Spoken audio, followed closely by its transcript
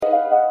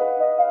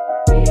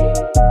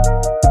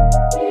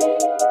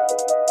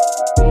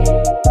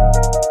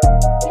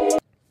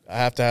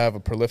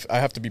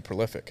have to be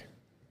prolific.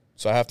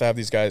 So I have to have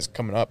these guys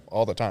coming up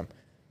all the time.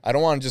 I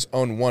don't want to just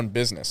own one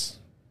business,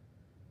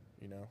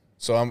 you know.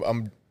 So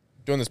I'm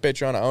doing this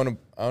Patreon. I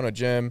own a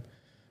gym.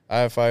 I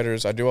have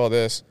fighters. I do all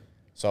this.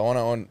 So I want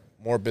to own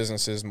more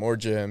businesses, more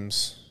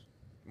gyms,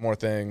 more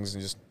things,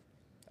 and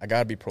I got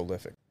to be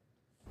prolific.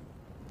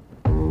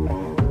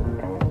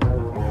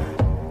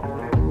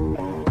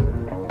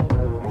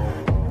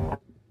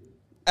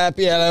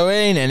 Happy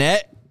Halloween,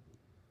 innit?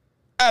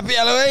 Happy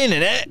Halloween,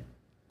 innit?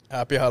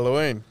 Happy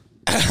Halloween.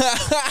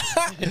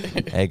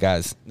 Hey,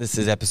 guys, this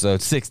is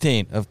episode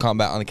 16 of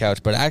Combat on the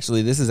Couch, but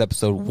actually, this is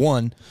episode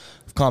 1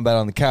 of Combat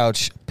on the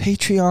Couch,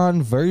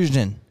 Patreon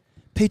version.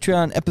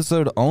 Patreon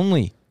episode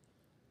only.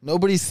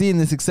 Nobody's seeing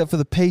this except for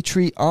the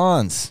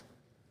Patreons.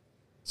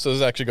 So this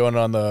is actually going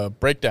on the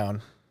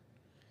breakdown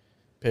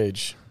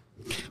page.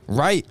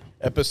 Right.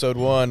 Episode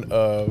 1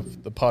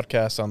 of the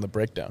podcast on the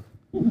breakdown.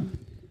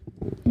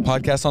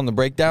 Podcast on the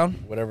breakdown?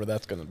 Whatever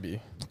that's going to be.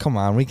 Come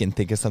on, we can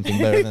think of something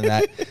better than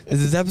that. This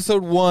is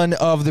episode 1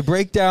 of the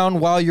breakdown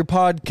while your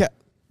podcast...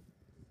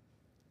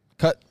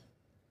 Cut.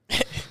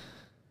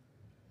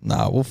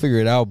 Nah, we'll figure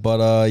it out.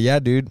 But, yeah,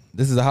 dude,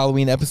 this is a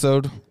Halloween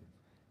episode.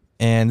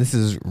 And this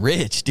is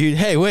Rich, dude.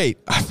 Hey, wait.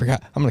 I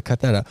forgot. I'm going to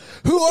cut that out.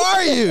 Who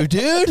are you,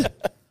 dude?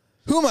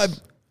 Who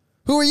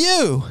are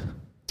you?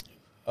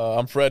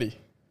 I'm Freddie.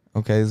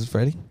 Okay, this is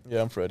Freddie?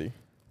 Yeah, I'm Freddie.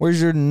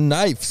 Where's your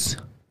knives?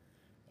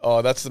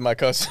 Oh, that's my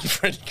cousin,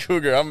 Freddie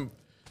Cougar.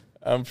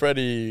 I'm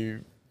Freddie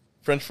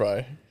French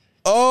Fry.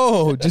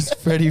 Oh, just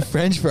Freddie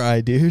French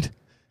Fry, dude.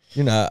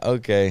 You're not.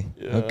 Okay.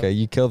 Yeah. Okay,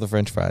 you kill the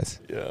French fries.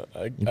 Yeah,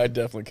 I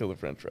definitely kill the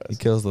French fries. He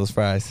kills those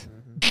fries.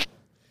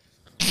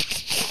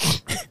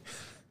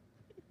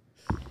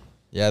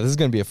 Yeah, this is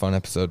going to be a fun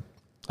episode.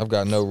 I've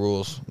got no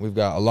rules. We've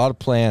got a lot of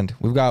planned.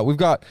 We've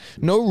got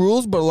no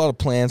rules, but a lot of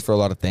plans for a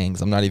lot of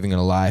things. I'm not even going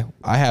to lie.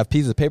 I have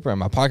pieces of paper in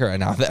my pocket right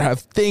now that have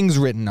things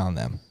written on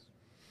them.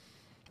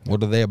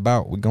 What are they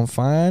about? We're going to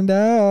find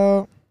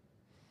out.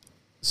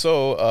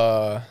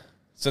 So,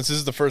 since this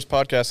is the first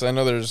podcast, I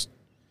know there's,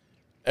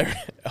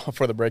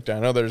 for the breakdown, I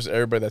know there's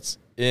everybody that's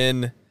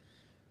in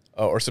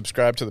or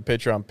subscribed to the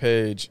Patreon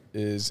page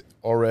is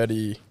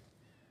already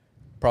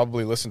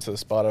probably listened to the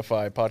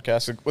Spotify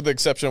podcast, with the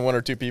exception of 1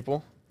 or 2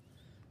 people.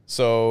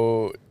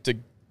 So, to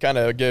kind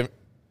of give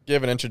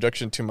an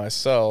introduction to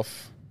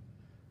myself,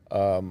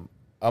 I'm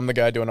the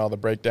guy doing all the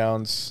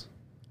breakdowns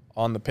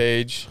on the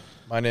page.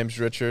 My name's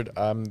Richard.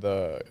 I'm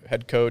the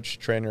head coach,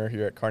 trainer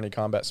here at Kearney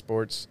Combat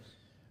Sports.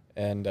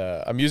 And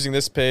I'm using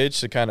this page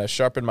to kind of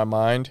sharpen my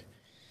mind,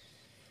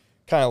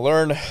 kind of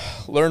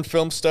learn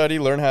film study,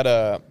 learn how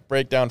to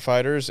break down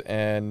fighters,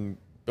 and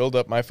build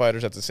up my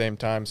fighters at the same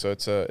time. So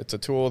it's a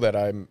tool that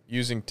I'm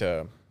using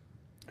to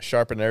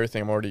sharpen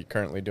everything I'm already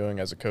currently doing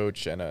as a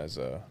coach and as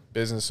a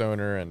business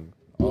owner and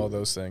all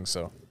those things.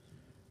 So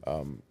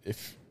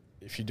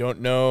if you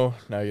don't know,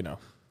 now you know.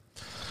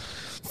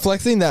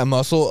 Flexing that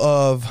muscle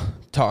of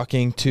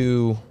talking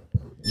to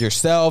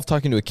yourself,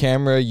 talking to a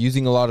camera,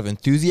 using a lot of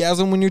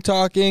enthusiasm when you're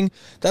talking,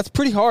 that's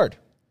pretty hard.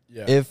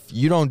 Yeah. If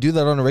you don't do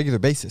that on a regular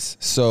basis.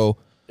 So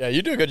yeah,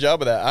 you do a good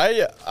job of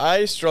that.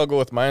 I struggle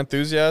with my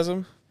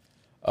enthusiasm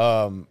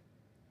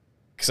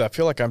because I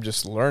feel like I'm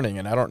just learning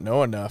and I don't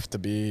know enough to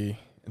be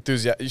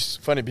enthusiastic. It's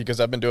funny because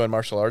I've been doing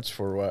martial arts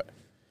for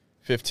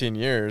 15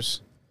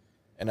 years,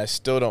 and I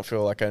still don't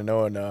feel like I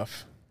know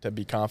enough to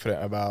be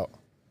confident about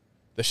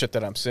the shit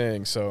that I'm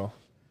seeing. So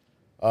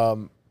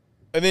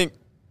I think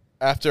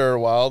after a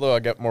while, though, I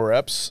get more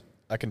reps,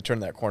 I can turn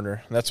that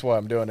corner. And that's why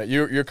I'm doing it.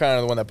 You're kind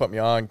of the one that put me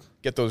on,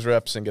 get those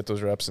reps.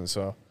 And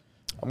so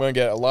I'm going to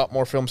get a lot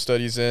more film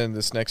studies in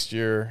this next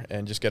year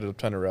and just get a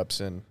ton of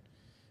reps in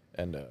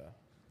and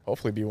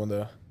hopefully be one of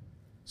the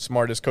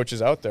smartest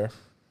coaches out there.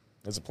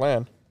 As a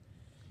plan.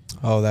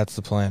 Oh, that's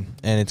the plan.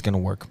 And it's going to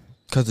work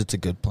because it's a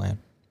good plan.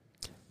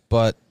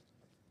 But,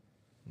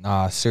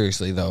 nah,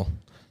 seriously, though,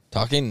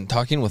 talking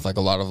with, like,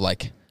 a lot of,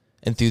 like,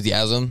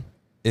 enthusiasm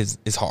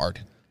is hard.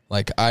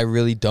 Like, I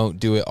really don't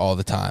do it all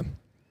the time.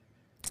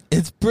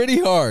 It's pretty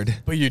hard.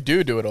 But you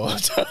do it all the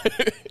time.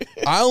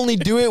 I only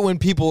do it when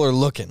people are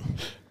looking.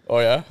 Oh,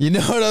 yeah? You know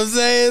what I'm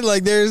saying?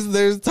 Like,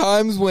 there's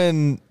times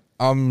when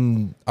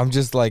I'm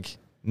just, like,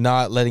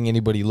 not letting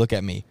anybody look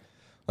at me.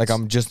 Like,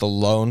 I'm just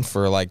alone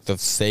for, like, the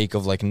sake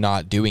of, like,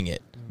 not doing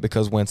it.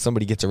 Because when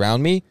somebody gets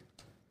around me,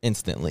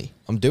 instantly,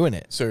 I'm doing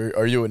it. So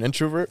are you an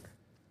introvert?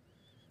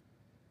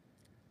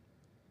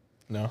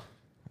 No.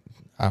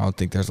 I don't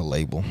think there's a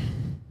label.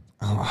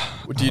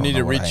 Do you need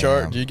to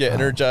recharge? Do you get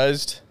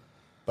energized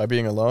by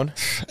being alone?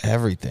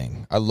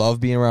 Everything. I love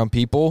being around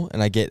people,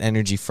 and I get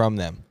energy from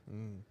them.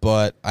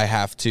 But I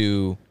have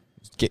to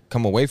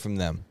come away from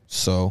them.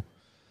 So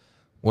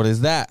what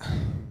is that?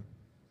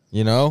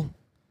 You know?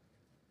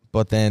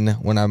 But then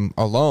when I'm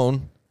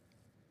alone,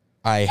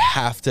 I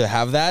have to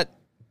have that.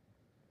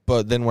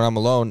 But then when I'm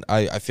alone,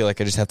 I feel like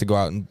I just have to go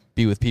out and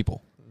be with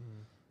people.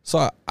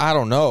 So I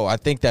don't know. I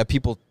think that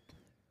people,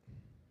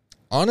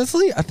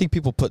 honestly, I think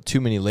people put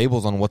too many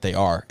labels on what they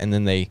are, and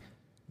then they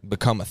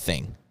become a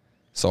thing.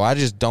 So I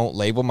just don't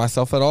label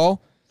myself at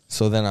all.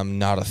 So then I'm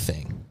not a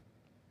thing.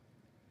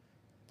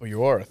 But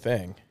you are a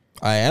thing.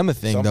 I am a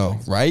thing, though,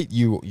 Something. right?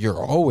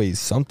 You're always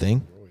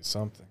something. You're always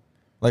something.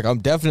 Like, I'm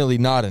definitely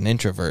not an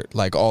introvert,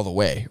 like, all the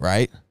way,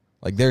 right?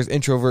 Like, there's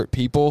introvert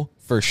people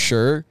for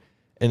sure,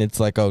 and it's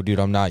like, oh, dude,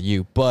 I'm not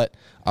you. But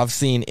I've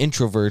seen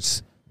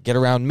introverts get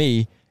around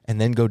me and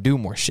then go do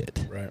more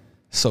shit. Right.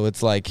 So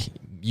it's like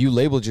you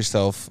labeled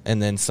yourself, and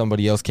then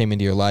somebody else came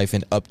into your life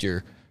and upped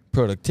your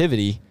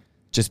productivity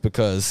just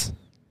because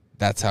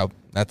that's how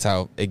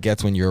it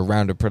gets when you're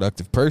around a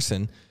productive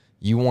person.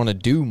 You want to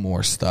do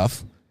more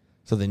stuff,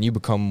 so then you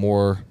become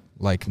more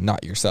like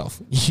not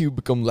yourself. You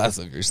become less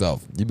of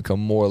yourself. You become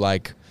more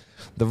like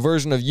the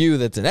version of you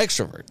that's an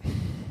extrovert.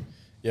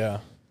 Yeah.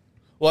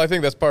 Well, I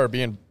think that's part of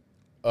being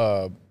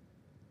part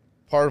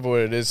of what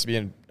it is to be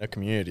in a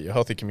community, a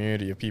healthy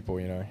community of people.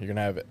 You know, you're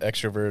gonna have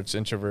extroverts,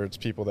 introverts,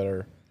 people that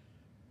are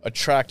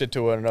attracted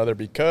to one another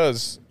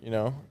because, you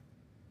know,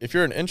 if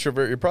you're an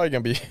introvert, you're probably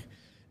gonna be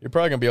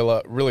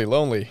really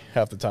lonely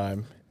half the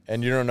time,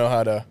 and you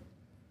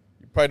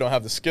probably don't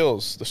have the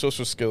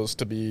social skills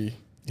to be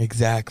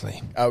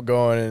Exactly.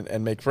 outgoing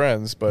and make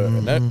friends, but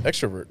an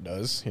extrovert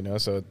does, you know.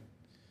 So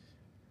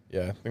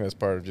yeah, I think that's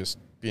part of just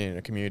being in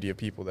a community of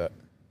people that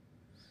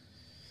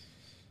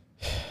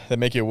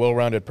make you a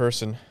well-rounded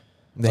person.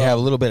 They have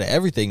a little bit of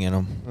everything in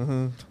them. Mm-hmm.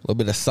 A little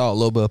bit of salt, a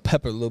little bit of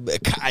pepper, a little bit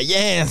of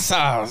cayenne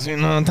sauce. You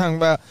know what I'm talking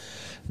about?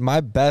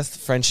 My best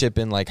friendship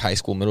in like high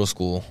school, middle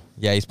school.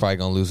 Yeah, he's probably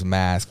gonna lose a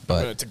mask, I'm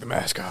but gonna take the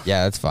mask off.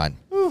 yeah, that's fine.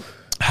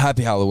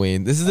 Happy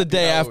Halloween. This is the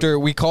day Halloween. after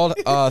we called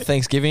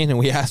Thanksgiving, and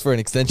we asked for an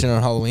extension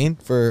on Halloween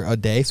for a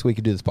day so we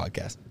could do this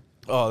podcast.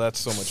 Oh, that's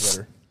so much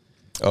better.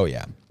 Oh,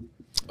 yeah.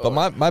 But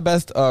my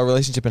best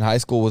relationship in high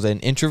school was an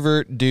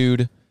introvert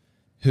dude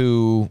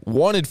who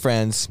wanted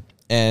friends,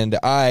 and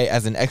I,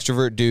 as an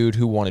extrovert dude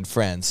who wanted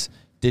friends,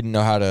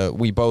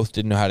 we both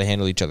didn't know how to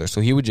handle each other.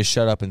 So he would just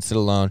shut up and sit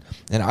alone,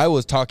 and I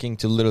was talking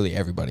to literally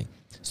everybody.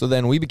 So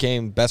then we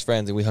became best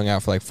friends, and we hung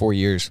out for like 4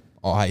 years,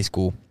 all high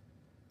school.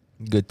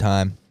 Good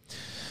time.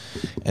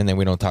 And then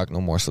we don't talk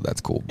no more, so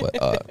that's cool. But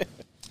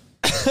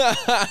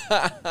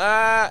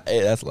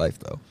hey, that's life,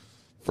 though.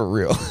 For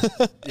real.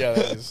 Yeah,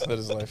 that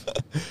is life.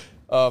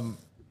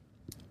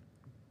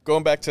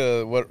 Going back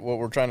to what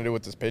we're trying to do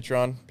with this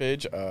Patreon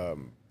page,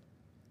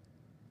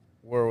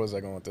 where was I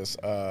going with this?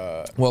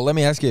 Well, let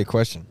me ask you a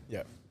question.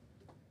 Yeah.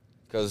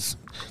 Because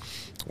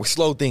we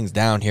slowed things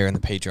down here in the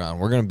Patreon.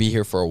 We're going to be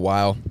here for a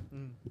while.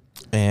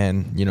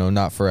 And, you know,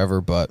 not forever,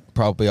 but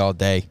probably all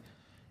day.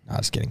 No,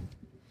 just kidding.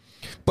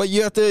 But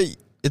you have to,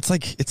 it's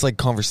like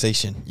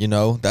conversation, you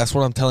know? That's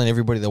what I'm telling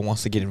everybody that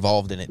wants to get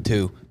involved in it,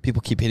 too.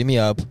 People keep hitting me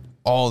up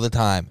all the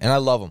time, and I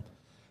love them.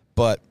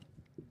 But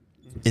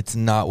it's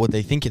not what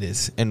they think it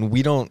is. And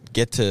we don't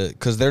get to,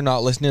 because they're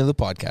not listening to the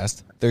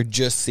podcast. They're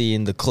just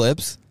seeing the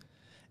clips,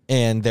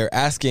 and they're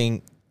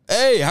asking,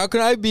 hey, how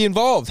can I be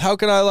involved? How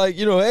can I,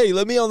 hey,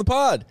 let me on the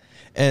pod?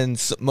 And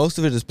so most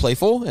of it is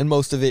playful, and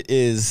most of it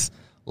is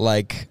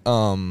like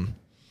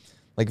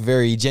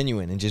very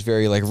genuine and just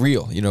very like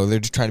real. You know, they're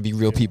just trying to be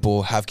real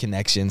people, have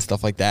connections,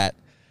 stuff like that.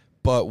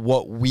 But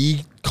what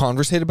we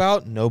conversate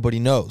about, nobody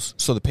knows.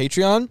 So the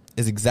Patreon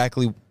is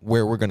exactly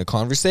where we're going to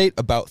conversate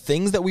about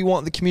things that we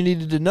want the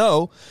community to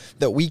know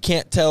that we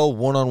can't tell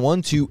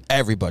one-on-one to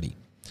everybody.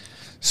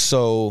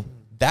 So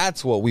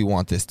that's what we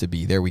want this to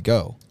be. There we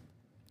go.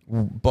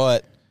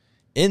 But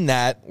in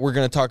that, we're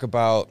going to talk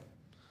about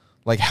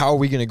like how are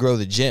we going to grow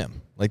the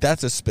gym? Like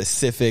that's a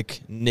specific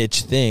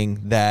niche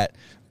thing that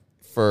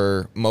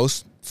for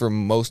most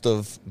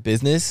of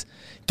business,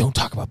 don't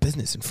talk about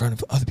business in front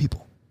of other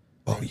people.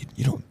 Oh,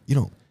 you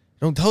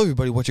don't tell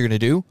everybody what you're going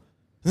to do,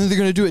 and then they're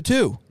going to do it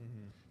too.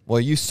 Mm-hmm. Well,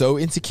 are you so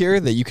insecure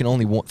that you can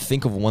only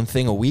think of one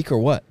thing a week or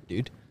what,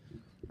 dude?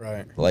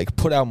 Right. Like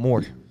put out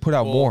more.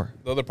 More.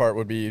 The other part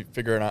would be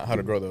figuring out how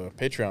to grow the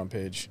Patreon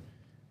page.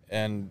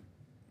 And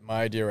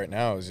my idea right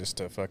now is just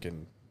to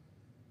fucking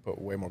put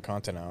way more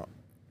content out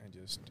and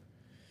just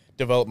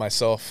develop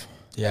myself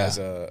as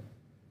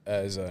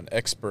an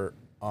expert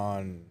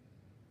on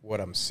what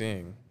I'm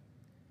seeing.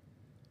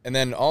 And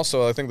then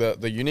also, I think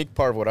the unique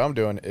part of what I'm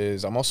doing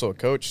is I'm also a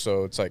coach,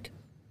 so it's like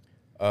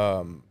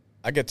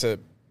I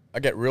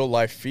get real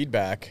life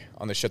feedback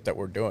on the shit that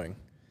we're doing.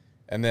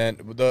 And then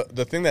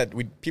the thing that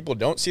people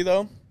don't see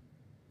though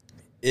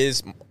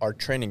is our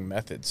training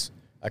methods.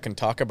 I can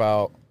talk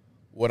about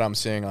what I'm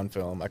seeing on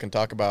film. I can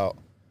talk about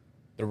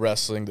the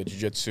wrestling, the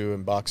jiu-jitsu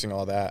and boxing,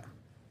 all that.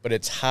 But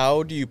it's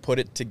how do you put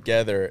it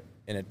together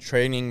in a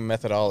training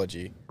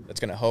methodology that's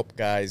going to help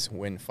guys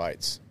win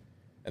fights.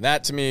 And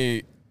that to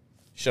me,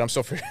 shit, I'm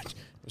still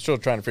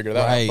trying to figure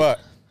that out. But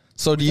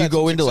so do you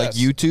go into like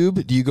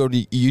YouTube? Do you go to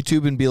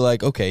YouTube and be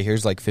like, okay,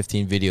 here's like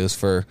 15 videos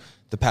for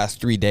the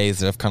past 3 days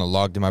that I've kind of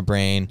logged in my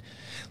brain.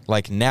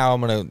 Like now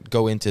I'm going to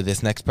go into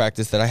this next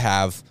practice that I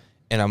have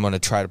and I'm going to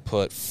try to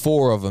put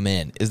 4 of them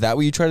in. Is that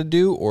what you try to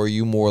do? Or are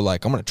you more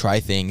like, I'm going to try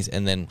things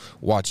and then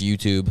watch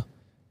YouTube?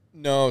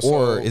 No.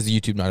 Or is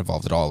YouTube not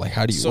involved at all? Like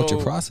what's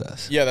your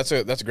process? Yeah, that's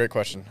a great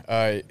question.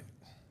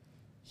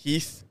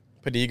 Heath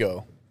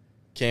Padigo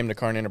came to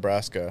Kearney,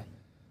 Nebraska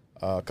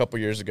a couple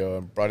years ago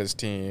and brought his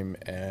team,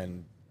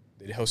 and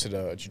they hosted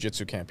a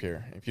jiu-jitsu camp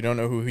here. If you don't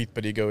know who Heath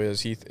Padigo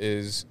is, Heath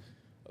is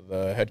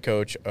the head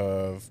coach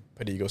of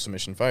Padigo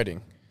Submission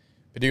Fighting.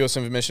 Padigo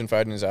Submission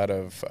Fighting is out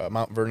of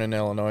Mount Vernon,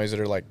 Illinois.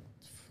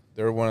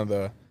 They're one of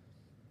the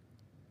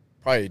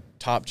probably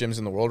top gyms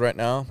in the world right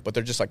now, but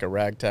they're just like a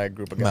ragtag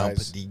group of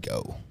guys. Mount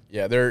Padigo.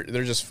 Yeah, they're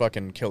just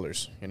fucking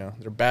killers, you know.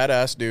 They're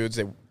badass dudes.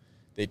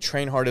 They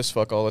train hard as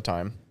fuck all the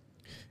time.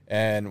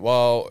 And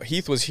while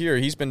Heath was here,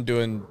 he's been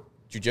doing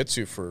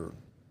jiu-jitsu for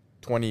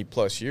 20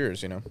 plus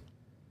years, you know.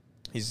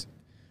 I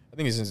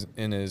think he's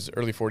in his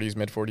early 40s,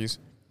 mid 40s.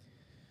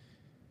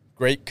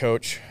 Great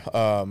coach.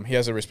 He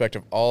has the respect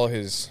of all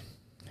his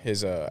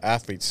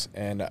athletes,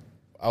 and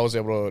I was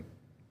able to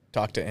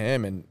talk to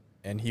him,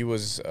 and he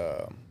was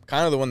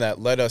kind of the one that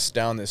led us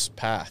down this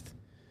path.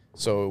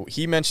 So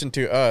he mentioned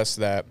to us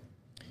that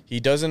he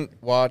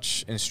doesn't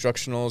watch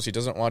instructionals, he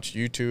doesn't watch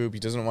YouTube, he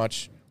doesn't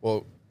watch,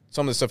 well,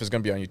 some of the stuff is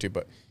going to be on YouTube,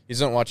 but he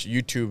doesn't watch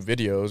YouTube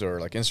videos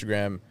or like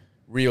Instagram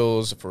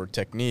reels for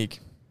technique.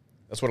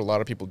 That's what a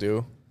lot of people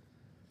do.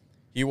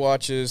 He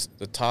watches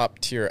the top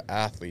tier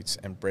athletes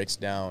and breaks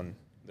down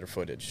their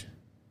footage.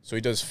 So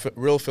he does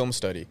real film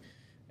study.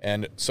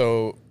 And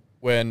so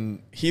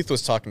when Heath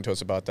was talking to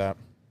us about that,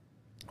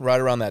 right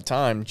around that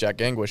time, Jack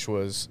Gangwish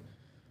was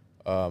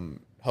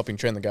helping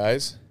train the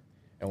guys.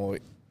 And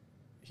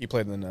he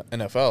played in the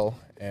NFL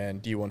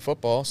and D1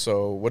 football.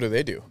 So what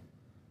do?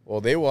 Well,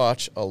 they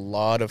watch a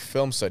lot of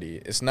film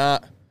study. It's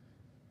not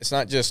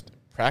just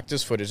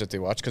practice footage that they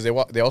watch, because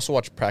they also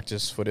watch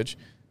practice footage.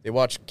 They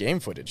watch game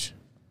footage.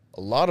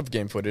 A lot of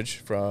game footage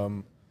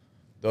from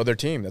the other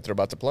team that they're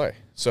about to play.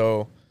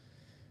 So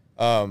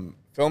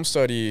film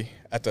study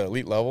at the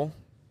elite level,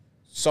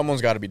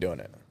 someone's got to be doing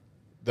it.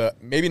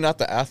 Maybe not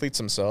the athletes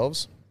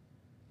themselves,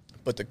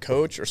 but the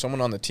coach or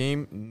someone on the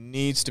team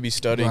needs to be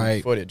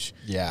studying footage.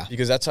 Yeah.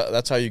 Because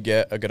that's how you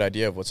get a good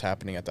idea of what's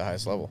happening at the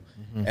highest level.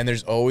 Mm-hmm. And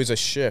there's always a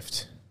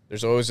shift.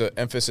 There's always an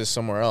emphasis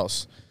somewhere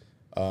else.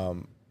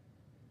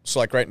 So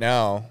like right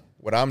now,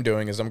 what I'm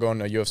doing is I'm going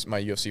to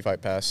my UFC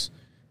Fight Pass,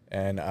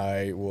 and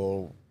I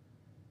will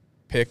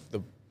pick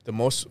the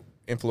most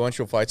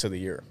influential fights of the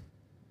year,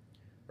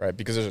 right?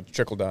 Because there's a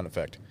trickle-down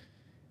effect.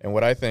 And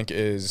what I think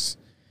is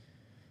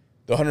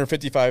the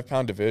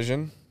 155-pound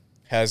division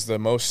has the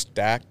most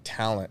stacked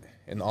talent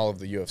in all of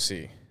the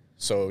UFC.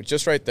 So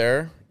just right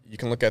there, you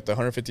can look at the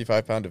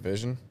 155-pound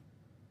division,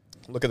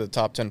 look at the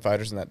top 10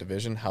 fighters in that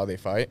division, how they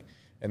fight,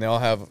 and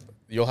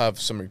you'll have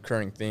some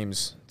recurring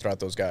themes throughout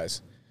those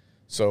guys.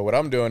 So what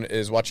I'm doing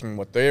is watching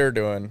what they're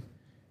doing,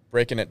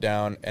 breaking it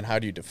down, and how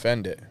do you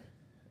defend it.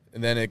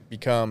 And then it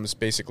becomes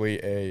basically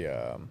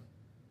a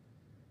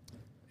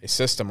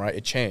system, right?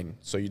 A chain.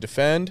 So you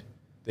defend,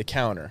 they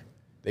counter.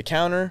 They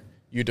counter,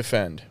 you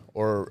defend,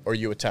 or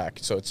you attack.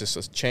 So it's just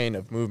a chain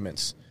of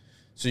movements.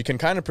 So you can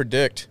kind of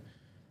predict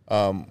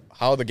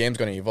how the game's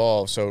going to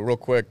evolve. So real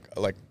quick,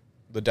 like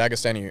the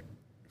Dagestani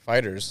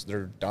fighters,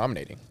 they're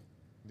dominating.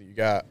 You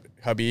got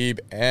Khabib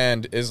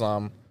and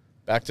Islam,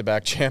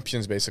 back-to-back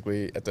champions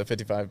basically at the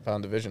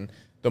 55-pound division,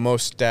 the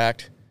most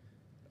stacked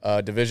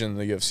division in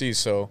the UFC.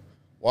 So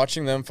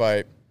watching them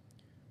fight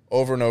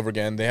over and over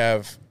again, they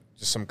have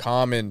just some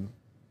common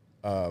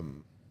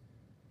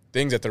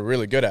things that they're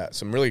really good at,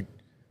 some really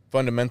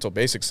fundamental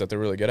basics that they're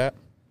really good at.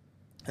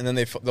 And then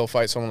they'll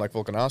fight someone like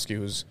Volkanovski,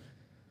 who's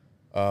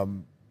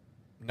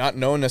not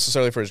known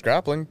necessarily for his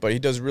grappling, but he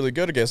does really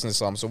good against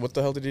Islam. So what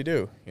the hell did he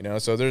do? You know,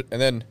 so there,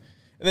 and then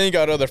you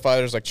got other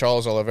fighters like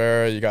Charles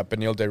Oliveira, you got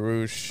Beneil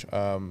Dariush,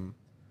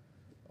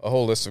 a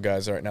whole list of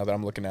guys right now that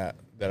I'm looking at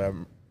that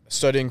I'm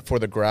studying for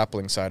the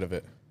grappling side of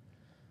it.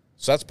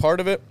 So that's part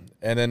of it.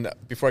 And then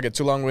before I get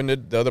too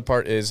long-winded, the other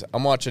part is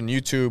I'm watching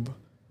YouTube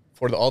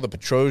for all the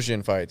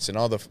Petrosian fights and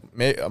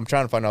I'm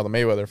trying to find all the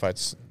Mayweather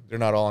fights. They're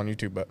not all on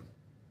YouTube, but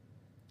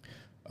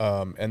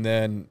and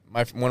then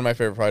one of my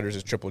favorite fighters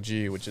is Triple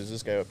G, which is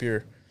this guy up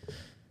here,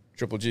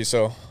 Triple G.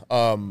 So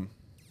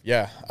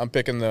yeah, I'm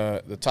picking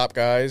the top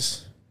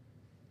guys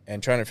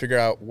and trying to figure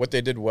out what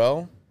they did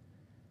well.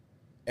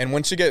 And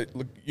once you get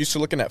used to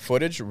looking at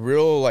footage,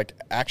 real like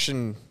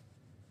action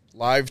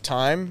live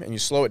time, and you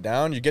slow it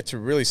down, you get to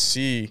really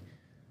see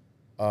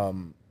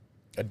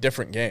a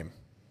different game.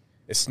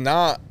 It's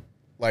not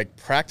like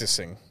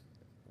practicing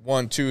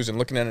 1-2s and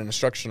looking at an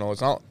instructional.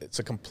 It's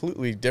a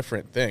completely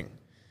different thing.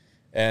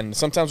 And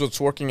sometimes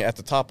what's working at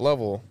the top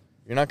level,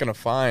 you're not going to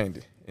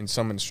find in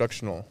some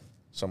instructional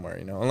somewhere,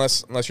 you know,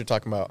 unless you're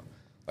talking about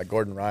like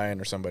Gordon Ryan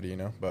or somebody, you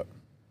know. But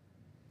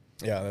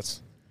yeah,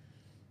 that's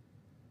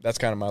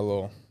kind of my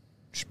little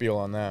spiel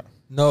on that.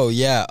 No,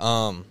 yeah.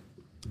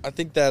 I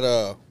think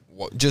that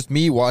just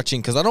me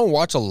watching, because I don't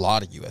watch a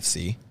lot of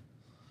UFC.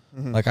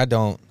 Mm-hmm. Like I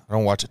don't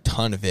watch a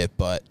ton of it,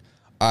 but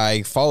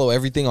I follow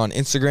everything on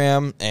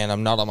Instagram, and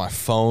I'm not on my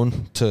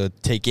phone to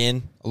take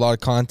in a lot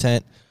of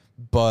content.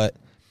 But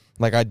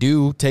like I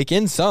do take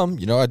in some,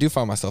 you know, I do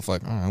find myself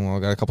like, all right, well, I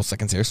got a couple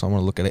seconds here, so I'm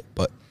gonna look at it.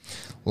 But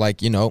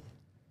like, you know,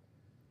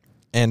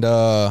 and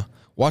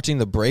watching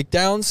the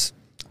breakdowns,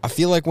 I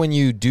feel like when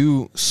you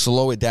do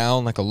slow it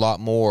down like a lot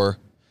more,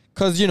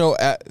 because, you know,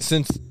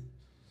 since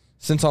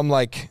I'm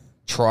like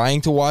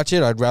trying to watch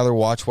it. I'd rather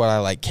watch what I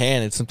like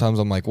can. And sometimes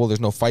I'm like, well, there's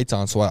no fights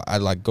on, so I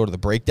like go to the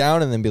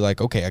breakdown and then be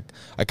like, okay,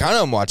 I kind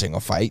of am watching a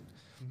fight,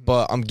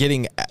 but I'm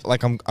getting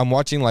like I'm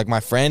watching like my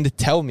friend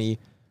tell me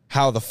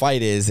how the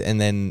fight is, and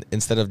then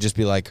instead of just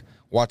be like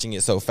watching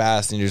it so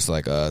fast and you're just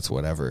like, it's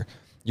whatever.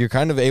 You're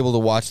kind of able to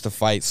watch the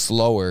fight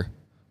slower,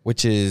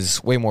 which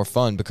is way more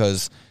fun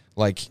because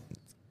like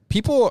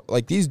people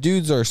like these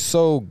dudes are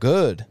so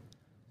good.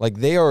 Like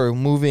they are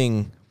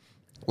moving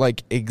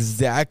like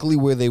exactly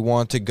where they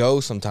want to go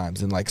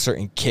sometimes in like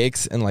certain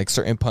kicks and like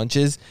certain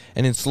punches,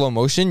 and in slow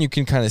motion you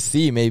can kind of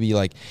see maybe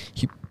like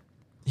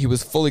he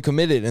was fully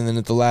committed and then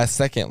at the last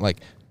second like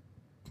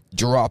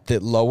dropped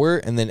it lower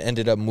and then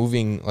ended up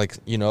moving like,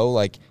 you know,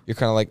 like you're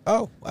kind of like,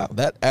 oh wow,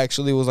 that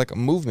actually was like a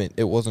movement.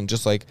 It wasn't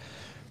just like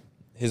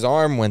his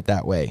arm went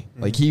that way.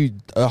 Like he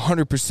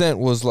 100%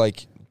 was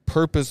like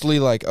purposely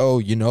like, oh,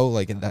 you know,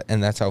 like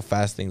and that's how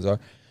fast things are.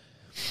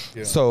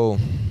 Yeah. So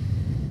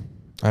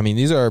I mean,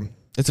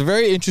 it's a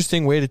very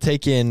interesting way to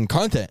take in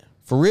content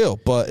for real,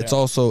 but it's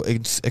also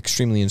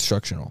extremely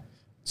instructional.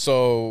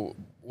 So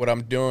what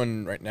I'm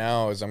doing right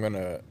now is I'm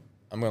gonna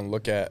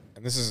look at,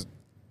 and this is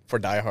for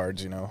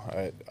diehards, you know.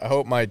 I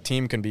hope my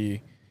team can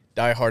be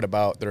diehard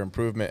about their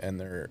improvement and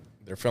their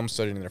film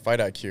study and their fight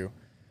IQ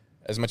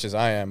as much as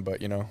I am,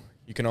 but you know,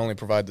 you can only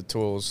provide the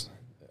tools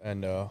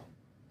and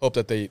hope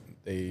that they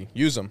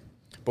use them.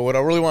 But what I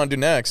really want to do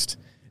next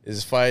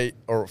is find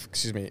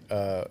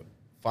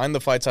the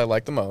fights I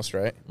like the most,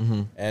 right?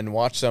 Mm-hmm. And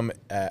watch them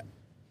at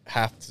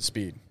half the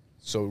speed.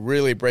 So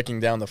really breaking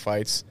down the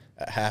fights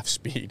at half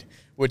speed,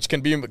 which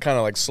can be kind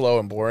of like slow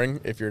and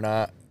boring if you're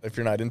not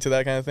into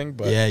that kind of thing.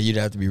 But yeah, you'd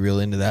have to be real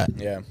into that.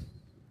 Yeah.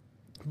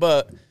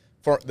 But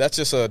that's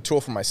just a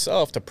tool for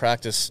myself to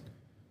practice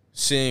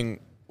seeing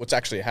what's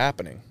actually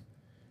happening.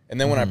 And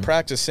then when I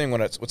practice seeing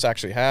what's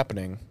actually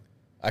happening,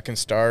 I can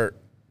start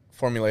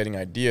formulating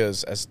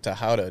ideas as to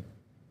how to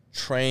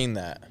train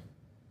that,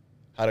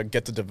 how to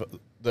get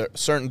the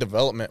certain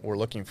development we're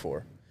looking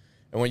for.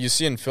 And what you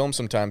see in film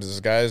sometimes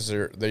is guys,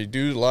 they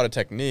do a lot of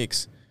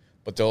techniques,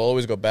 but they'll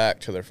always go back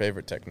to their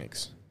favorite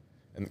techniques,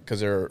 and because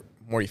they're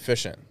more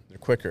efficient, they're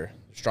quicker,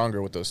 they're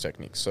stronger with those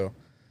techniques. So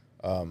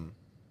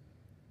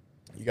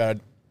you got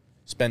to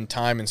spend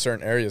time in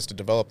certain areas to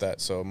develop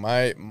that. So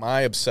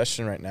my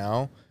obsession right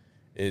now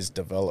is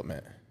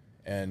development.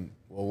 And,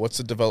 well, what's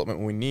the development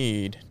we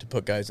need to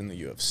put guys in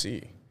the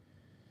UFC?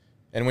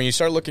 And when you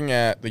start looking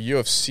at the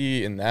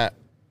UFC in that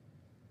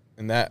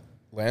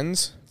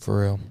lens,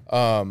 for real,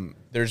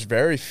 there's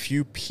very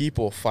few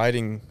people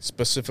fighting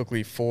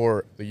specifically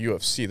for the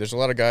UFC. There's a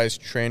lot of guys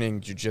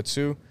training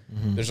jiu-jitsu.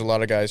 Mm-hmm. There's a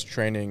lot of guys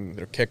training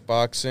their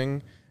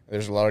kickboxing.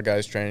 There's a lot of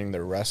guys training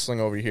their wrestling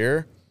over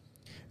here.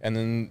 And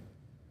then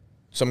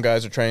some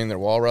guys are training their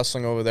wall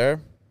wrestling over there.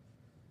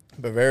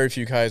 But very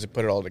few guys have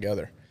put it all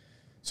together.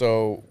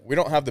 So we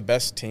don't have the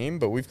best team,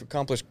 but we've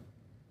accomplished,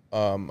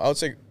 I would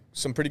say,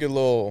 some pretty good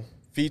little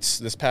feats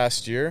this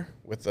past year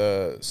with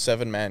a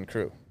 7-man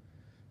crew.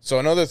 So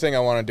another thing I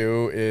want to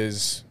do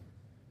is,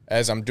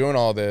 as I'm doing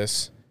all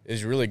this,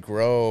 is really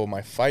grow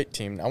my fight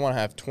team. I want to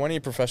have 20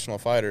 professional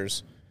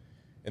fighters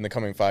in the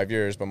coming 5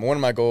 years, but one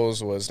of my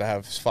goals was to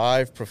have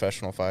 5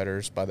 professional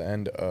fighters by the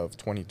end of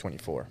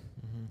 2024.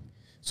 Mm-hmm.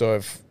 So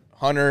if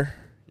Hunter,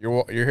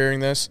 you're hearing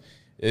this,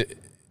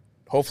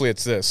 hopefully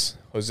it's this: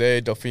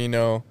 Jose,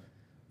 Delfino,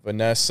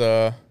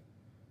 Vanessa,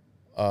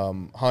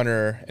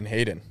 Hunter, and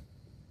Hayden.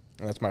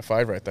 And that's my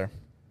 5 right there.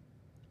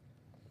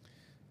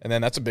 And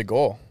then that's a big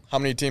goal. How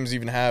many teams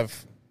even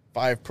have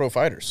 5 pro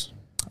fighters?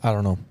 I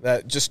don't know.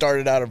 That just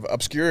started out of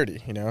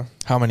obscurity, you know?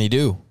 How many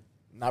do?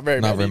 Not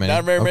very many.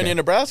 Not very many in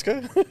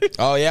Nebraska.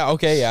 Oh, yeah.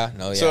 Okay, yeah.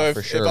 No, yeah, so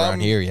for sure.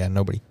 Around here, yeah,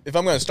 nobody. If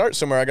I'm going to start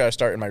somewhere, I got to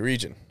start in my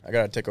region. I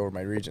got to take over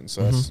my region.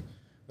 So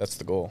that's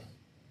the goal.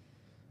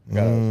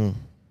 Got to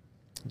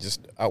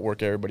just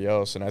outwork everybody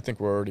else, and I think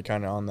we're already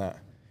kind of on that.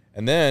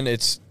 And then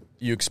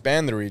you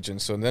expand the region.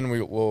 So then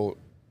we'll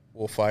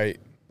fight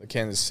the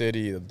Kansas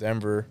City, the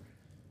Denver,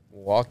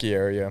 Milwaukee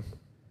area.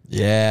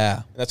 Yeah.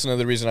 And that's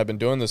another reason I've been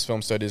doing this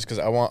film study, is because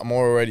I'm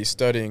already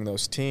studying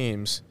those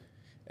teams,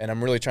 and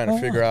I'm really trying to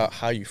figure out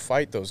how you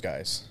fight those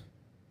guys.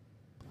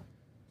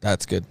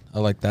 That's good. I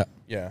like that.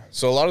 Yeah.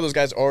 So a lot of those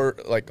guys are,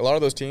 like, a lot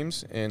of those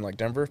teams in, like,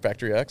 Denver,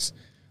 Factory X,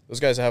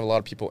 those guys have a lot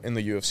of people in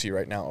the UFC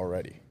right now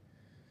already.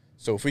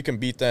 So if we can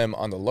beat them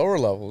on the lower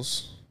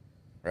levels,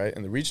 right,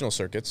 in the regional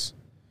circuits,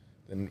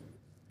 then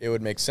it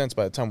would make sense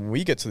by the time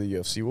we get to the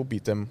UFC, we'll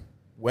beat them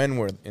when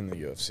we're in the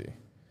UFC.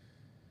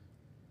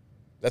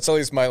 That's at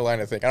least my line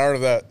of think. I don't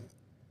know if that.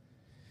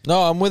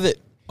 No, I'm with it.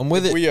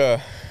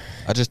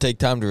 I just take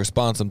time to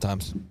respond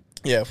sometimes.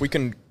 Yeah, if we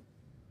can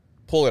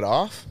pull it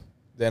off,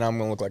 then I'm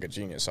going to look like a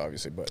genius,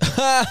 obviously. But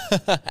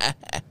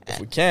if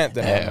we can't,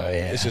 then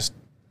it's just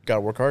got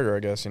to work harder, I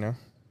guess, you know?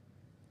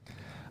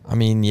 I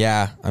mean,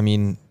 yeah. I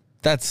mean,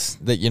 that's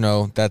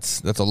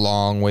a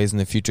long ways in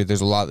the future.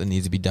 There's a lot that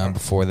needs to be done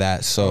before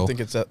that. So I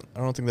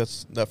don't think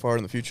that's that far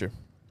in the future.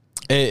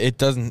 It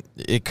doesn't.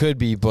 It could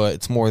be, but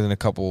it's more than a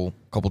couple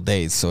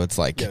days. So it's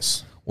like,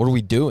 yes. What are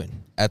we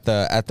doing at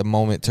the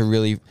moment to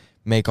really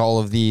make all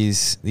of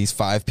these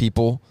 5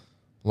 people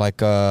like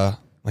the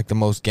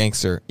most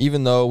gangster,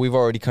 even though we've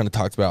already kind of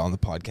talked about it on the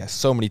podcast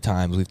so many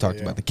times. We've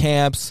talked about the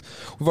camps.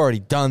 We've already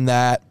done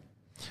that.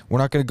 We're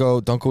not going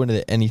to don't go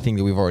into anything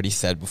that we've already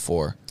said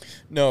before.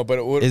 No, but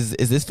is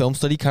this film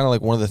study kind of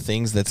like one of the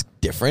things that's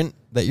different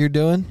that you're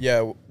doing?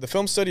 Yeah, the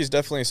film study is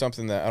definitely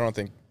something that I don't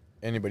think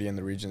anybody in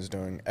the region is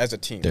doing as a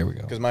team. There we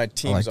go. Because my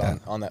team's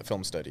on that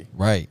film study.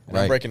 Right, and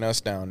I'm breaking us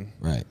down.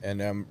 Right.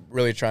 And I'm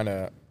really trying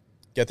to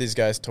get these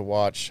guys to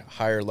watch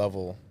higher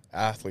level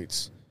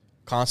athletes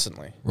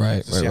constantly.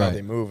 Right, to see how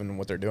they move and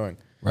what they're doing.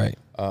 Right.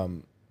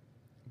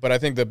 But I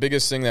think the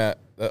biggest thing that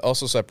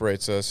also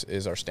separates us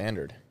is our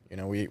standard. You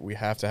know, we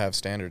have to have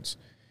standards.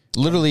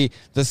 Literally,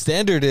 the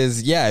standard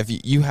is,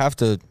 if you have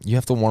to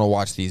want to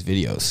watch these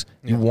videos.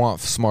 You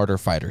want smarter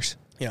fighters.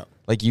 Yeah.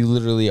 Like, you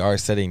literally are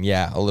setting,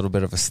 a little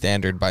bit of a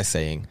standard by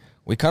saying,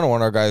 we kind of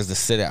want our guys to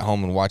sit at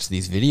home and watch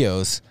these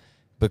videos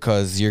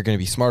because you're going to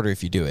be smarter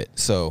if you do it.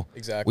 So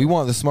exactly. We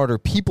want the smarter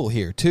people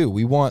here, too.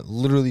 We want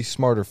literally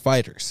smarter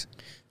fighters.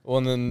 Well,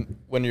 and then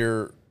when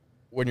you're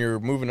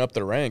moving up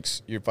the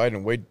ranks, you're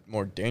fighting way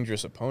more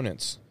dangerous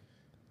opponents.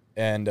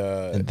 And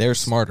they're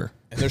smarter.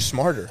 And they're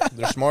smarter.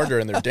 They're smarter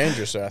and they're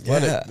dangerous. They're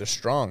athletic. Yeah. They're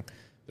strong.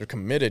 They're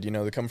committed. You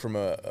know, they come from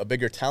a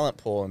bigger talent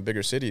pool in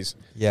bigger cities.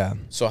 Yeah.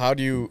 So how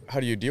do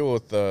you deal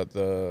with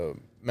the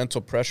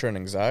mental pressure and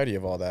anxiety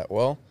of all that?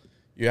 Well,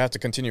 you have to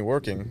continue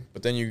working,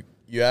 but then you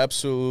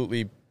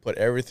absolutely put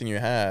everything you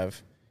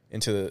have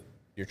into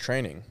your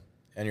training,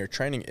 and your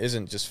training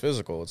isn't just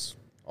physical; it's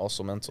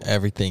also mental.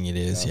 Everything it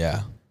is,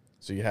 yeah.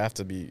 So you have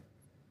to be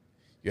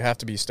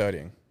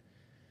studying.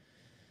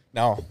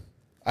 Now,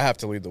 I have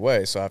to lead the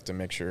way, so I have to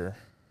make sure.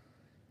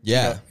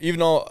 Yeah. You know, even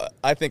though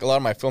I think a lot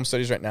of my film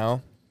studies right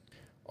now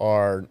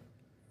are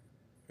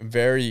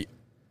very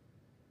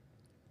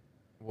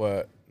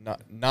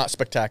not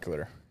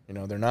spectacular. You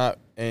know, they're not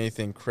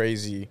anything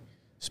crazy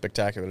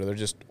spectacular. They're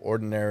just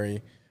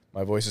ordinary.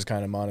 My voice is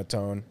kind of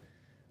monotone.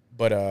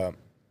 But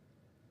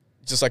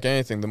just like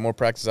anything, the more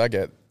practice I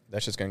get,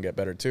 that's just going to get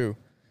better too.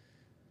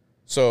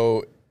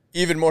 So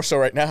even more so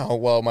right now,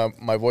 while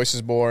my voice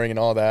is boring and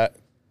all that,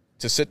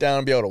 to sit down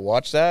and be able to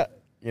watch that,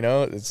 you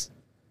know, it's,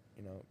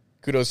 you know,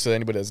 kudos to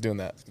anybody that's doing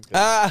that.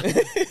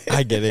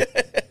 I get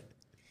it.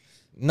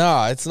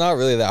 No, it's not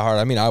really that hard.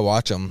 I mean, I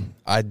watch them.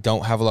 I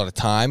don't have a lot of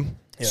time,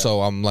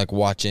 so I'm like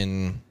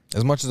watching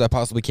as much as I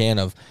possibly can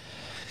of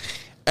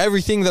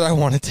everything that I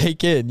want to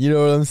take in. You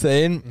know what I'm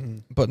saying? Mm-hmm.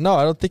 But no,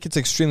 I don't think it's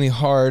extremely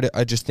hard.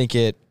 I just think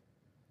you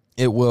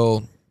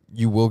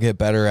will get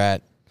better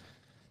at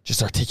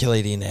just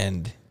articulating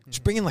and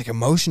just bringing like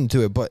emotion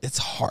to it. But it's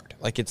hard.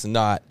 Like, it's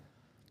not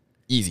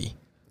easy.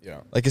 Yeah.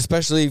 Like,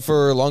 especially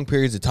for long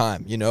periods of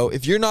time. You know,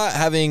 if you're not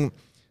having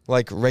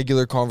like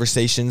regular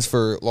conversations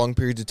for long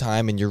periods of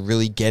time and you're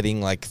really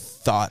getting like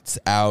thoughts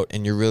out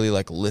and you're really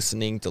like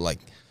listening to like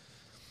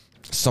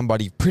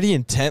somebody pretty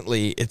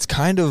intently, it's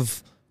kind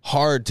of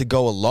hard to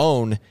go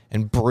alone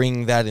and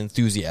bring that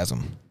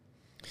enthusiasm.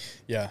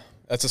 Yeah,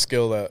 that's a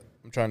skill that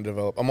I'm trying to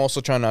develop. I'm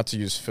also trying not to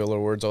use filler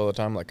words all the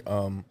time, like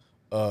and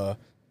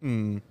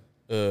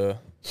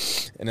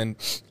then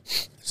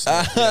so,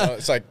 you know,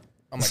 it's like,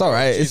 I'm like, it's all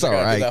right. Geez, it's all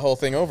right. do that whole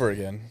thing over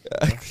again.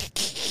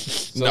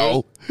 So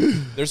no,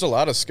 there's a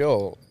lot of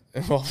skill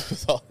involved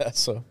with all that.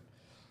 So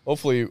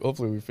hopefully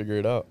we figure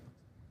it out.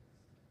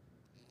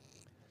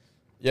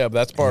 Yeah, but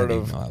that's part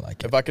of. I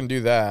like it. If I can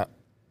do that,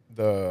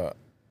 the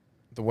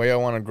way I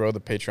want to grow the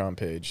Patreon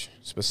page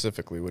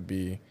specifically would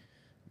be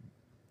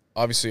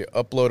obviously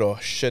upload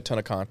a shit ton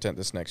of content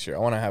this next year. I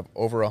want to have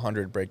over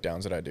 100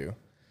 breakdowns that I do.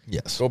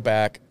 Yes. Go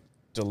back,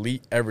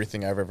 delete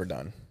everything I've ever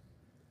done,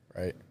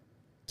 right?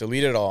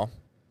 Delete it all,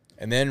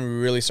 and then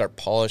really start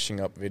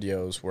polishing up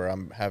videos where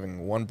I'm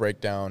having one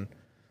breakdown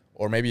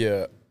or maybe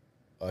a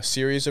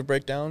series of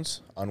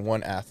breakdowns on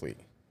one athlete.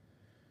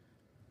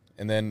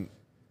 And then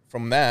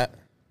from that,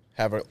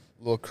 have a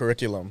little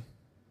curriculum.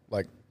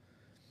 Like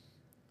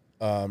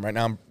right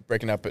now I'm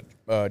breaking up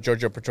at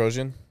Giorgio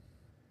Petrosian.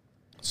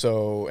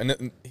 So,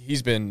 and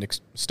he's been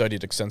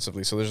studied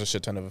extensively, so there's a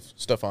shit ton of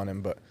stuff on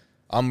him, but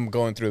I'm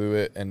going through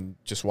it and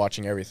just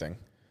watching everything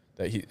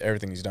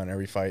he's done,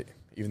 every fight,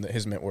 even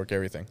his mitt work,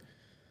 everything.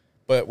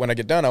 But when I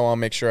get done, I want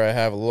to make sure I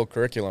have a little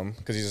curriculum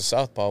because he's a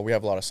southpaw. We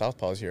have a lot of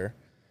southpaws here.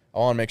 I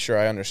want to make sure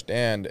I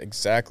understand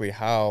exactly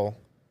how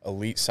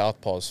elite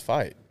southpaws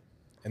fight.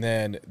 And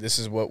then this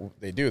is what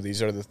they do.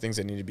 These are the things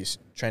they need to be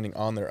training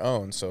on their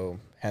own. So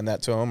hand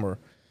that to them, or,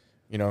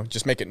 you know,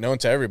 just make it known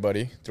to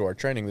everybody through our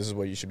training. This is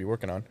what you should be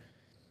working on.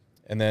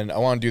 And then I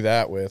want to do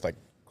that with like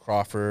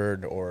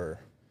Crawford or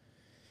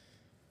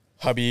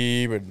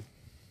Habib and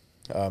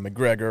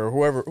McGregor,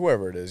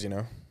 whoever it is, you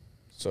know.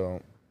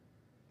 So,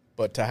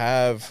 but to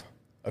have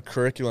a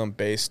curriculum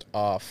based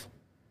off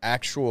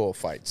actual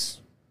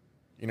fights,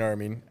 you know what I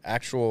mean?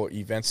 Actual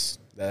events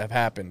that have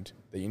happened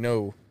that you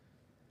know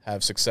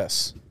have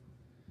success.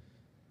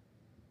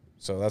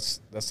 So that's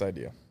the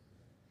idea.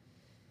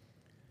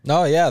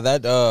 No, yeah,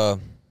 that I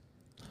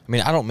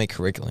mean, I don't make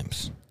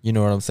curriculums. You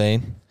know what I'm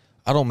saying?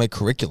 I don't make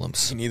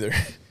curriculums. Me neither.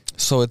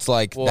 So it's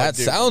like, Well, that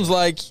dude, sounds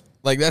like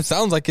Like, that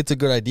sounds like it's a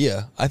good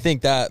idea. I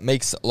think that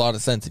makes a lot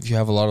of sense. If you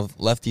have a lot of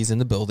lefties in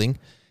the building,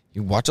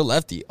 you watch a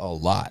lefty a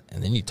lot,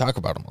 and then you talk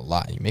about them a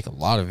lot. You make a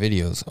lot of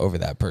videos over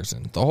that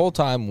person the whole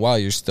time while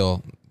you're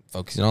still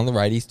focusing on the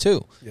righties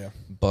too. Yeah.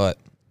 But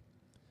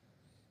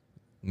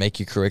make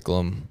your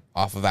curriculum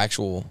off of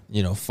actual,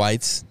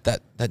 fights.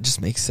 That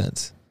just makes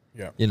sense.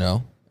 Yeah.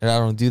 And I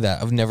don't do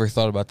that. I've never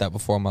thought about that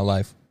before in my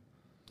life.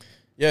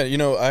 Yeah,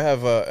 I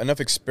have enough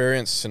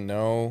experience to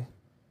know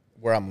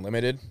where I'm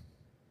limited,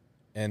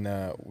 and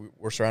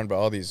we're surrounded by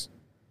all these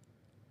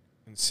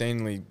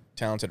insanely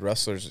talented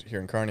wrestlers here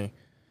in Kearney.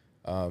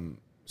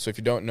 So if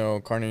you don't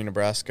know, Kearney,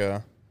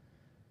 Nebraska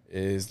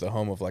is the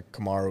home of, like,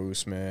 Kamaru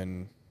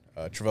Usman,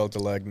 Travell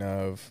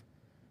Delegnov,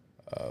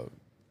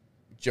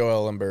 Joe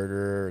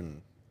Ellenberger,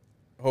 and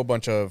a whole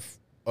bunch of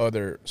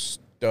other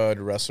stud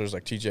wrestlers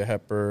like TJ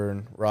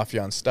Hepburn,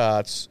 Rafion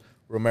Stotts,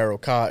 Romero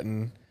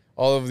Cotton.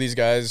 All of these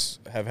guys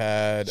have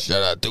had...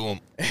 Shout out to them.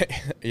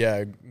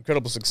 Yeah,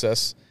 incredible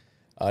success,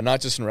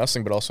 not just in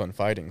wrestling but also in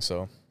fighting.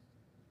 So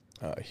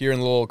here in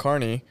Little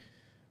Kearney,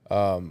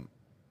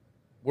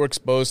 we're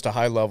exposed to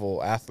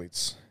high-level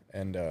athletes.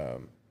 And I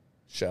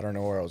don't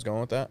know where I was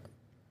going with that.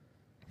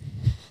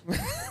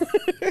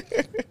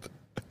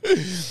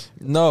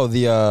 No,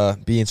 the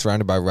being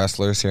surrounded by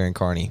wrestlers here in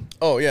Kearney.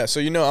 Oh, yeah.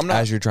 So, I'm not...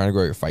 As you're trying to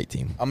grow your fight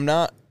team. I'm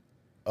not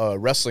a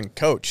wrestling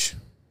coach,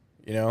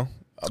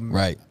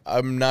 Right.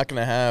 I'm not going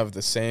to have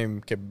the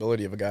same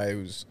capability of a guy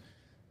who's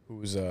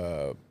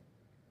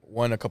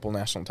won a couple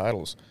national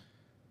titles.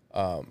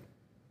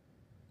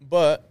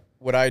 But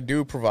what I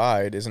do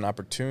provide is an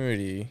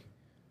opportunity,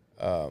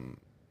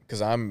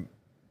 because I'm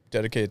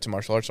dedicated to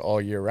martial arts all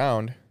year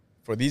round,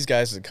 for these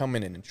guys to come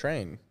in and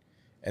train.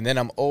 And then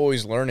I'm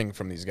always learning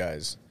from these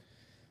guys.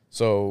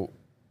 So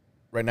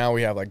right now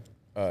we have, like,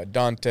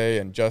 Dante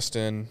and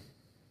Justin,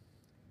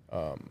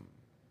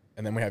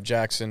 and then we have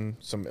Jackson,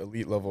 some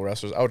elite level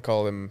wrestlers. I would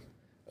call them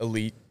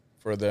elite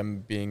for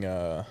them being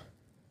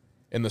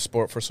in the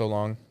sport for so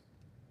long.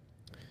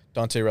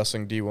 Dante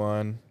wrestling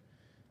D1,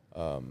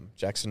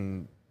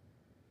 Jackson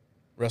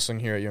wrestling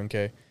here at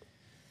UNK.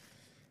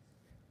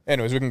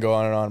 Anyways, we can go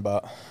on and on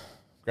about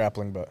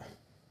grappling, but...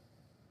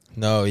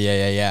 No,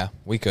 yeah.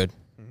 We could.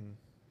 Mm-hmm.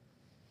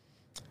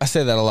 I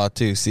say that a lot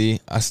too. See,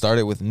 I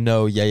started with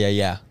no,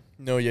 yeah.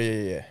 No,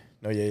 yeah.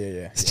 No,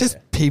 yeah. It's just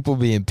people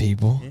being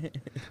people.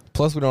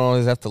 Plus, we don't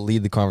always have to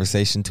lead the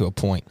conversation to a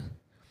point.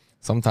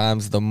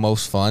 Sometimes the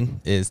most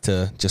fun is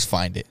to just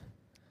find it.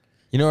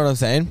 You know what I'm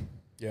saying?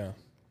 Yeah.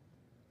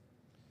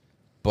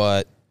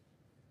 But,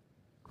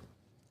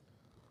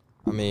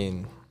 I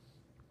mean,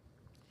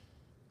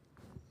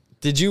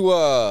 did you,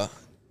 oh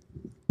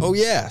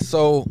yeah,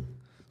 so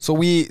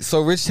Rich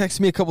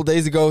texted me a couple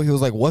days ago. He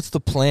was like, what's the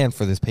plan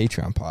for this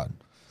Patreon pod?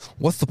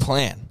 What's the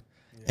plan?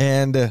 Yeah.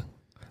 And, I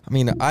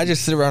mean, I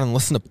just sit around and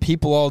listen to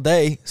people all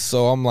day.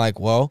 So I'm like,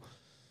 well,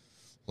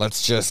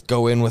 let's just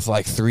go in with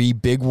like 3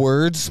 big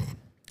words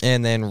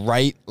and then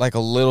write like a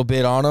little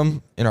bit on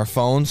them in our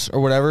phones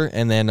or whatever,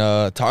 and then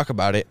talk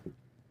about it.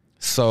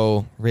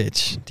 So,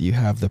 Rich, do you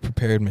have the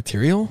prepared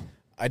material?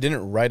 I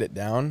didn't write it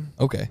down.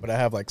 Okay. But I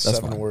have like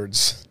 7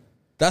 words.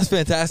 That's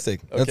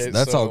fantastic. Okay,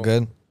 that's all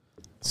good.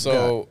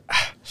 So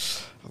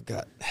I've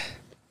got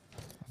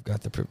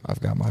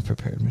my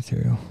prepared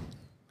material.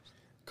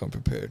 Come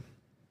prepared.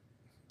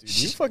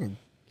 Dude,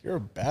 you're a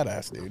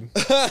badass, dude.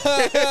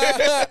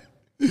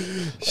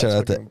 Shout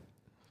out to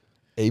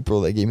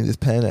April that gave me this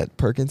pen at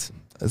Perkins.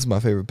 This is my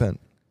favorite pen.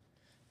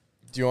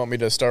 Do you want me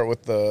to start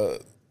with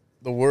the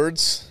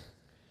words?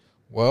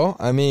 Well,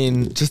 I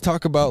mean, just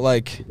talk about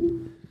like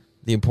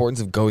the importance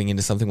of going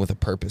into something with a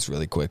purpose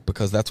really quick,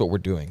 because that's what we're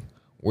doing.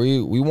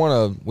 We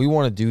want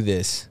to do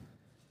this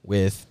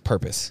with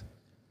purpose.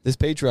 This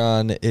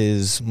Patreon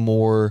is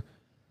more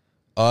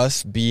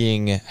us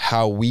being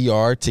how we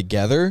are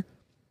together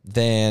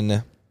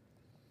than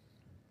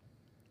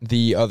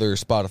the other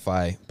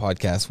Spotify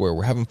podcasts where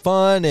we're having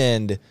fun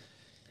and,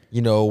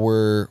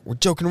 we're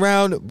joking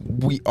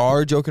around. We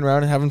are joking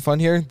around and having fun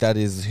here. That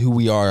is who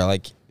we are,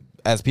 like,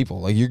 as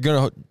people. Like, you're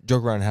going to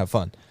joke around and have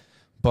fun.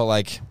 But,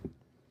 like,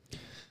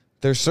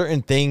 there's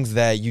certain things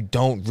that you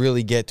don't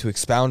really get to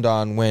expound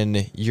on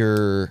when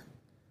you're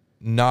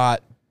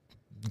not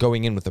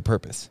going in with a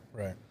purpose.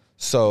 Right.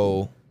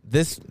 So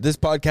this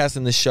podcast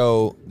and this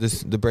show,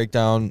 the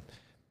Breakdown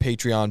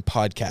Patreon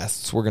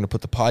podcasts, we're going to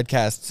put the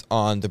podcasts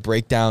on the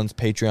Breakdowns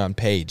Patreon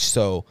page.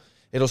 So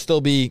it'll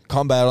still be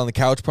Combat on the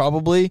Couch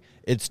probably.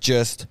 It's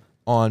just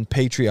on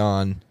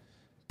Patreon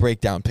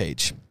Breakdown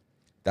page.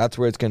 That's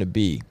where it's going to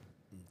be.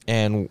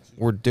 And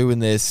we're doing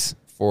this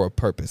for a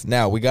purpose.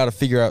 Now, we got to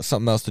figure out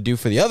something else to do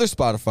for the other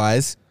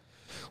Spotifys,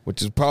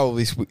 which is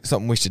probably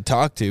something we should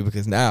talk to,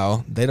 because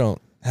now they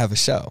don't have a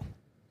show.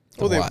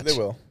 Well, they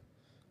will.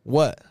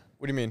 What?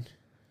 What do you mean?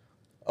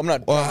 I'm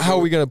not. Well, how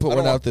are we going to put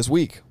one out this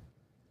week?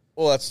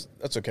 Well,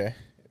 that's okay.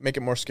 Make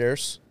it more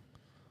scarce.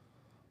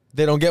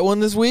 They don't get one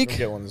this week? They don't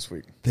get one this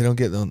week. They don't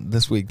get one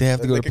this week. They have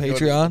to go to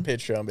Patreon?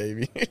 Patreon,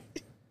 baby.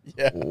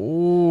 Yeah.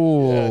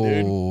 Ooh.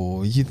 Yeah,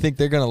 dude. You think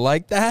they're going to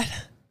like that?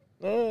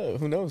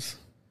 Who knows?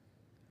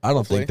 I don't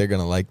Hopefully. think they're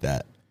gonna like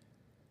that.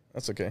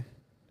 That's okay.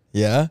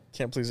 Yeah.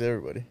 Can't please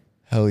everybody.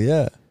 Hell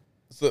yeah.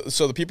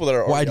 So the people that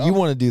are Why do you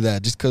want to do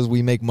that? Just because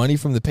we make money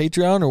from the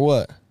Patreon, or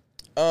what?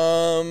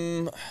 I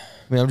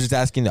mean, I'm just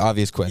asking the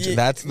obvious question.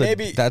 Yeah, That's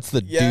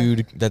the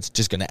dude that's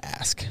just gonna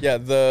ask. Yeah,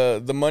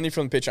 the money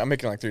from the Patreon. I'm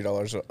making like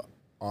 $3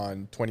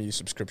 on 20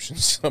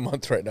 subscriptions a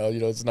month right now. You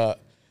know, it's not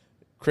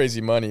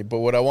crazy money, but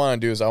what I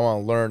want to do is I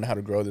want to learn how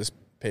to grow this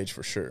page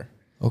for sure.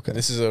 Okay. And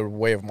this is a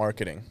way of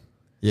marketing.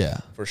 Yeah.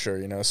 For sure,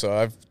 you know. So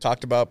I've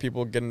talked about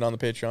people getting on the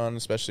Patreon,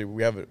 especially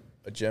we have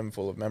a gym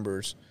full of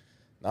members.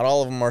 Not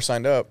all of them are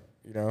signed up,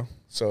 you know.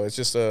 So it's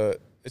just a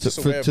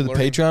way of to the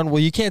learning. Patreon.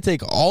 Well, you can't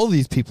take all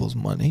these people's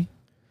money.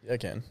 Yeah, I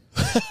can.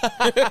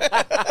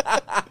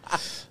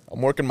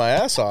 I'm working my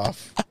ass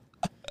off.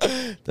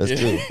 That's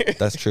true.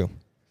 That's true.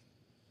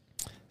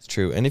 It's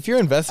true. And if you're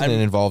invested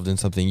and involved in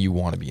something, you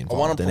want to be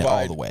involved in it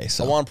all the way.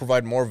 So I want to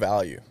provide more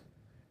value.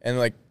 And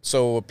like,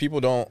 so what people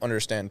don't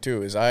understand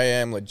too is I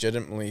am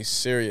legitimately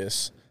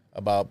serious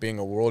about being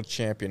a world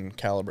champion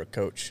caliber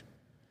coach.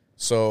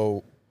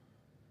 So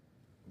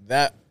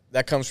that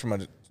comes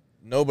from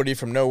nobody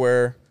from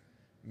nowhere,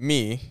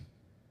 me,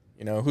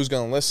 you know, who's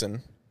going to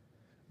listen,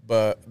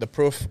 but the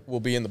proof will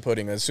be in the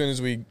pudding. As soon as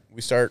we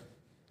start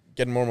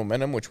getting more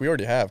momentum, which we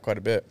already have quite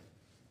a bit,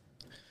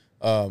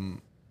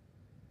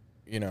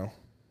 you know,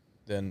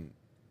 then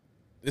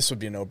this would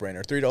be a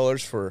no-brainer.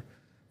 $3 for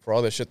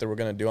all the shit that we're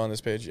going to do on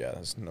this page, yeah,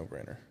 that's a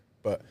no-brainer.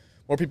 But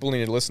more people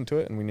need to listen to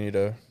it, and we need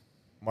to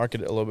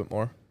market it a little bit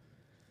more.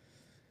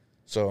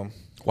 So,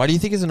 why do you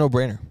think it's a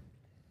no-brainer?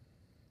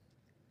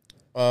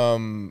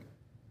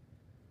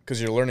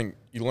 Because you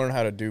learn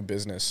how to do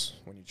business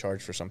when you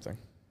charge for something.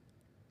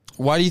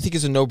 Why do you think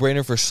it's a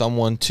no-brainer for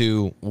someone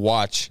to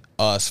watch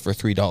us for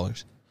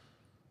 $3?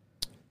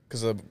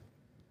 Because of the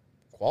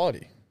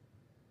quality,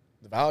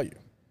 the value.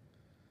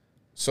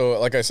 So,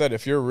 like I said,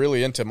 if you're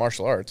really into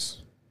martial arts,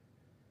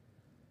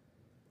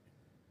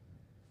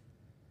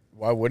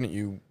 why wouldn't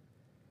you?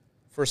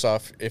 First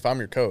off, if I'm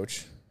your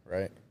coach,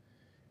 right,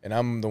 and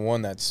I'm the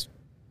one that's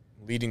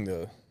leading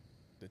the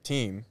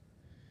team,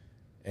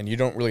 and you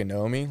don't really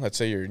know me, let's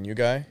say you're a new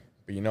guy,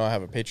 but you know I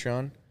have a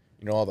Patreon,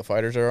 you know all the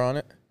fighters are on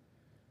it,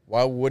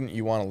 why wouldn't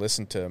you want to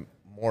listen to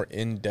more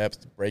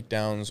in-depth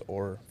breakdowns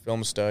or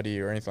film study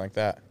or anything like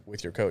that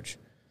with your coach?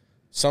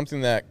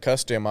 Something that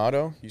Cus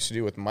D'Amato used to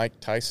do with Mike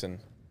Tyson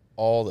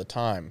all the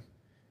time.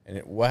 And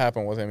what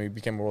happened with him? He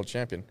became a world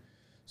champion.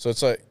 So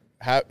it's like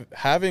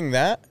having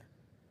that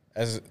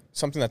as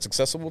something that's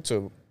accessible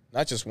to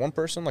not just one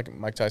person like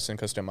Mike Tyson and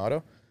Cus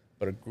D'Amato,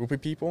 but a group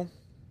of people,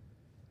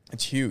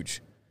 it's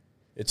huge.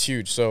 It's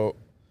huge. So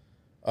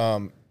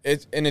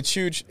it's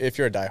huge if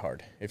you're a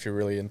diehard, if you're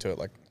really into it,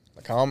 like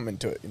how I'm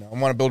into it. You know, I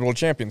want to build world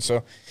champions.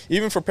 So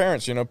even for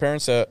parents, you know,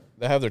 parents that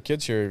have their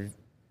kids here,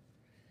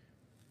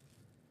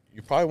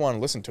 you probably want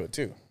to listen to it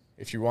too.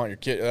 If you want your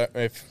kid,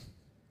 if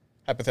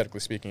hypothetically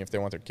speaking, if they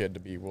want their kid to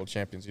be world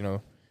champions, you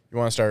know, you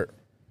want to start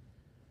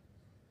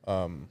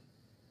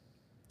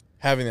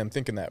having them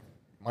think in that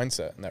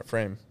mindset and that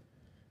frame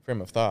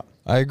of thought.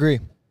 I agree.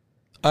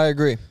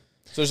 So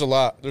there's a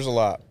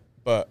lot,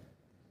 but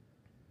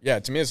yeah,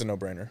 to me it's a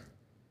no-brainer.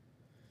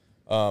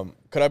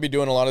 Could I be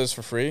doing a lot of this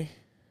for free?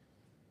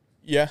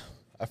 Yeah,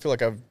 I feel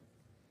like I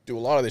do a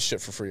lot of this shit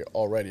for free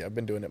already. I've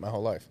been doing it my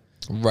whole life.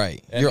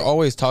 Right. And you're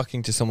always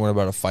talking to someone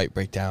about a fight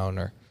breakdown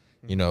or,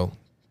 you know,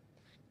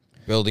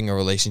 building a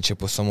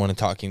relationship with someone and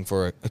talking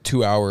for a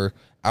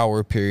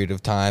 2-hour period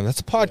of time. That's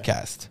a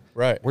podcast. Yeah.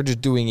 Right. We're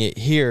just doing it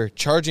here,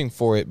 charging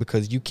for it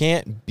because you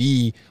can't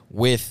be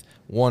with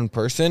one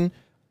person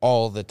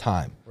all the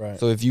time. Right.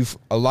 So if you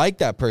like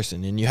that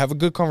person and you have a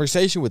good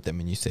conversation with them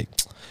and you say,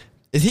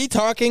 is he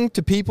talking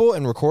to people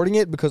and recording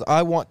it because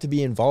I want to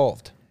be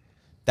involved?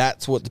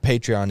 That's what the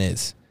Patreon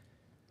is.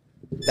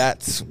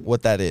 That's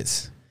what that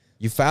is.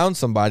 You found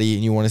somebody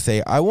and you want to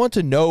say, I want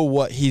to know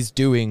what he's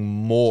doing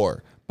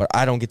more, but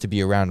I don't get to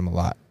be around him a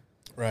lot.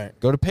 Right.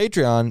 Go to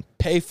Patreon,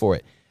 pay for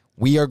it.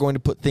 We are going to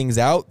put things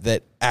out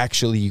that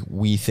actually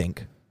we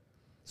think.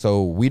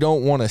 So we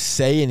don't want to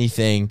say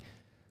anything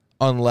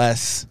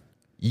unless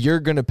you're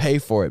going to pay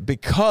for it,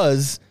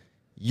 because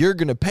you're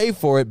going to pay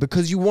for it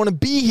because you want to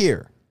be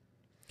here.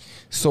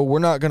 So we're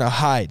not going to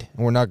hide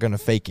and we're not going to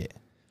fake it.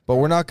 But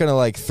we're not going to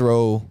like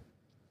throw,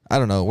 I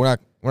don't know, we're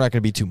not going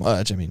to be too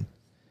much. I mean,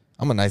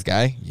 I'm a nice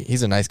guy.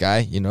 He's a nice guy.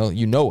 You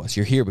know us.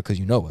 You're here because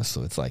you know us.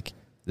 So it's like,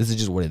 this is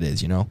just what it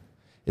is, you know?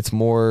 It's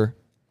more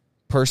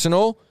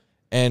personal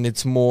and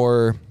it's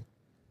more,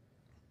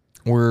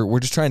 we're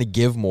just trying to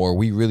give more.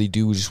 We really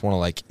do just want to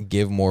like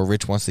give more.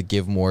 Rich wants to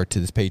give more to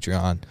this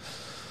Patreon.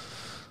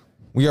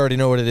 We already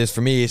know what it is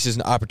for me. It's just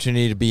an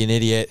opportunity to be an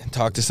idiot and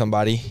talk to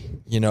somebody,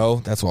 you know?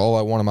 That's all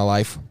I want in my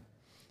life.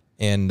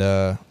 And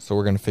so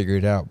we're going to figure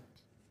it out.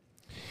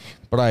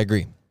 But I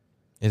agree.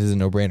 It is a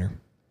no-brainer.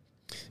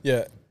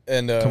 Yeah.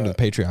 And come to the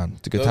Patreon.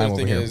 It's a good time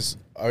over here. Is,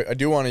 I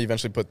do want to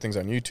eventually put things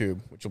on YouTube,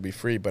 which will be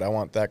free, but I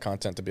want that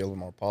content to be a little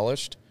more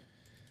polished.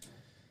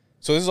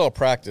 So this is all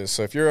practice.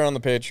 So if you're on the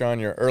Patreon,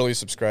 you're an early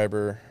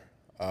subscriber,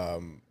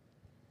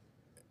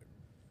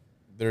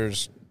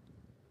 there's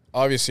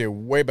obviously a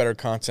way better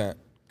content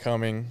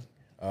coming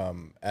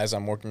as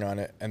I'm working on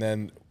it. And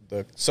then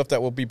the stuff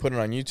that we'll be putting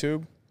on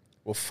YouTube,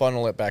 we'll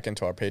funnel it back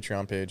into our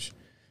Patreon page.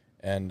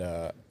 And,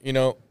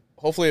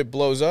 hopefully it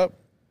blows up.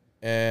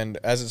 And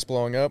as it's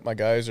blowing up, my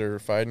guys are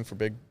fighting for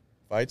big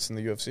fights in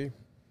the UFC.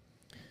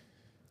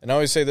 And I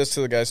always say this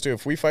to the guys, too.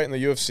 If we fight in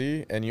the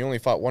UFC and you only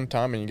fought one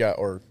time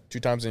or 2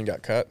 times and you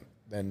got cut,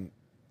 then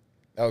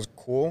that was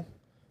cool.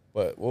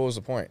 But what was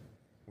the point?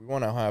 We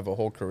want to have a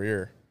whole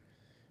career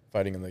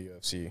fighting in the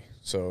UFC.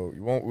 So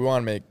we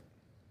want to make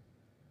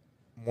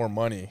more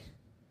money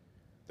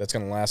that's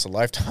going to last a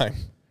lifetime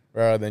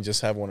rather than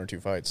just have 1 or 2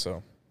 fights.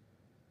 So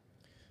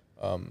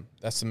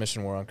that's the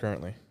mission we're on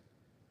currently.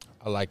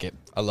 I like it.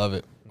 I love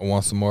it. I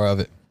want some more of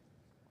it.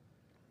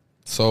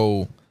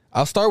 So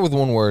I'll start with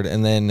one word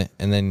and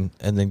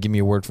then give me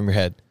a word from your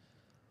head.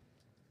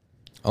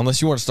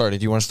 Unless you want to start it.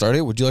 Do you want to start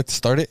it? Would you like to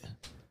start it?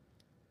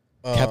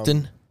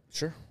 Captain?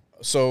 Sure.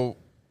 So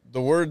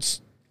the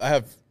words, I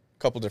have a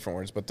couple different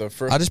words, but the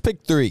first... I'll just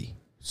pick 3.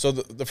 So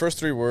the first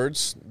 3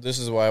 words, this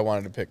is why I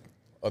wanted to pick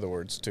other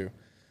words too,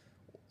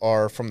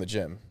 are from the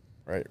gym,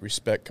 right?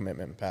 Respect,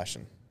 commitment, and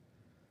passion.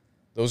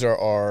 Those are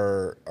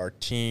our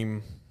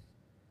team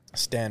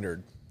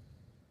standard.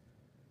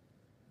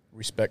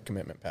 Respect,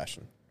 commitment,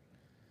 passion.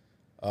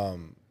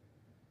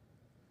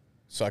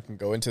 So I can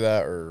go into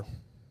that or...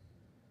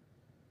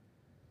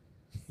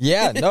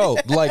 Yeah, no.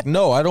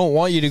 No, I don't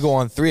want you to go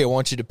on 3. I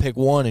want you to pick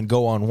 1 and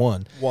go on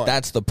 1.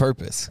 That's the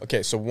purpose.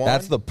 Okay, so 1...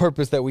 That's the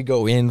purpose that we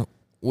go in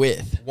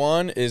with.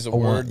 1 is a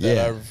word that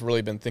I've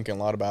really been thinking a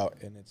lot about,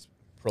 and it's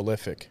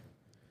prolific.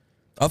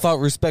 I thought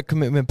respect,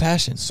 commitment,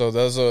 passion. So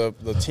those are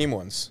the team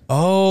ones.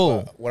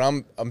 Oh.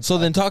 So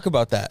then talk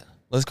about that.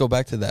 Let's go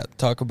back to that.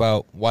 Talk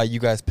about why you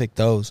guys picked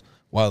those,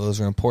 why those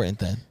are important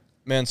then.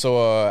 Man,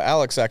 so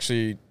Alex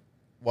actually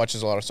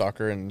watches a lot of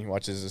soccer, and he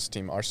watches this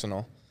team,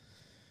 Arsenal.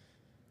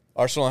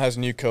 Arsenal has a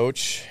new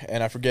coach,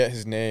 and I forget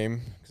his name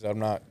because I'm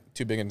not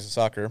too big into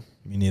soccer.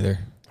 Me neither.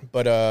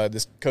 But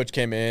this coach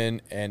came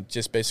in and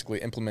just basically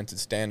implemented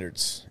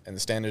standards, and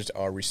the standards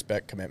are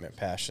respect, commitment,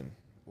 passion.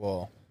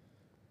 Well,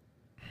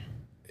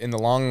 in the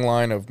long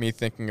line of me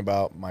thinking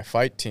about my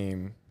fight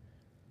team,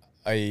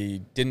 I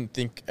didn't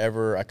think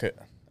I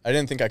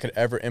could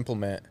ever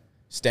implement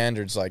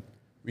standards like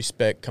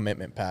respect,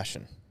 commitment,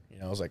 passion.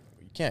 I was like,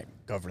 you can't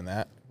govern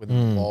that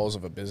within the walls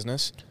of a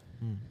business.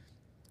 And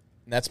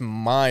that's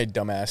my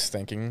dumbass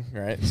thinking,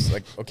 right? It's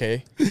like,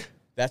 okay,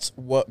 that's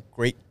what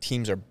great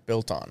teams are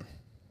built on.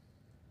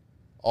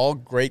 All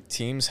great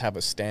teams have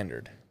a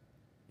standard,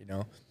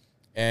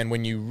 And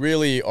when you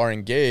really are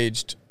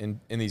engaged in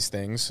these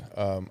things,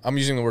 I'm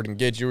using the word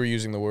engaged. You were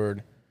using the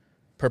word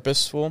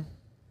purposeful.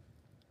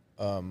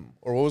 Or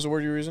what was the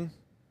word you were using?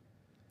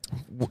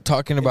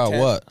 Talking about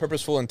intent, what?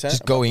 Purposeful intent.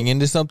 Just going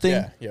into something?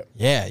 Yeah.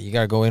 Yeah, you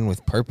got to go in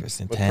with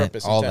purpose, intent,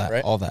 all that,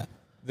 right? all that.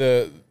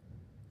 The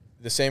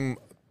same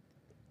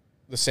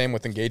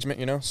with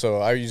engagement, So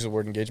I use the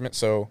word engagement.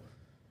 So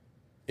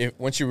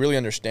once you really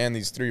understand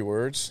these 3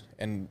 words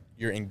and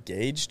you're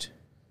engaged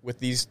with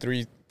these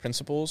 3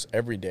 principles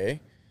every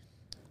day,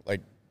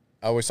 like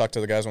I always talk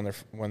to the guys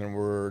when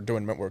we're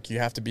doing ment work, you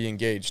have to be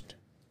engaged.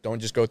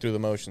 Don't just go through the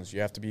motions. You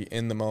have to be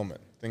in the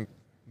moment. Think,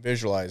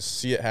 visualize,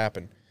 see it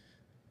happen.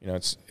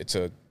 It's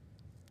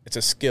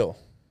a skill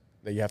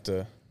that you have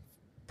to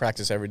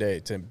practice every day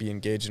to be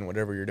engaged in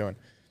whatever you're doing.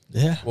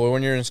 Yeah. Well,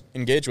 when you're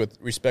engaged with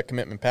respect,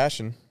 commitment,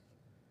 passion,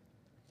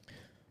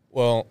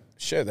 well,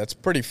 shit, that's a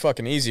pretty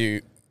fucking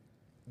easy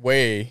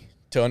way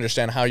to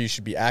understand how you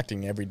should be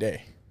acting every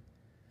day.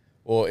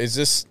 Well, is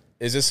this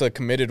a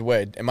committed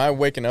way? Am I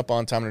waking up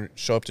on time to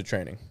show up to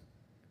training?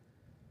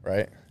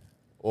 Right?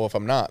 Well, if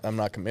I'm not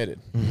committed.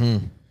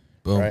 Mm-hmm.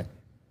 Boom. Right?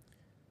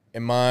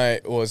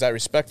 Is that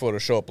respectful to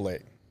show up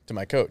late to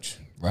my coach?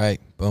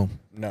 Right. Boom.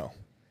 No.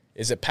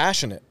 Is it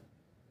passionate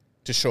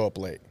to show up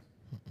late?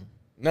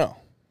 No.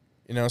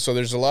 So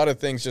there's a lot of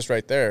things just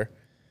right there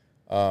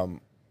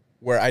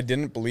where I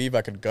didn't believe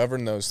I could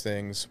govern those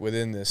things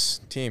within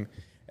this team.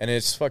 And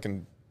it's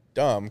fucking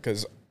dumb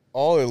because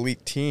all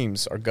elite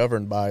teams are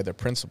governed by their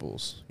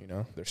principles,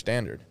 their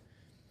standard.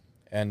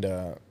 And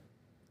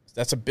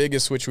that's the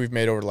biggest switch we've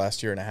made over the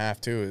last year and a half,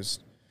 too, is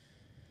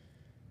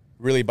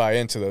really buy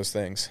into those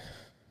things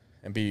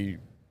and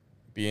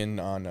being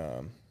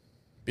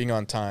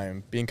on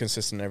time, being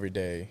consistent every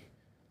day.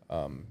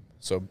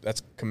 So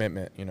that's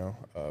commitment,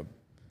 and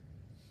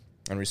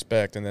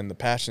respect. And then the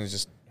passion is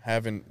just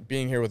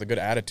being here with a good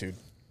attitude,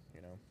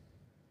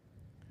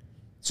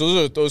 So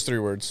those are those 3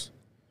 words.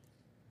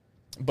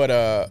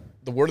 But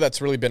the word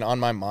that's really been on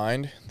my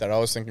mind that I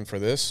was thinking for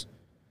this,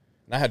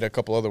 and I had a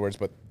couple other words,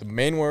 but the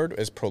main word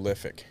is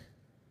prolific.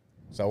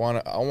 So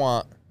I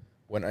want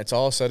when it's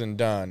all said and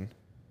done,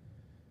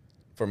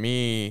 for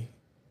me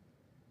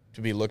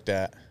to be looked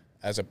at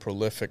as a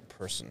prolific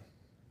person.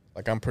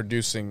 Like I'm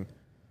producing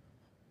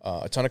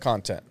a ton of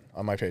content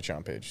on my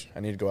Patreon page. I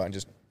need to go out and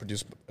just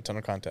produce a ton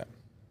of content.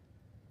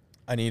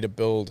 I need to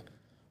build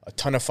a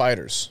ton of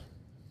fighters.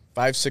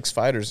 5, 6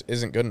 fighters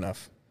isn't good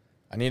enough.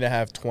 I need to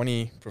have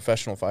 20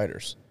 professional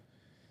fighters.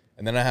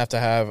 And then I have to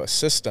have a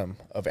system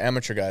of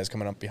amateur guys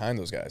coming up behind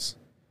those guys.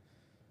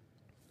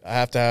 I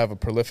have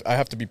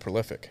to be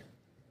prolific.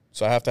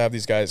 So I have to have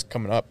these guys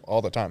coming up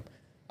all the time.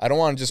 I don't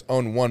want to just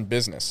own one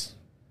business,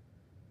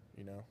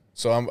 you know.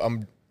 So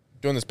I'm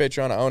doing this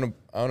Patreon.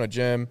 I own a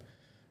gym.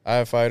 I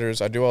have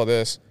fighters. I do all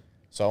this.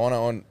 So I want to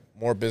own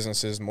more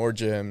businesses, more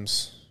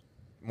gyms,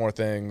 more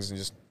things, and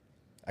just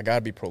I got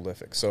to be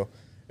prolific. So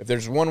if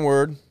there's one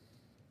word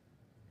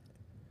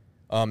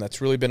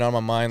that's really been on my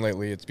mind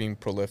lately, it's being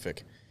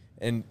prolific.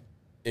 And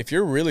if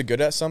you're really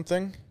good at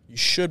something, you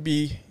should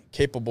be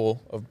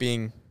capable of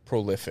being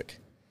prolific.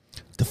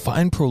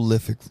 Define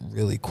prolific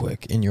really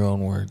quick in your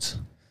own words.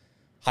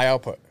 High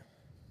output,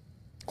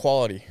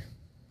 quality,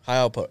 high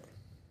output.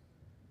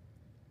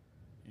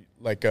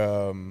 Like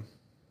to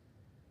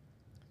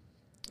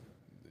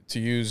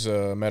use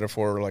a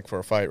metaphor like for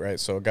a fight, right?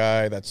 So a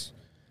guy that's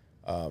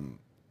throwing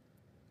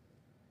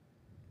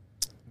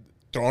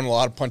a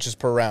lot of punches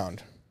per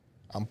round.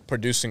 I'm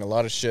producing a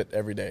lot of shit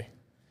every day.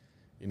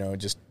 You know,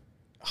 just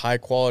high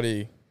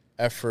quality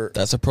effort.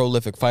 That's a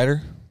prolific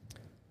fighter?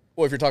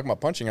 Well, if you're talking about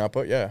punching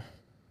output, yeah.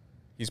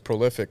 He's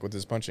prolific with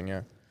his punching,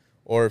 yeah.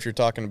 Or if you're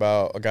talking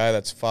about a guy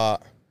that's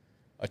fought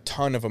a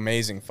ton of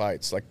amazing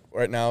fights. Like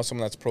right now,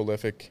 someone that's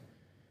prolific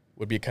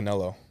would be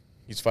Canelo.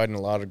 He's fighting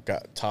a lot of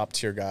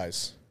top-tier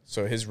guys.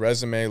 So his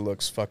resume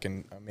looks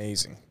fucking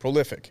amazing.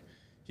 Prolific.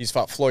 He's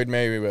fought Floyd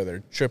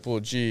Mayweather, Triple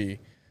G,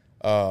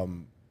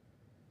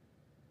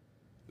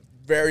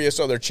 various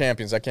other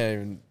champions. I can't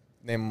even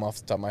name them off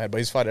the top of my head, but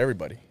he's fought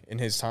everybody in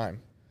his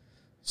time.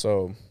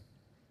 So,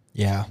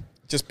 yeah.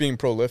 Just being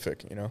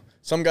prolific, you know.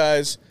 Some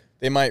guys,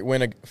 they might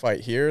win a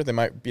fight here. They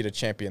might beat a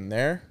champion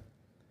there.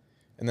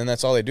 And then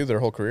that's all they do their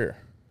whole career.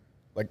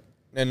 Like,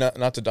 and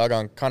not to dog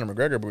on Conor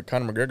McGregor, but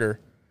Conor McGregor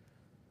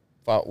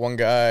fought one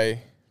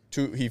guy,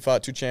 he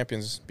fought two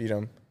champions, beat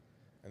him,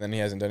 and then he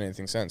hasn't done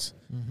anything since.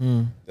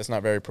 Mm-hmm. That's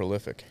not very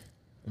prolific.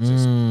 It's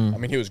just, I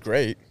mean, he was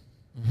great.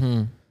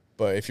 Mm-hmm.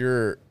 But if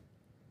you're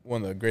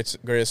one of the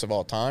greatest of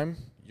all time,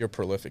 you're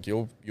prolific.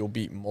 You'll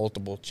beat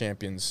multiple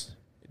champions.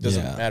 It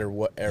doesn't matter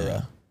what era.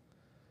 Yeah.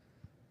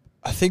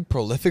 I think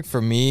prolific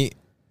for me,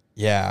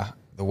 the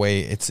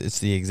way it's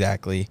the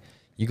exactly,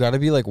 you got to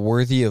be like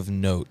worthy of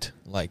note.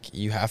 Like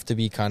you have to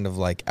be kind of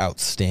like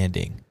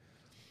outstanding.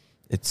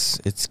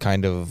 It's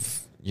kind of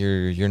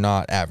you're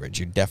not average.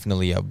 You're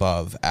definitely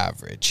above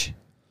average.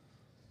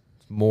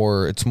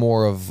 It's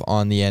more of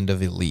on the end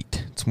of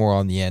elite. It's more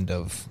on the end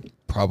of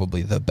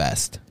probably the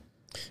best.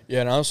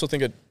 Yeah, and I also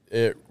think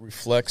it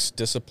reflects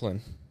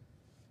discipline,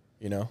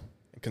 you know,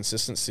 and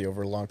consistency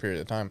over a long period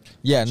of time.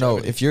 Yeah, no,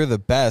 if you're the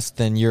best,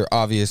 then you're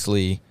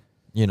obviously,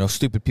 you know,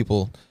 stupid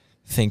people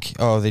think,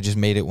 oh, they just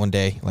made it one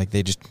day. Like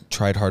they just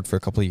tried hard for a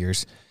couple of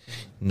years.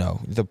 No,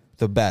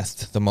 the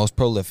best, the most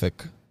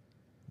prolific,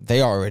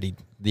 they're on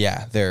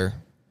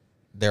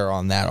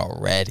that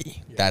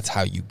already. Yeah. That's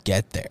how you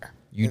get there.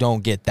 You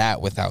don't get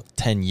that without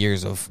 10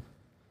 years of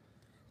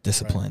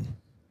discipline.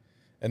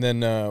 Right. And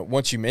then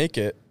once you make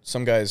it,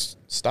 some guys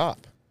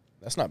stop.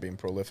 That's not being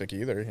prolific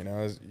either. You know,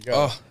 it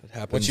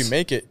happens. Once you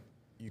make it,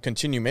 you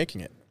continue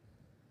making it.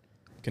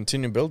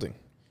 Continue building.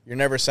 You're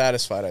never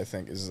satisfied, I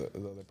think, is the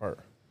other part.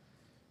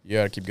 You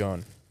got to keep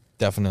going.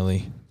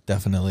 Definitely.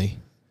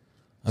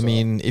 I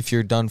mean, if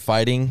you're done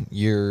fighting,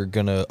 you're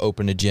going to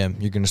open a gym.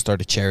 You're going to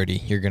start a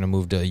charity. You're going to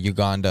move to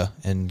Uganda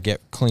and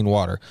get clean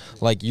water.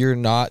 Like, you're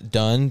not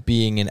done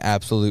being an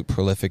absolute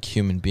prolific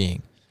human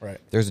being. Right.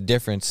 There's a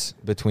difference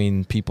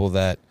between people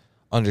that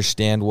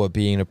understand what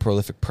being a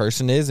prolific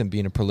person is and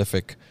being a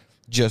prolific,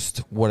 just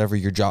whatever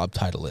your job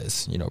title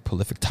is, you know,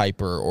 prolific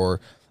typer or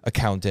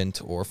accountant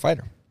or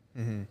fighter.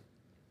 Mm-hmm.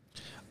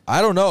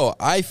 I don't know.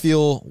 I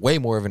feel way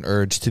more of an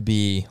urge to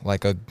be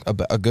like a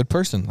good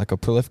person, like a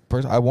prolific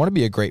person. I want to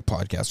be a great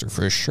podcaster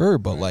for sure,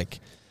 but like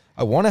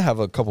I want to have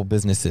a couple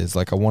businesses.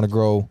 Like I want to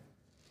grow,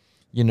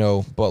 you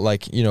know, but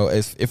like, you know,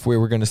 if we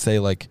were going to say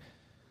like,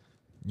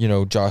 you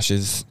know,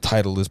 Josh's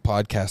title is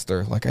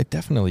podcaster, like I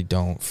definitely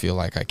don't feel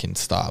like I can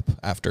stop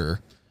after,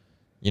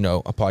 you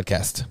know, a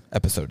podcast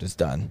episode is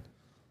done.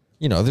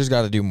 You know, there's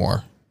got to do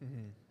more.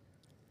 Mm-hmm.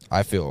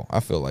 I feel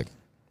like.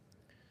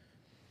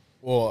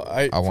 Well,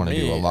 I want to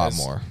do a lot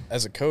more.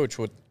 As a coach,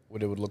 what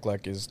it would look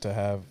like is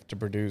to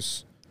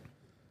produce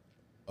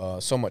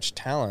so much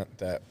talent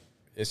that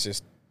it's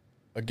just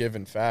a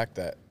given fact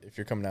that if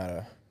you're coming out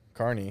of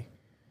Kearney,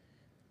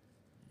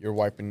 you're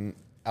wiping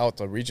out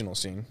the regional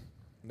scene.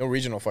 No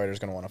regional fighter is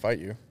going to want to fight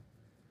you.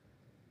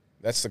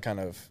 That's the kind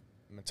of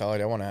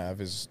mentality I want to have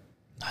is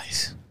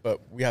nice. But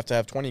we have to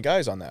have 20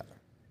 guys on that.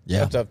 Yeah. We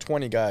have to have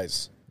 20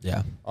 guys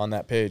on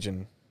that page,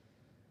 and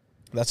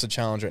that's the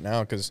challenge right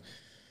now because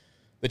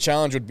the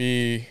challenge would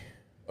be,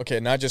 okay,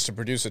 not just to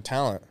produce a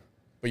talent,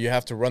 but you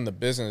have to run the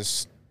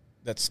business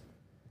that's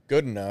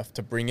good enough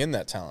to bring in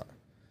that talent.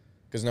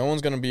 Because no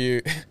one's going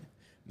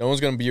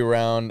to be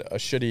around a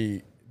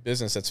shitty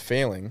business that's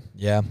failing.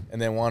 Yeah. And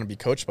then want to be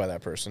coached by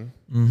that person.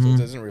 Mm-hmm. So it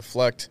doesn't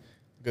reflect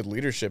good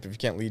leadership if you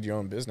can't lead your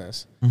own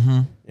business. Mm-hmm.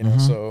 You know,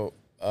 so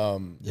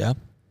yeah.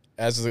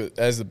 As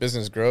the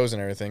business grows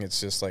and everything, it's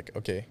just like,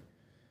 okay,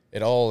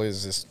 it all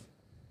is this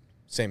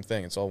same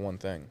thing. It's all one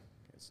thing.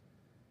 It's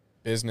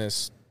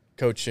business,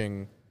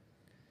 coaching,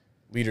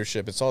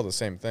 leadership. It's all the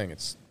same thing.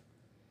 It's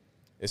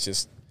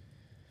just,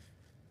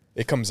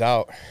 it comes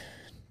out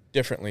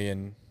differently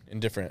in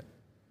different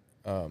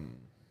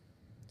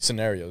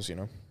scenarios, you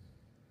know?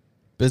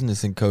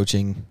 Business and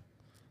coaching,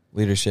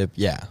 leadership,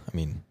 yeah. I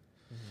mean,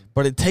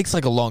 but it takes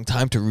like a long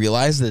time to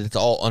realize that it's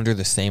all under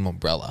the same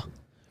umbrella.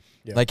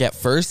 Yeah. Like at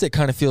first, it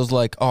kind of feels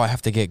like, oh, I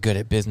have to get good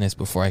at business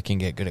before I can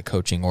get good at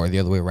coaching, or the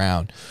other way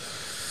around.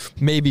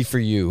 Maybe for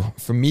you.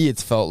 For me,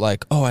 it's felt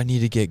like, oh, I need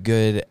to get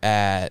good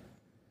at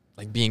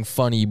like being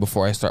funny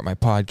before I start my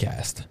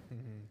podcast.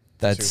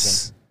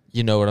 That's,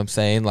 you know what I'm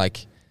saying?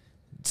 Like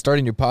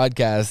starting your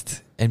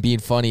podcast and being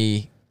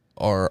funny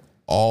are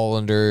all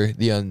under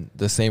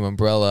the same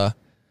umbrella.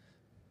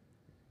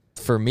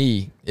 For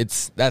me,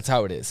 that's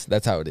how it is.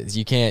 That's how it is.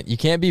 You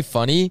can't be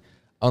funny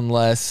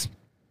unless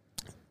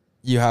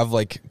you have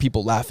like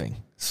people laughing.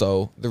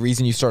 So the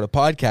reason you start a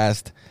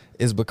podcast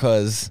is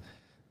because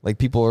like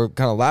people are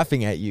kind of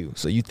laughing at you.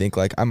 So you think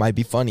like I might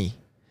be funny,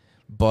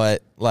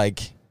 but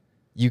like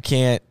you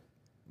can't,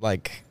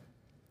 like,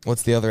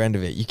 what's the other end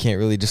of it? You can't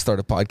really just start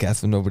a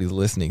podcast if nobody's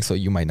listening, so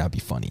you might not be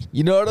funny.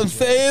 You know what I'm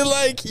saying?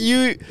 Like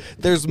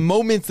there's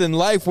moments in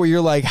life where you're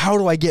like, how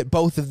do I get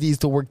both of these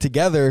to work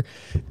together?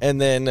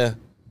 And then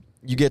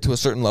you get to a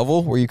certain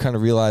level where you kind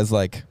of realize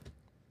like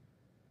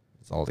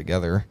it's all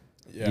together.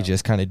 Yeah. You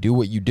just kind of do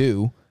what you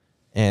do,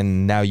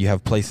 and now you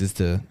have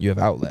you have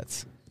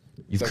outlets.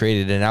 You've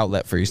created an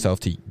outlet for yourself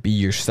to be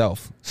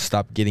yourself.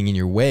 Stop getting in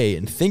your way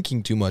and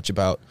thinking too much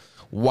about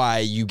why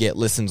you get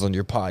listens on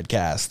your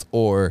podcast,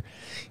 or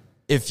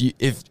if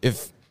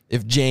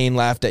Jane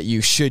laughed at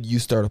you, should you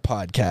start a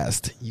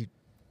podcast?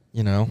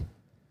 You know,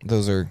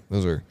 those are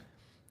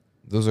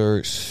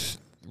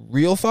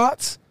real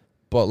thoughts,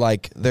 but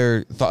like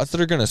they're thoughts that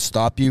are going to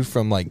stop you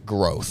from like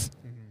growth.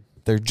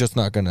 They're just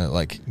not going to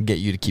like get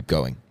you to keep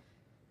going.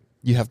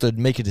 You have to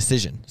make a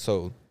decision.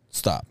 So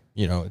stop.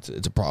 You know,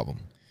 it's a problem.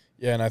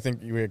 Yeah, and I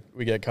think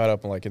we get caught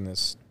up in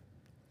this,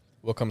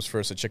 what comes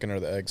first, the chicken or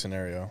the egg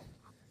scenario.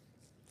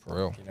 For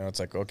real. You know, it's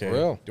like,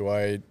 okay, do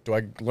I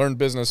learn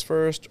business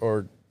first,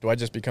 or do I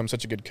just become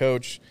such a good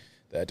coach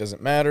that it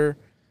doesn't matter?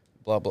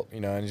 Blah, blah, you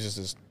know, and it's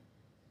just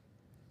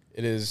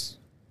it is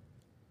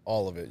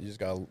all of it. You just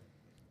got to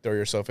throw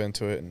yourself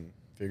into it and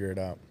figure it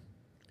out.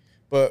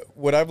 But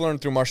what I've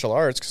learned through martial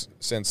arts,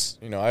 since,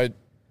 you know,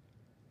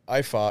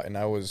 I fought and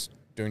I was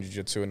doing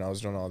jiu-jitsu and I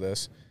was doing all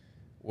this,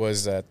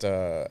 was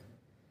that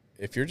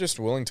if you're just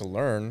willing to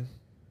learn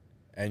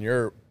and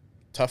you're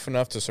tough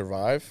enough to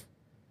survive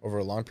over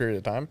a long period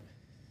of time,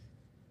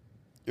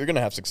 you're going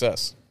to have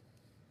success.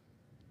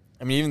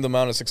 I mean, even the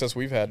amount of success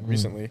we've had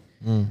recently,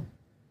 I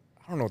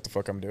don't know what the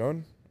fuck I'm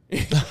doing. You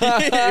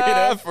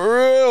know? For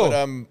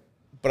real.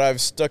 But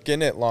I've stuck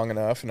in it long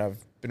enough, and I've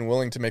been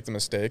willing to make the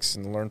mistakes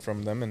and learn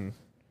from them,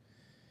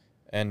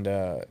 and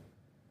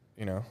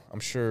you know, I'm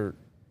sure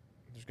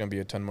there's going to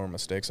be a ton more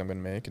mistakes I'm going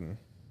to make, and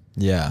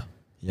yeah.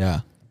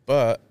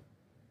 But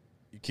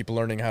you keep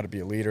learning how to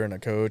be a leader and a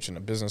coach and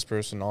a business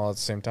person all at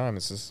the same time.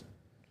 It's just,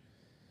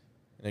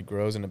 and it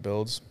grows and it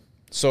builds.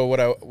 So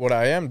what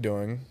I am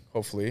doing,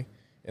 hopefully,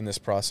 in this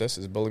process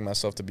is building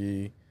myself to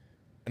be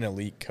an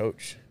elite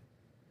coach.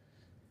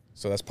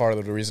 So that's part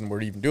of the reason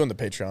we're even doing the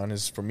Patreon,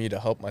 is for me to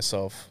help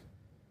myself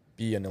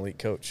be an elite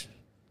coach,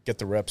 get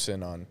the reps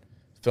in on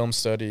film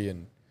study,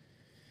 and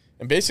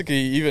basically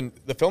even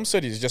the film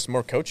study is just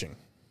more coaching,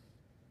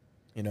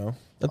 you know?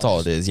 That's all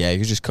it is. Yeah,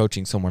 you're just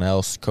coaching someone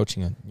else,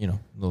 coaching a, you know,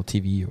 little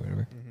TV or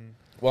whatever. Mm-hmm.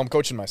 Well, I'm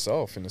coaching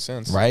myself in a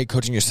sense. Right,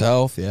 coaching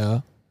yourself, yeah.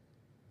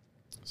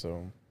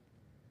 So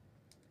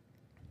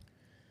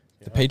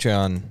the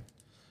Patreon,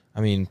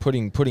 I mean,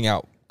 putting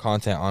out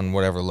content on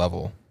whatever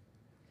level,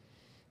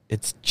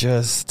 it's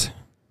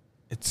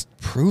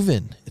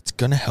proven it's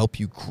going to help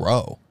you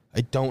grow.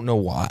 I don't know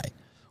why.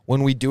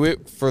 When we do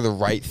it for the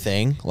right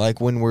thing, like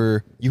when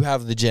you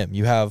have the gym,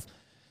 you have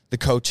the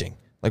coaching,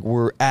 like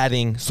we're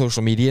adding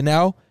social media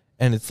now,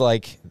 and it's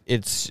like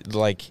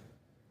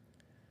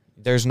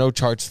there's no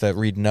charts that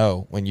read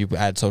no when you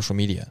add social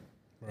media.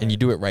 Right. And you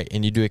do it right,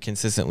 and you do it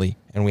consistently,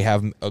 and we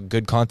have a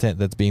good content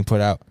that's being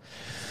put out.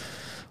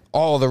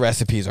 All the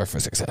recipes are for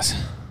success.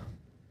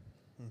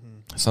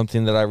 Mm-hmm.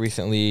 Something that I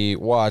recently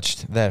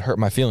watched that hurt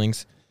my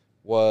feelings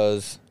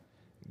was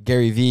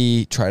Gary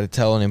Vee tried to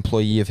tell an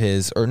employee of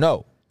his, or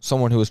no,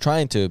 someone who was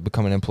trying to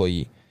become an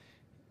employee.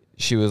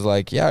 She was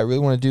like, yeah, I really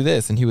want to do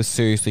this. And he was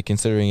seriously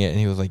considering it. And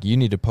he was like, you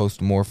need to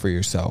post more for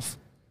yourself.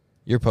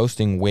 You're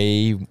posting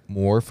way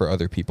more for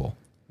other people.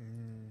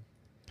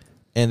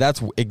 And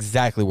that's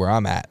exactly where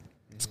I'm at.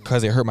 It's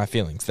because it hurt my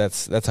feelings.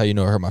 That's how you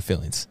know it hurt my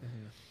feelings.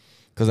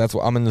 Because that's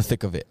what I'm in the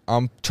thick of it.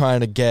 I'm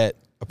trying to get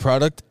a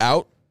product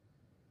out.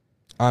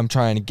 I'm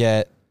trying to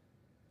get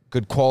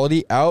good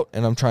quality out,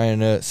 and I'm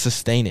trying to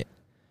sustain it.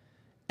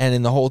 And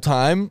in the whole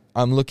time,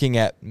 I'm looking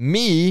at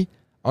me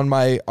on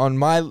my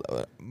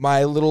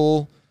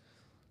little.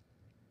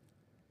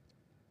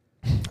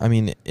 I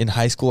mean, in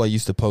high school, I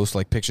used to post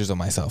like pictures of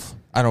myself.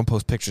 I don't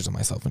post pictures of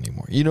myself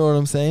anymore. You know what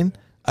I'm saying?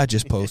 I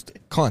just post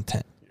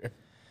content.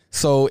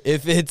 So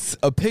if it's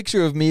a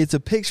picture of me, it's a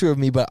picture of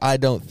me, but I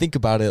don't think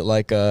about it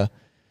like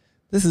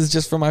this is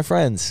just for my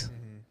friends.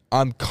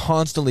 I'm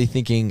constantly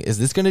thinking, is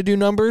this going to do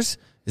numbers?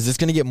 Is this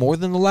going to get more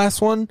than the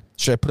last one?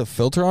 Should I put a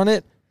filter on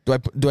it?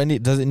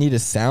 Does it need a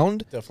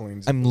sound? Definitely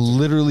needs I'm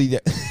literally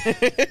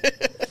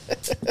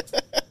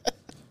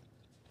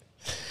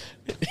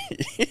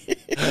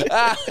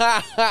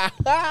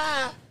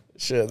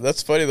Shit,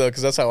 that's funny though,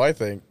 because that's how I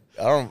think.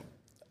 I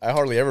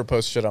hardly ever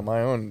post shit on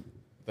my own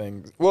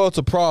thing. Well, it's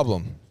a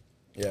problem.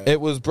 Yeah.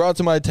 It was brought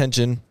to my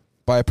attention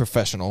by a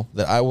professional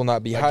that I will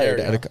not be hired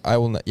at I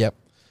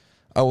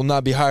will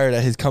not be hired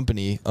at his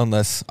company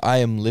unless I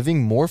am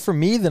living more for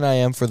me than I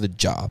am for the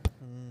job.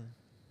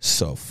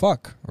 So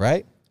fuck,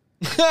 right?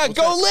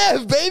 Go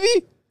live,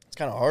 baby. It's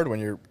kind of hard when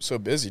you're so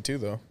busy too,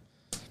 though.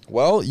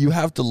 Well, you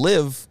have to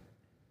live.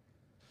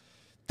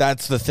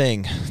 That's the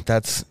thing.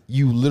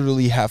 You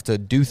literally have to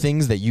do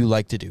things that you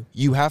like to do.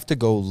 You have to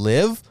go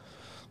live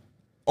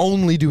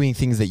only doing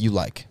things that you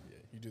like.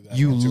 Yeah,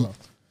 you do that.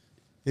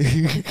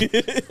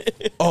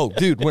 Oh,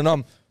 dude, when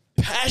I'm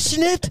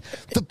passionate,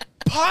 the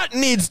pot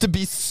needs to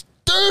be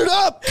stirred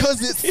up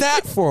because it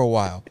sat for a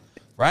while,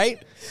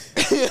 right?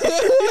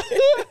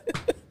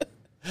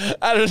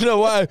 I don't know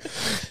why.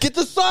 Get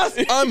the sauce.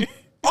 I'm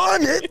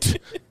on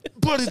it,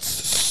 but it's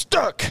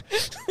stuck.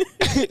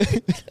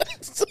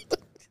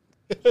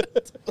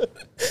 That's what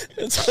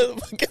it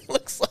fucking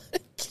looks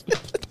like.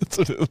 That's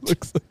what it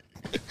looks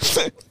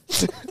like.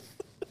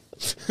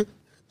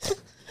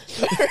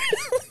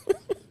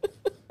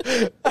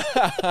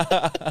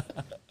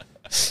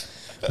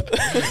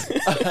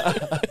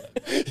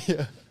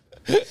 Yeah.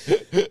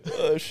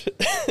 Oh shit.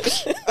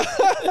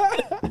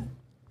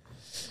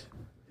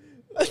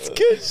 That's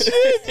good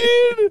shit,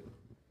 dude.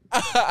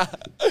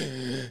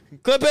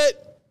 Clip it.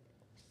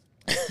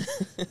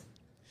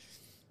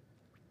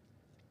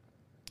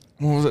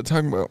 What was I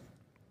talking about?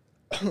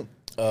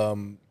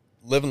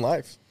 Living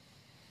life.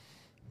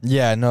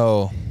 Yeah,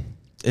 no.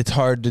 It's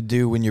hard to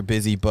do when you're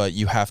busy, but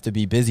you have to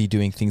be busy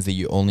doing things that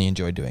you only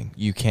enjoy doing.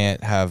 You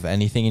can't have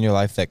anything in your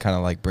life that kind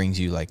of like brings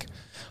you like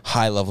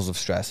high levels of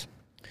stress.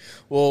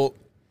 Well,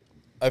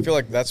 I feel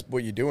like that's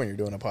what you do when you're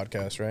doing a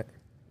podcast, right?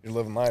 You're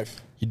living life.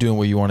 You're doing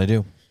what you want to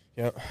do.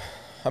 Yeah.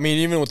 I mean,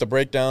 even with the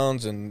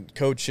breakdowns and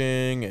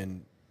coaching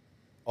and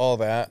all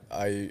that,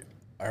 I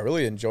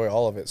really enjoy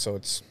all of it. So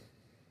it's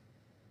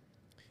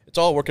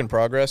all work in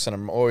progress, and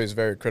I'm always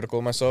very critical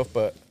of myself.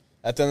 But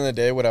at the end of the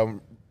day, what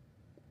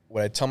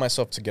I tell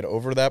myself to get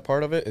over that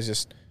part of it is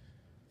just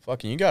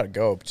fucking, you gotta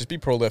go. Just be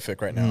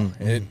prolific right now.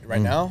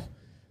 Now,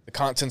 the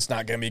content's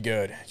not gonna be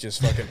good.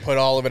 Just fucking put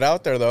all of it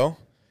out there though,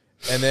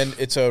 and then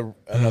it's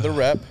another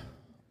rep,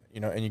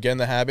 and you get in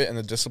the habit and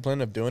the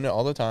discipline of doing it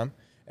all the time.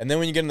 And then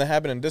when you get in the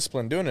habit and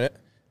discipline doing it,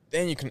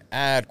 then you can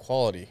add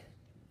quality,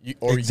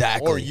 or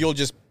you'll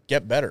just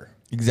get better.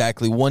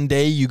 Exactly. One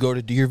day you go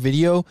to do your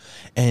video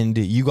and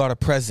you got a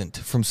present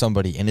from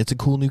somebody and it's a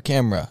cool new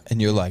camera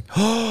and you're like,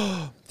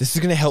 oh, this is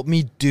going to help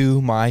me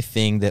do my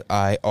thing that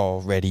I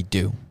already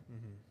do.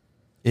 Mm-hmm.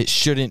 It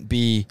shouldn't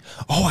be,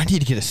 oh, I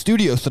need to get a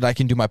studio so that I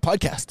can do my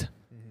podcast.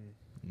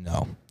 Mm-hmm.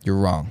 No, you're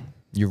wrong.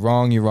 You're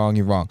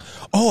wrong.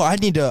 Oh, I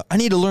need to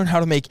learn how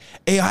to make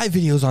AI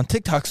videos on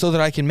TikTok so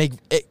that I can make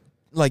it,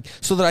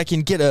 so that I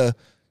can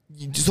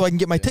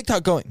get my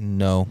TikTok going.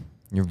 No,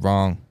 you're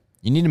wrong.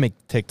 You need to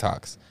make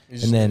TikToks.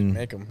 And then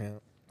make them,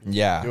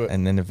 yeah,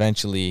 and then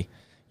eventually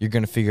you're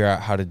going to figure out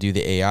how to do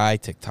the AI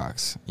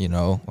TikToks,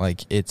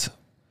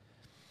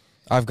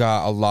 I've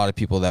got a lot of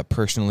people that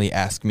personally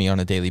ask me on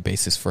a daily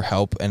basis for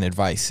help and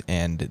advice,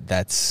 and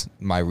that's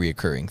my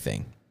reoccurring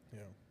thing. Yeah.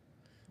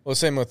 Well,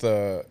 same with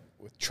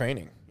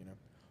training,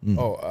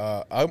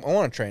 I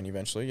want to train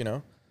eventually,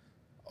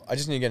 I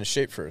just need to get in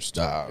shape first,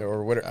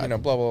 or whatever,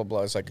 blah, blah,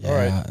 blah. It's like, all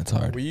right, it's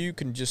hard. Well, you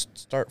can just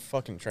start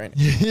fucking training.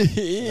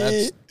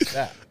 That's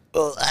that.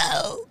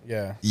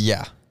 Yeah.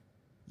 Yeah.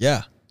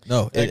 Yeah.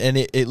 No,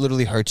 it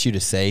literally hurts you to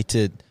say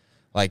to,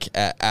 like,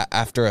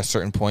 after a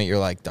certain point, you're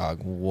like, dog,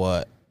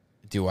 what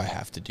do I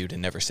have to do to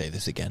never say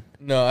this again?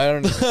 No, I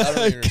don't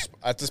even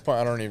at this point,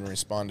 I don't even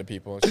respond to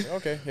people. It's like,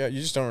 okay, yeah,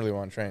 you just don't really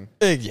want to train.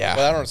 Yeah.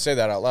 But I don't say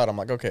that out loud. I'm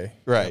like, okay.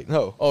 Right.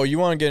 No. Oh, you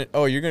want to get,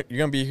 you're going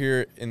to be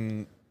here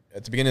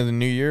at the beginning of the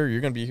new year.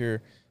 You're going to be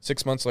here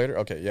 6 months later.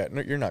 Okay. Yeah.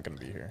 No, you're not going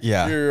to be here.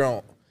 Yeah.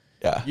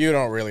 You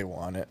don't really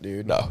want it,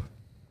 dude. No.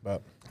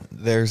 But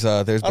there's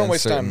I don't been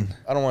waste certain time.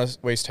 I don't want to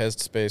waste head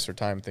space or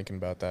time thinking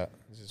about that.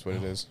 It's just what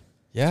it is.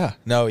 Yeah.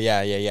 No,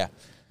 yeah.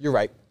 You're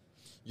right.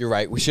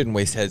 We shouldn't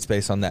waste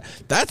headspace on that.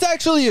 That's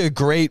actually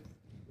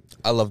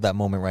I love that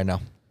moment right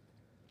now.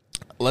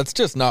 Let's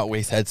just not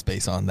waste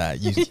headspace on that.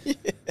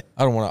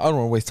 I don't want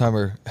to waste time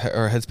or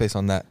headspace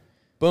on that.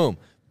 Boom.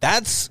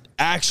 That's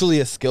actually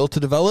a skill to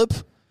develop.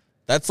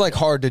 That's like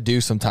hard to do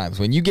sometimes.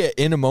 When you get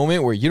in a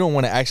moment where you don't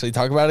want to actually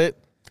talk about it.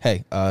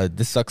 Hey,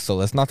 this sucks, so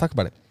let's not talk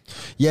about it.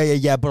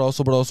 Yeah, but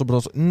also.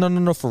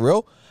 No, for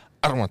real?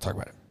 I don't want to talk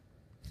about it.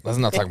 Let's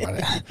not talk about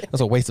it.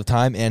 That's a waste of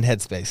time and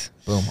headspace.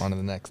 Boom, on to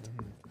the next.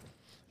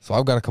 So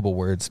I've got a couple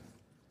words.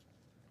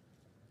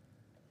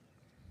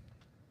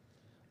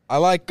 I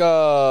like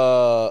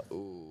so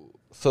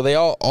they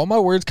all my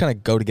words kind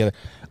of go together.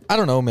 I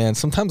don't know, man.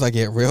 Sometimes I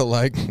get real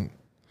like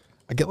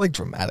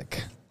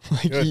dramatic.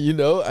 Like Good. you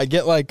know, I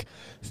get like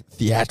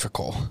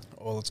theatrical.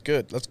 Oh, that's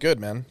good. That's good,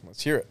 man.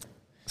 Let's hear it.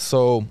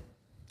 So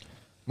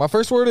my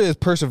first word is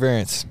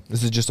perseverance.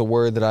 This is just a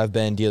word that I've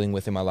been dealing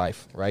with in my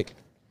life, right?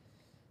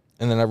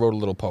 And then I wrote a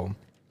little poem.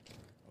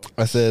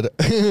 I said,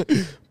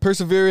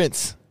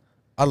 perseverance.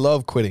 I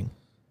love quitting.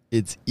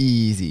 It's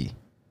easy.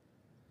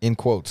 In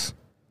quotes.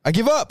 I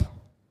give up.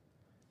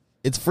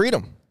 It's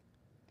freedom.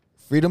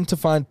 Freedom to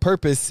find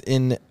purpose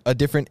in a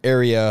different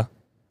area.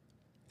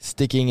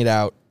 Sticking it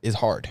out is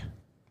hard.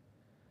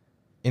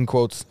 In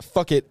quotes,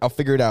 fuck it, I'll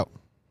figure it out.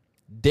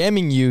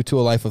 Damning you to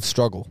a life of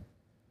struggle.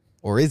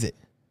 Or is it?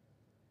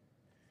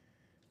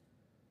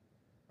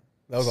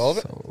 That was all of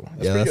it? So,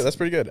 That's pretty good. That's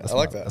pretty good. I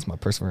like that. That's my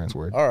perseverance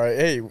word. All right.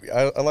 Hey,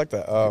 I like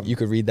that. You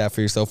could read that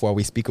for yourself while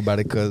we speak about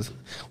it because,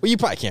 well, you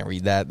probably can't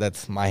read that.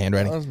 That's my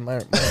handwriting.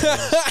 my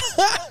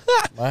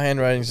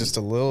handwriting's just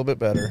a little bit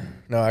better.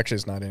 No, actually,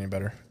 it's not any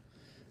better.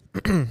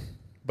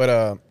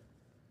 But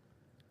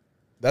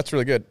that's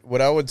really good.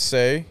 What I would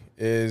say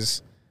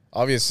is,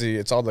 obviously,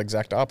 it's all the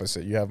exact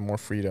opposite. You have more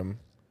freedom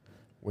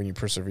when you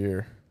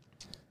persevere,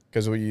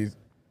 because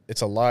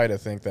it's a lie to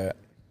think that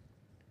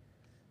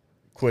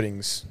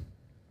quitting's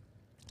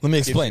Let me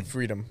gives you explain.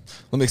 freedom.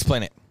 Let me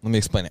explain it.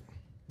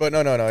 But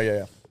no,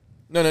 yeah.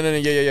 No,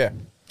 yeah.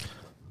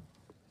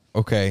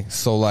 Okay,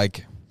 so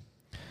like,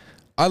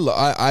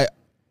 I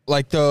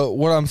like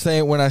what I'm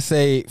saying when I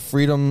say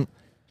freedom.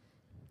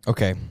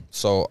 Okay,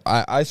 so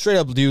I straight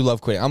up do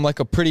love quitting. I'm like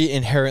a pretty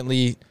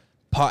inherently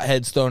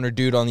pothead stoner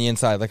dude on the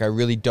inside. Like I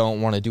really don't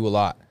want to do a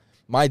lot.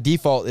 My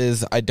default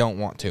is I don't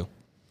want to.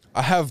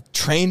 I have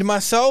trained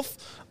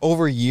myself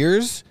over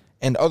years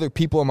and other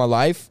people in my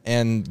life,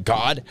 and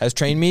God has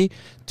trained me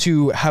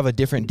to have a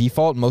different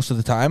default most of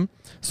the time.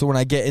 So when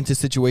I get into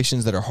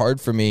situations that are hard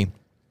for me,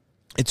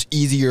 it's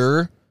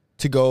easier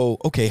to go,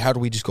 okay, how do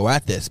we just go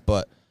at this?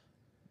 But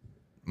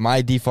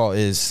my default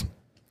is,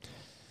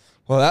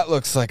 well, that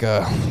looks like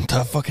a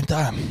tough fucking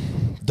time.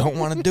 Don't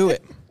want to do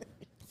it.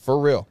 For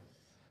real.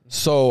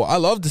 So I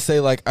love to say,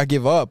 like, I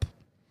give up,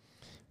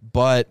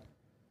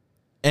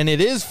 and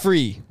it is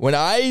free. When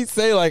I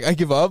say, like, I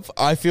give up,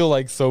 I feel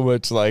like so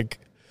much like,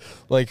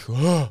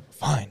 oh,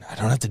 fine, I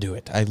don't have to do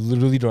it. I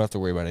literally don't have to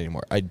worry about it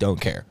anymore. I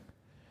don't care.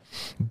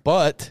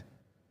 But,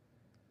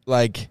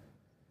 like,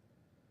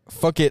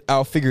 fuck it,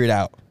 I'll figure it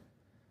out.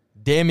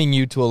 Damning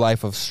you to a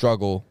life of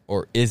struggle,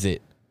 or is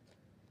it?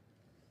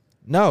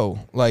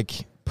 No,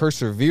 like,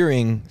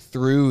 persevering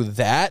through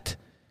that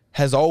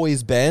has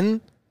always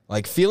been,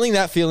 like, feeling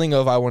that feeling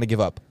of I want to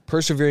give up.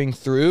 Persevering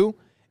through,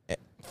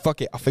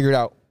 fuck it, I'll figure it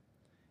out.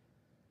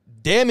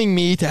 Damning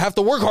me to have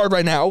to work hard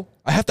right now.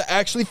 I have to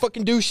actually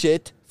fucking do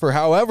shit for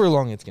however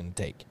long it's going to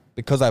take.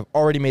 Because I've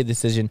already made the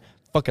decision,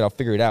 fuck it, I'll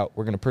figure it out.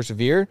 We're going to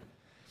persevere.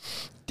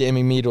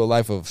 Damning me to a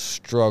life of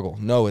struggle.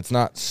 No, it's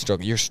not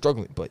struggle. You're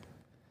struggling, but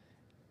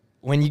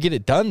when you get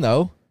it done,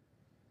 though,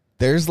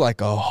 there's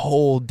like a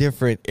whole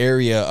different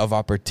area of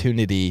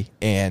opportunity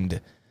and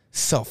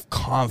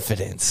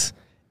self-confidence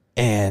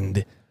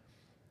and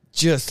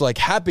just like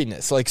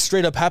happiness, like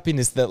straight up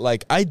happiness that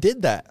like I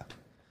did that.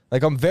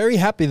 Like I'm very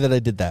happy that I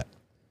did that.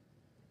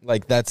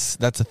 Like that's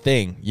a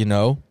thing, you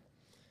know?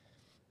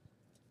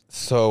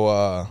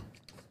 So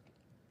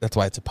that's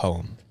why it's a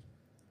poem.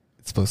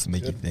 It's supposed to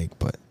make you think,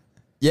 but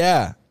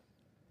yeah.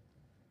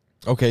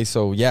 Okay,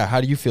 so yeah,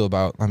 how do you feel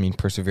about,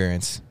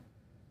 perseverance?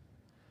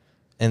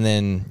 And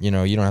then, you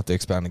don't have to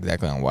expound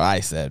exactly on what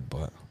I said,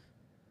 but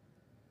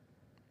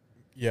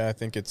Yeah, I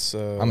think it's...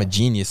 I'm a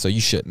genius, so you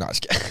should not.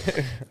 I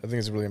think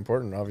it's really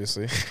important,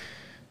 obviously.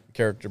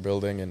 Character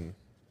building and...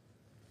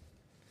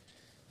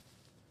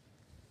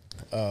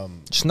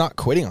 just not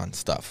quitting on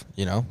stuff,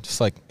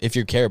 Just like if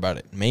you care about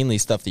it. Mainly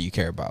stuff that you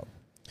care about.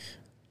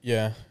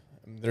 Yeah,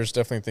 there's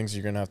definitely things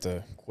you're going to have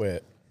to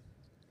quit,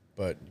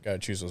 but you got to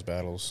choose those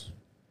battles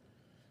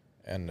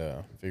and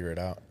figure it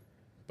out.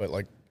 But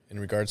like in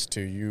regards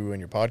to you and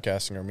your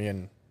podcasting or me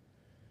and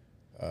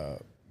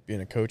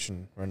being a coach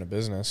and running a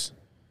business,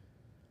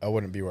 I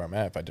wouldn't be where I'm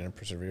at if I didn't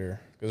persevere,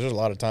 because there's a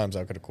lot of times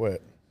I could have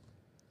quit.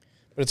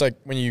 But it's like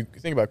when you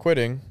think about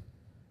quitting,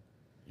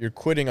 you're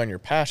quitting on your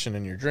passion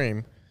and your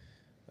dream.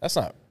 That's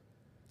not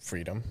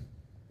freedom.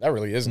 That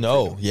really isn't.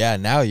 No, freedom. yeah.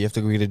 Now you have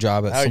to go get a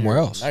job at somewhere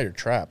else. Now you're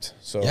trapped.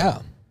 So yeah.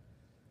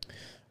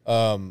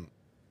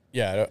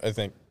 Yeah, I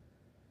think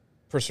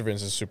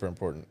perseverance is super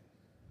important.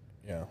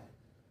 Yeah.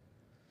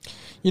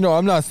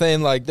 I'm not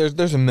saying like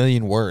there's a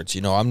million words.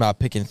 I'm not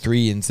picking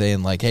 3 and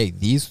saying like, hey,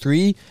 these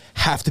 3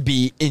 have to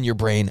be in your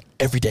brain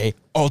every day,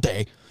 all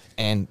day.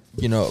 And,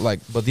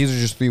 but these are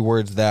just 3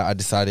 words that I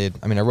decided.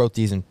 I wrote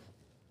these and,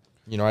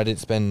 I didn't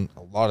spend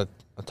a lot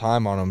of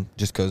time on them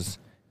just because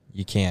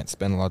you can't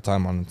spend a lot of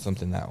time on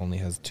something that only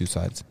has 2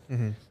 sides.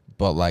 Mm-hmm.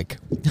 But like,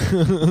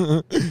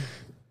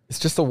 it's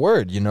just a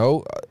word,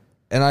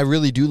 and I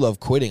really do love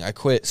quitting. I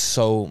quit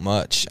so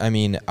much.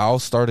 I'll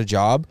start a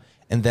job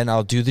and then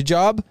I'll do the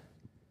job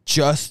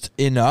just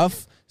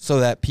enough so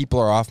that people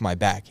are off my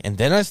back. And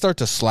then I start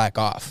to slack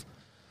off.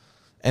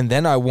 And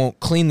then I won't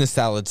clean the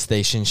salad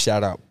station.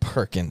 Shout out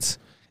Perkins.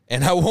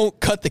 And I won't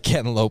cut the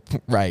cantaloupe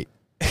right.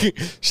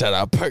 Shout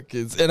out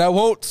Perkins. And I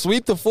won't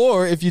sweep the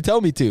floor if you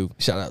tell me to.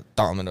 Shout out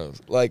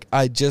Domino's. Like,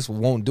 I just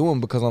won't do them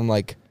because I'm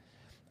like,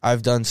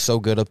 I've done so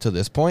good up to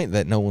this point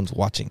that no one's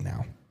watching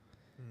now.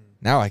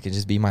 Now I can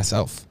just be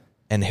myself.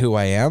 And who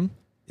I am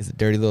is a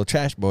dirty little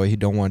trash boy who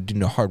don't want to do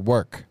no hard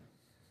work.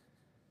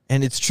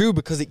 And it's true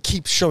because it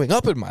keeps showing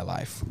up in my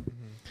life.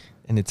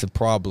 And it's a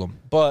problem.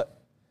 But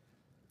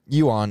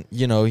you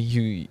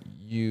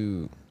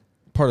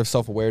part of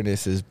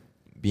self-awareness is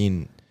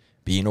being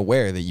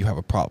aware that you have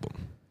a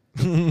problem.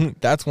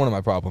 That's one of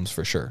my problems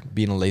for sure,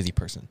 being a lazy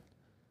person.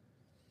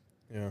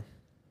 Yeah.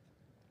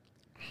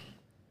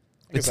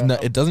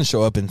 It doesn't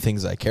show up in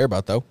things I care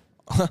about, though.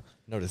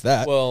 Notice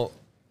that. Well,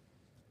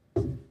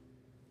 you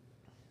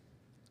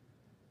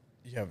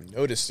haven't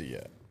noticed it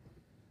yet.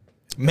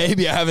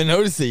 Maybe I haven't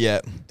noticed it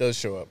yet. It does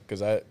show up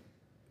because I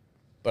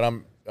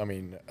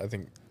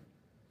think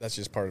that's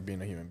just part of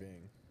being a human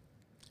being.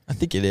 I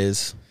think it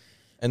is.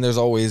 And there's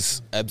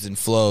always ebbs and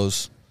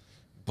flows.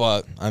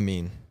 But, I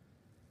mean,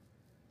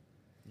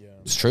 yeah,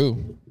 it's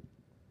true.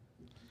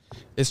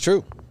 It's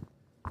true.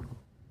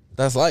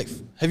 That's life.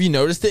 Have you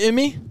noticed it in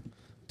me?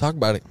 Talk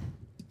about it.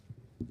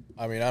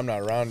 I mean, I'm not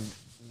around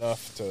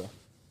enough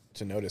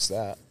to notice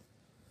that.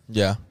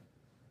 Yeah.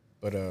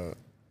 But no.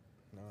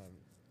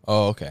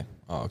 Oh, okay.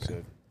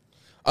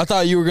 I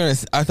thought you were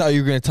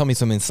gonna tell me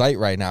some insight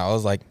right now. I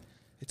was like,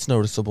 it's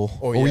noticeable.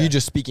 Oh, or yeah. were you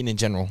just speaking in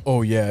general?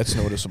 Oh yeah, it's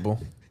noticeable.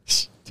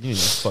 You need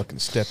to fucking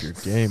step your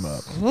game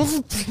up.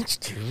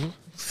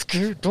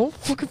 Don't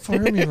fucking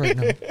fire me right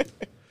now.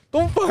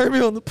 Don't fire me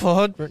on the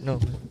pod right now.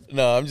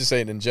 No, I'm just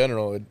saying in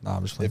general.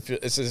 I'm just playing.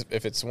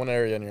 If it's one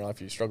area in your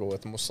life you struggle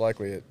with, most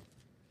likely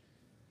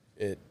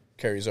it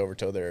carries over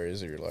to other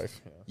areas of your life.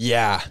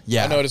 Yeah.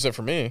 I notice it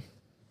for me.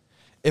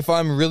 If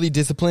I'm really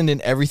disciplined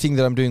in everything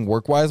that I'm doing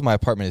work-wise, my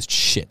apartment is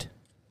shit.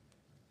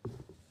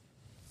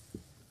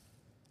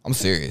 I'm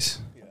serious.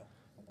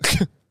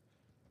 Yeah.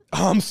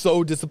 I'm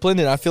so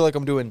disciplined, and I feel like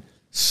I'm doing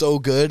so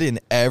good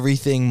in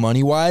everything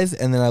money-wise,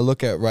 and then I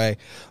look at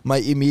my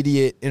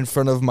immediate in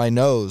front of my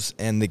nose,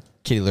 and the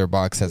kitty litter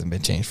box hasn't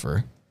been changed for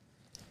a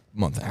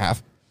month and a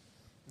half.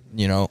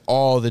 You know,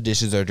 all the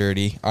dishes are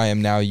dirty. I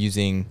am now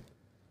using,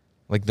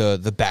 like, the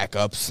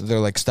backups. They're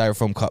like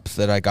styrofoam cups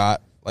that I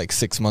got like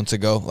 6 months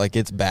ago. Like,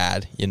 it's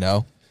bad, you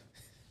know?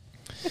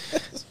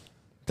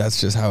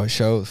 That's just how it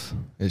shows.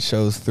 It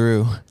shows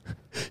through.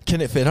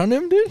 Can it fit on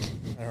him, dude?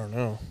 I don't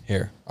know.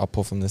 Here, I'll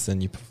pull from this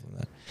end, you pull from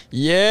that.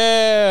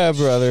 Yeah,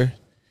 brother.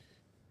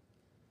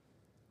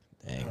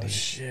 Dang, Oh dude.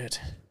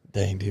 shit.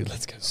 Dang, dude,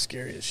 let's go.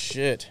 Scary as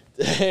shit.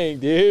 Dang,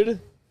 dude.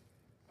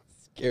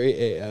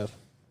 Scary AF.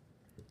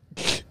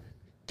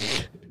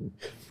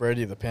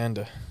 Freddy the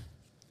Panda.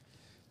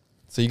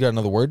 So you got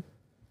another word?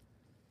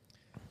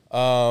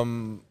 I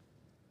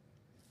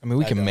I mean,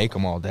 we I can don't. make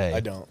them all day. I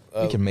don't.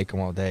 We can make them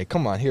all day.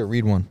 Come on, here,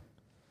 read one.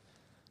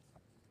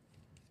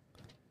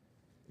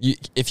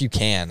 If you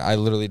can. I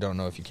literally don't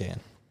know if you can.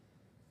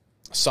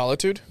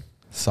 Solitude.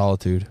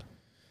 Solitude.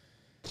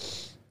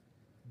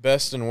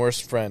 Best and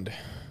worst friend.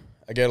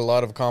 I get a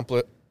lot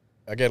accomplished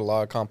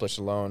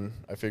alone.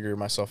 I figure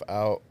myself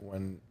out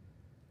when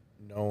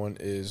no one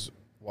is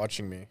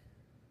watching me.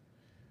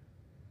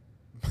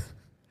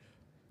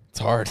 It's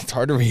hard. It's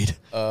hard to read.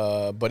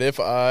 But if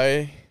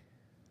I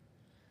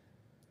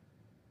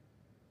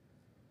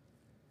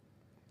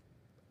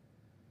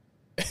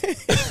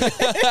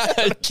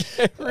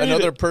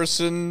another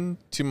person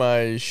to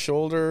my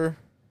shoulder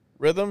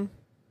rhythm.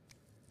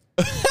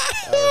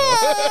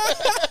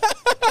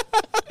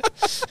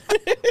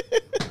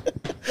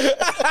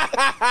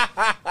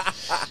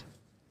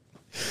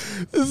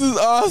 This is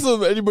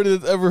awesome. Anybody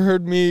that's ever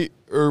heard me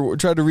or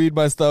tried to read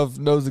my stuff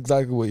knows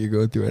exactly what you're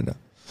going through right now.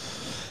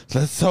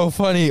 That's so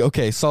funny.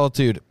 Okay,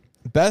 solitude.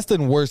 Best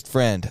and worst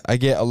friend. I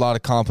get a lot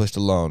accomplished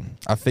alone.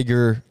 I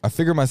figure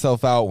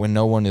myself out when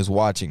no one is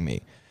watching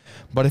me.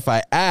 But if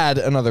I add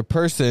another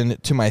person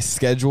to my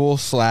schedule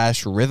 /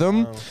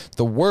 rhythm,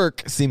 the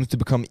work seems to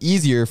become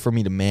easier for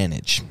me to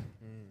manage.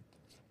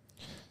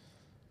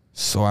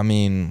 So, I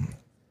mean,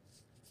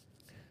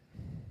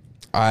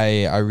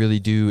 I really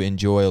do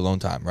enjoy alone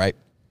time, right?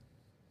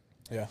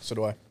 Yeah, so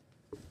do I.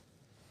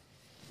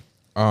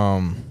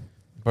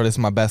 But it's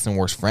my best and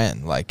worst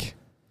friend. Like,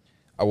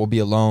 I will be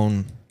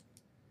alone.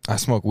 I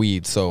smoke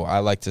weed, so I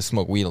like to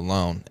smoke weed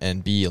alone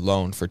and be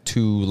alone for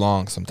too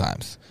long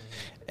sometimes.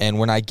 And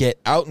when I get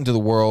out into the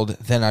world,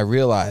 then I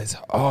realize,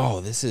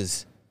 oh, this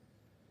is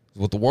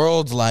what the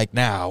world's like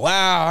now.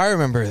 Wow, I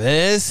remember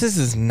this. This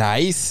is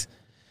nice.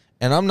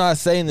 And I'm not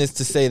saying this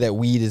to say that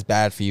weed is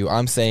bad for you.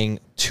 I'm saying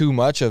too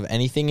much of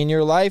anything in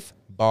your life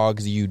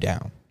bogs you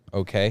down,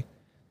 okay?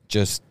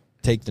 Just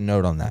take the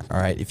note on that, all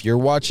right? If you're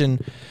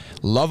watching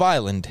Love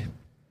Island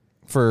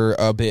for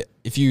a bit,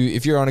 if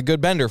you're on a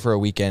good bender for a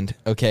weekend,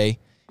 okay,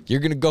 you're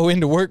going to go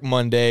into work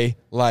Monday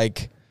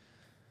like,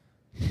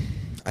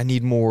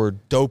 more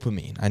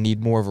dopamine. I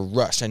need more of a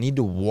rush. I need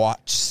to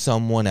watch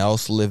someone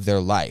else live their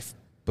life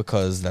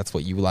because that's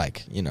what you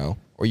like, you know,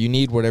 or you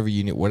need whatever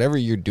you need. Whatever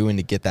you're doing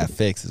to get that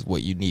fix is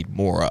what you need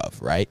more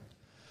of, right?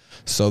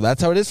 So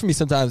that's how it is for me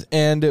sometimes.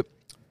 And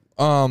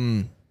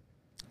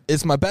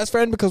it's my best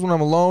friend because when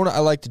I'm alone, I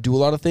like to do a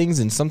lot of things,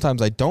 and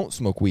sometimes I don't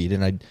smoke weed,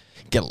 and I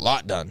get a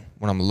lot done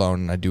when I'm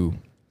alone, and I do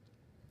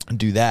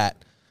that.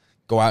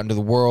 Go out into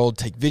the world,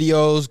 take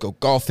videos, go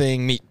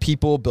golfing, meet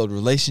people, build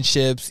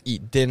relationships,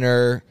 eat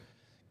dinner,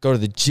 go to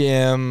the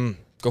gym,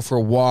 go for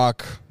a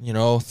walk, you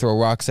know, throw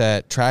rocks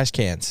at trash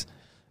cans.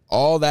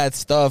 All that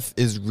stuff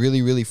is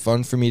really, really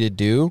fun for me to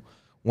do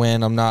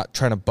when I'm not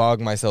trying to bog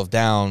myself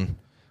down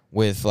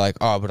with like,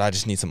 oh, but I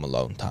just need some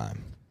alone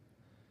time.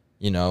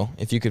 You know,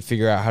 if you could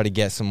figure out how to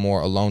get some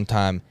more alone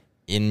time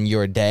in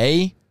your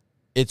day,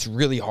 it's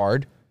really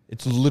hard.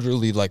 It's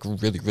literally like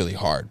really, really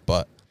hard.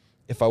 But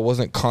if I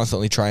wasn't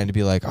constantly trying to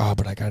be like, oh,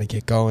 but I got to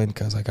get going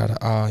because I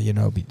got to, you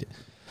know, be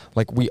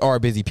like, we are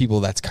busy people.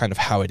 That's kind of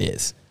how it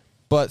is.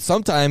 But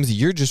sometimes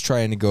you're just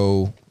trying to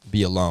go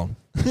be alone.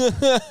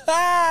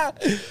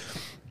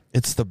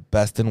 It's the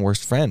best and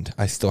worst friend.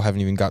 I still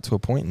haven't even got to a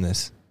point in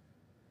this.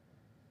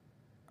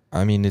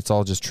 I mean, it's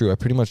all just true. I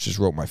pretty much just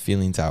wrote my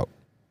feelings out.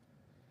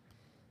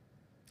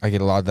 I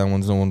get a lot done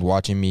when no one's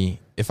watching me.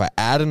 If I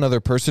add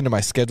another person to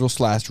my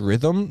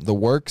schedule/rhythm, the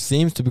work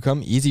seems to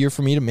become easier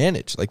for me to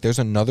manage. Like there's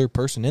another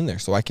person in there.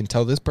 So I can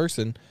tell this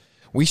person,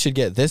 we should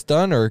get this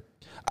done, or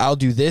I'll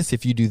do this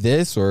if you do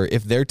this. Or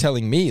if they're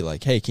telling me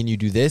like, hey, can you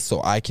do this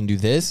so I can do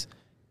this?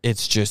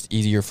 It's just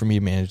easier for me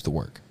to manage the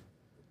work.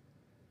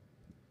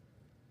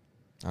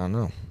 I don't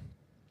know.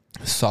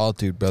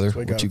 Solitude, brother.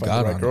 What you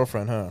got on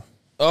girlfriend, huh?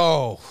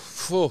 Oh,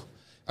 phew.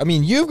 I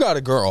mean, you've got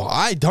a girl.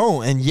 I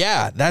don't. And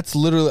yeah, that's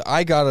literally,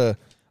 I a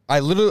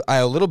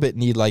little bit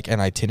need like an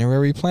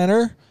itinerary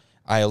planner.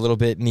 I a little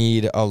bit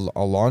need a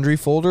laundry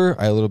folder.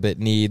 I a little bit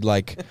need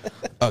like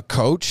a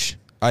coach.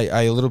 I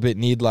a little bit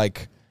need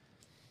like,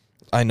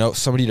 I know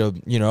somebody to,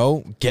 you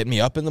know, get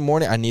me up in the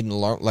morning. I need an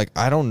alarm. Like,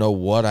 I don't know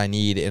what I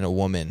need in a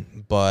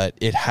woman, but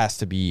it has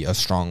to be a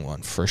strong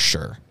one for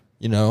sure.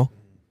 You know?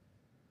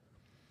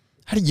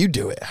 How do you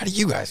do it? How do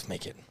you guys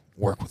make it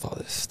work with all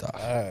this stuff?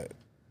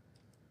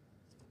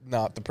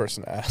 Not the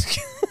person to ask.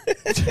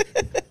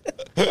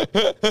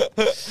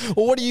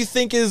 Well, what do you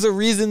think is a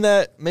reason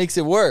that makes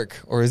it work?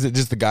 Or is it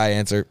just the guy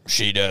answer,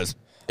 she does,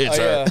 it's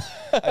her?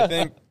 I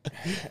think,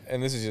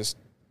 and this is just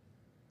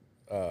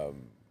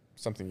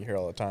something you hear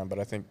all the time, but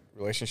I think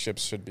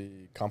relationships should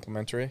be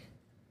complementary.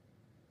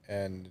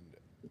 And,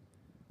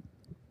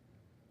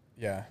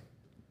 yeah,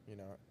 you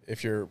know,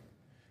 if you're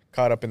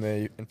caught up in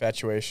the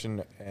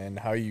infatuation and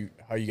how you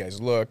guys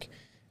look,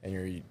 and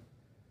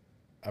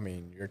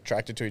you're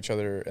attracted to each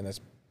other, and that's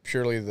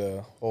purely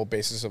the whole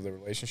basis of the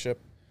relationship,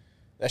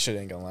 that shit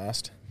ain't gonna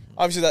last.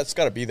 Obviously, that's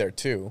got to be there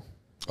too.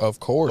 Of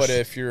course. But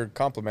if you're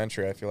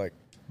complimentary, I feel like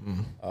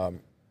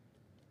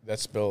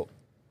that's built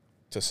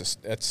to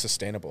that's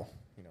sustainable.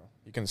 You know,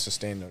 you can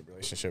sustain a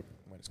relationship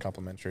when it's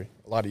complimentary.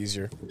 A lot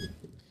easier.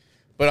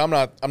 But I'm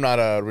not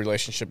a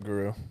relationship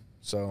guru,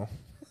 so.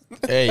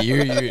 Hey,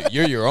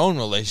 you're your own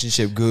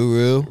relationship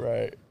guru.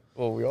 Right.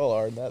 Well, we all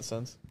are in that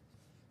sense.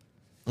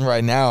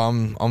 Right now,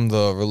 I'm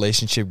the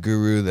relationship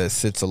guru that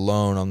sits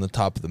alone on the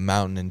top of the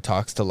mountain and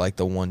talks to like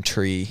the one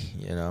tree.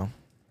 You know,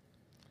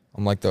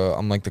 I'm like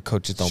the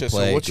coaches don't play.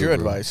 So what's guru. your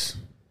advice?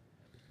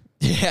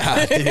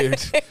 Yeah,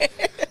 dude.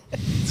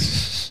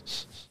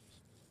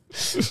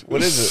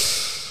 What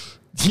is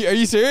it? Are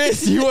you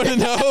serious? You want to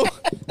know?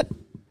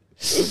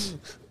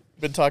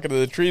 Been talking to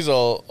the trees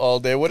all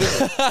day. What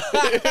is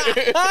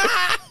it?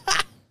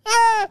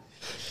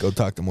 Go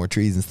talk to more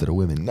trees instead of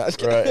women. Right,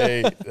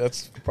 hey,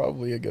 that's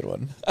probably a good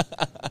one.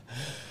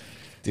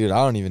 Dude,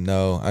 I don't even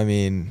know. I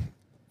mean,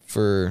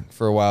 for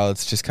a while,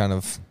 it's just kind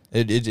of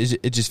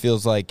it just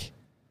feels like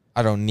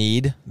I don't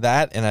need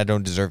that and I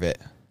don't deserve it.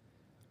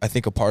 I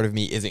think a part of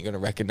me isn't going to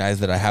recognize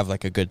that I have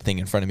like a good thing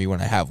in front of me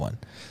when I have one.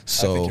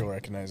 So I think you'll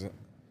recognize it.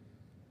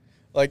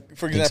 Like,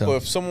 for example,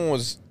 if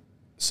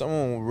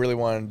someone really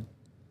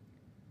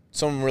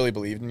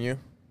believed in you,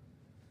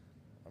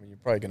 I mean, you're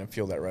probably going to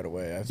feel that right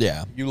away.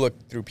 Yeah. You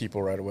look through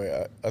people right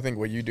away. I think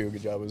what you do a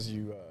good job is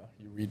you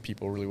read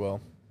people really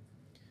well.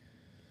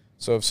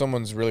 So if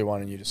someone's really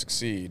wanting you to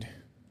succeed,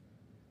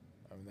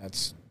 I mean,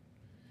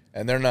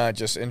 and they're not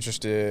just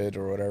interested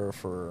or whatever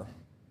for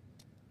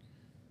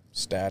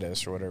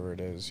status or whatever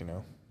it is, you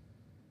know,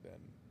 then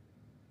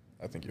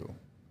I think you'll.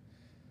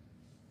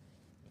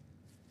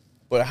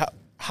 But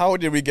how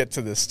did we get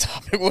to this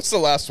topic? What's the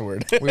last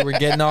word? We were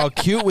getting all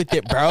cute with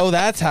it, bro.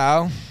 That's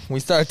how we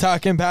started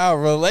talking about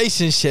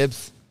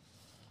relationships.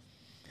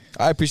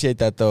 I appreciate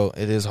that, though.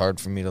 It is hard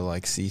for me to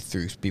like see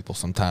through people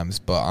sometimes,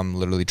 but I'm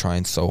literally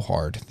trying so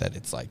hard that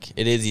it's like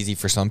it is easy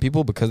for some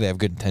people because they have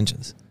good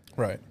intentions.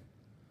 Right.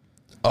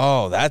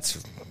 Oh, that's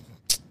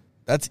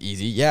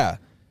easy. Yeah.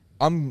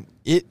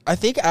 I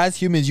think as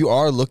humans, you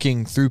are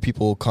looking through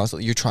people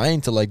constantly. You're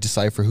trying to like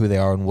decipher who they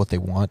are and what they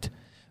want,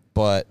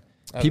 but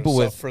People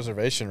with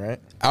self-preservation, right?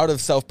 out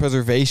of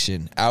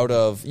self-preservation, out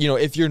of,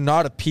 if you're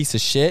not a piece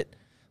of shit,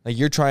 like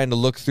you're trying to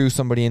look through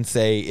somebody and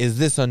say, is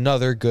this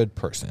another good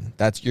person?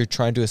 You're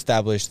trying to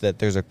establish that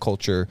there's a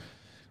culture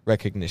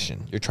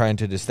recognition. You're trying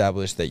to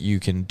establish that you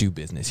can do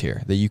business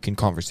here, that you can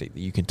conversate,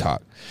 that you can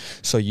talk.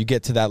 So you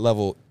get to that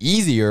level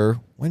easier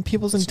when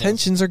people's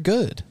intentions are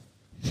good.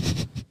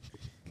 It's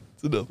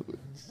another one.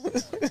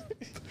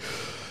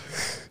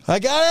 I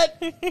got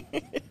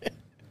it.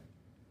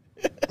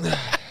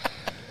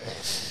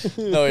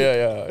 No,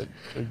 yeah,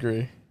 I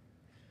agree.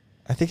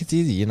 I think it's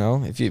easy,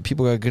 if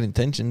people got good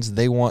intentions,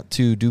 they want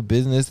to do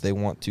business, they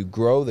want to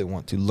grow, they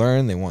want to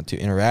learn, they want to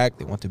interact,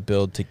 they want to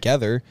build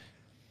together.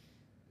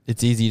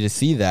 It's easy to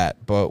see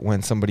that, but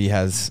when somebody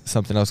has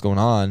something else going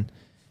on,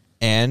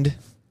 and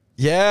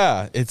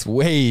it's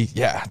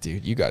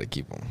dude, you got to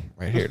keep them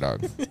right here,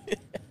 dog.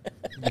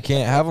 You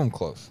can't have them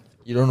close.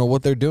 You don't know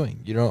what they're doing.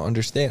 You don't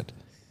understand.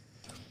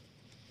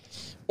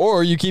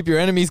 Or you keep your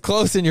enemies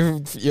close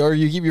or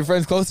you keep your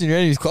friends close and your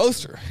enemies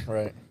closer.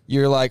 Right.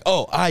 You're like,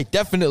 oh, I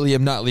definitely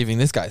am not leaving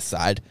this guy's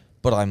side,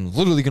 but I'm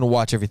literally going to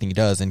watch everything he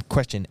does and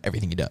question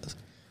everything he does.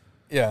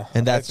 Yeah.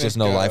 And that's just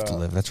no life to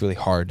live. That's really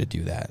hard to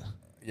do that.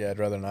 Yeah, I'd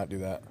rather not do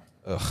that.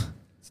 Ugh,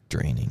 it's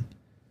draining.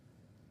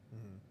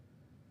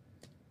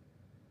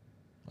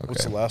 Okay.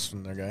 What's the last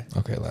one there, guy?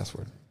 Okay, last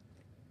word.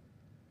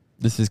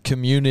 This is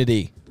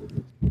community.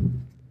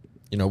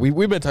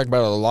 We've been talking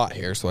about it a lot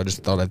here, so I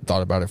just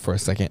thought about it for a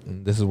second,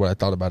 and this is what I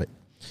thought about it.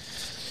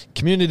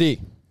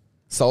 Community.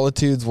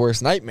 Solitude's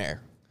worst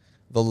nightmare.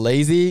 The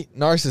lazy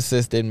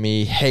narcissist in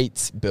me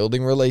hates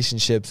building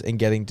relationships and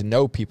getting to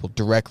know people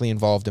directly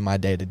involved in my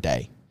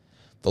day-to-day.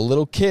 The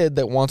little kid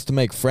that wants to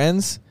make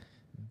friends,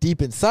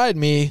 deep inside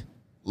me,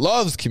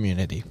 loves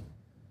community.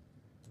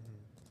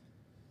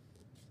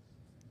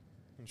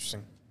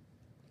 Interesting.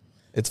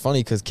 It's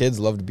funny because kids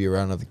love to be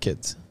around other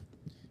kids.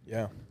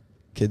 Yeah.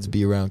 Kids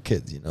be around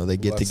kids, they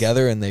get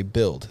together and they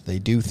build. They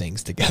do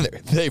things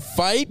together. They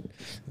fight,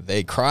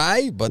 they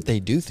cry, but they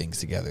do things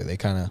together. They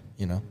kind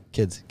of,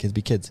 kids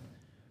be kids.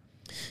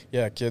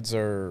 Yeah,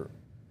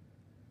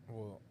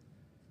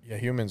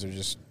 humans are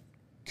just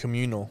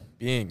communal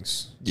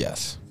beings.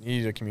 Yes. You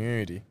need a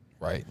community.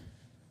 Right.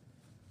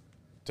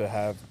 To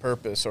have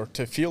purpose or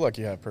to feel like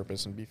you have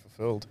purpose and be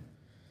fulfilled.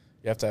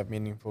 You have to have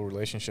meaningful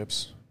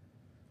relationships.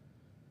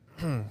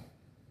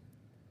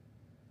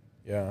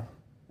 Yeah.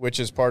 Which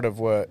is part of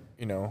what,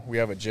 we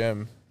have a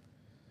gym.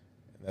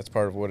 And that's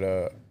part of what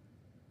a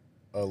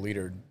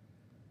leader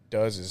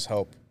does is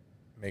help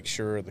make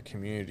sure the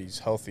community's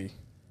healthy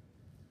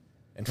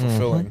and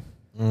fulfilling.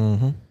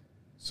 Mm-hmm.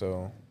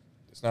 So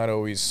it's not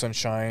always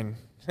sunshine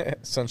and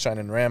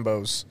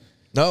Rambos.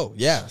 No,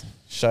 yeah.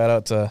 Shout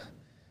out to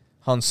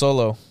Han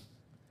Solo.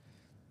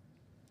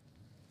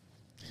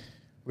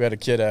 We had a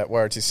kid at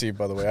YRTC,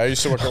 by the way. I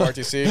used to work at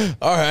YRTC.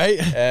 All right.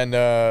 And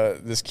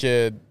this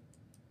kid,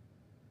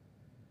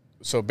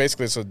 so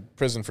basically it's a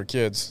prison for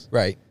kids.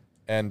 Right.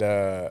 And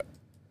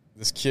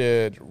this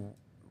kid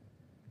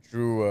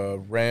drew a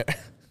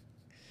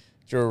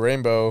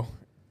rainbow,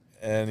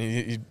 and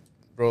he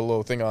wrote a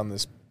little thing on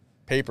this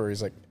paper.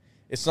 He's like,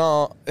 it's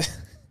not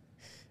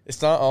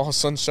all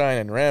sunshine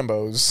and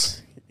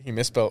Rambos. He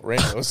misspelled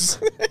rainbows.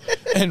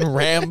 And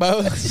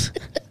Rambos.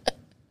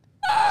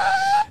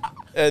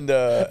 And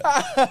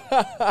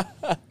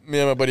me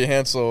and my buddy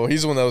Hansel,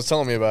 he's the one that was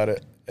telling me about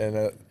it.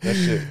 And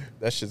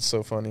that shit's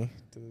so funny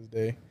to this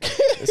day.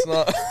 It's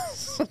not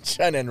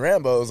sunshine and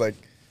Rambos, like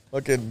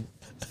fucking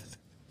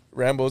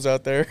Rambos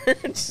out there.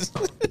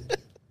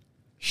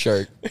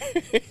 Shirt.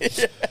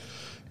 Yeah.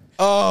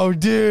 Oh,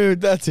 dude,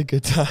 that's a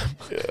good time.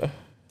 Yeah.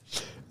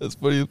 That's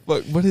funny as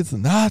fuck. But it's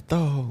not,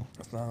 though.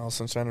 It's not all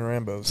sunshine and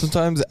Rambos.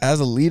 Sometimes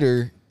as a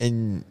leader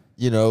and,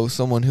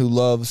 someone who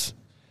loves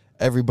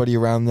everybody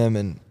around them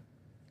and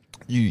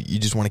you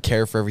just want to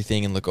care for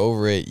everything and look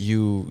over it,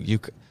 you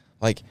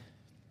like,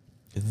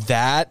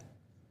 that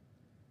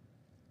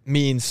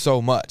means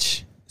so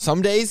much.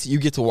 Some days you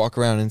get to walk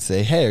around and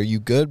say, hey, are you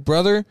good,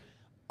 brother?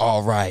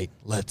 All right,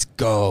 let's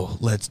go.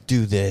 Let's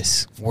do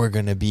this. We're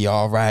going to be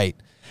all right.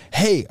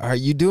 Hey, are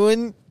you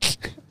doing?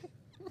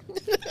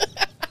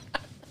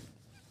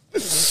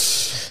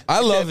 I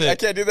love it. I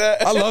can't do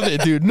that. I love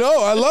it, dude.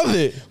 No, I love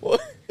it. What?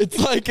 It's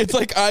like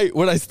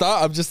when I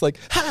stop, I'm just like,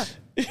 ha!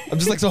 I'm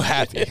just like so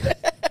happy.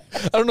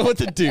 I don't know what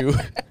to do.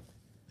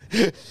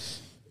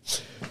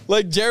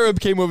 Like Jared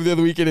came over the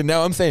other weekend, and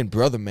now I'm saying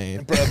brother,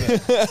 man.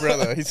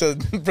 Brother. He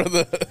said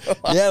brother.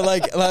 Yeah,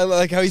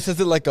 like how he says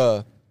it like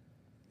a.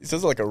 He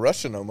says it like a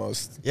Russian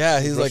almost. Yeah,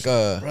 he's Russian, like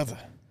a brother.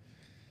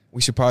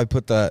 We should probably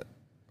put that.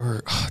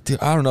 Or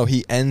dude, I don't know.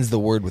 He ends the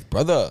word with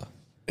brother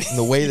in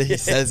the way that he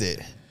says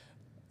it.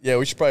 Yeah,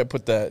 we should probably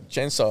put that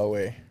chainsaw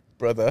away,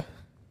 brother,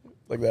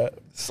 like that,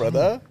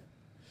 brother.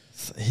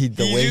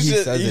 The way he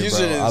says it, bro, he uses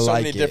it in I so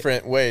like many it.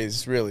 different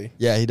ways, really.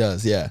 Yeah, he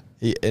does. Yeah,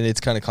 and it's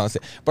kind of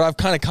constant. But I've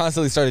kind of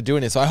constantly started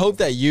doing it. So I hope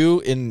that you,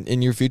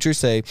 in your future,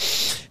 say,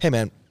 "Hey,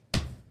 man."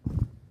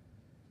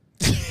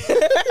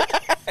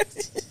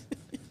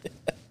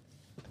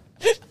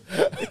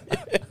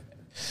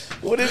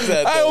 What is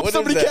that? I though? hope What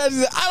somebody is that?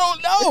 catches it. I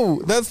don't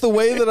know. That's the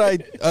way that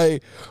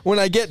I when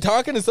I get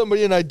talking to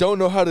somebody and I don't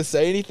know how to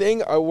say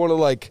anything, I want to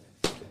like,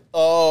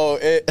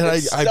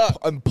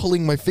 I'm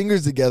pulling my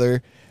fingers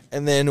together,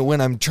 and then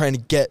when I'm trying to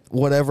get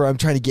whatever I'm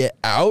trying to get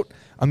out,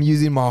 I'm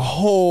using my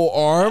whole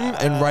arm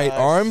and right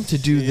arm to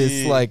do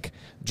this like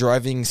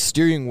driving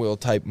steering wheel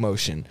type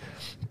motion.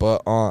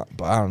 But I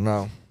don't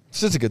know.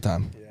 It's just a good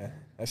time. Yeah,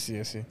 I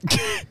see.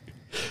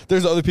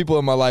 There's other people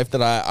in my life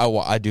that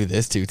I do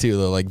this to too.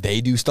 They're like they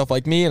do stuff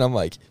like me, and I'm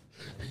like,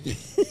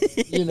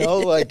 I'm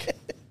like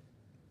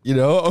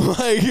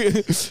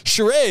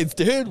charades,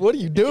 dude. What are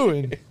you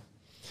doing?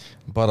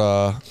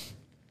 But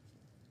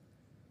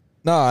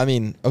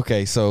no,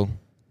 okay, so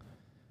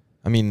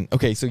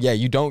yeah,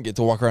 you don't get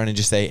to walk around and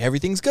just say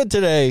everything's good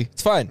today.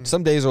 It's fine. Mm-hmm.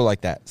 Some days are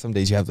like that. Some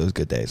days you have those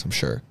good days, I'm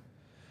sure.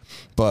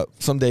 But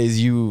some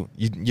days you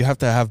have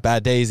to have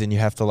bad days, and you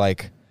have to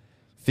like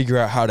figure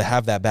out how to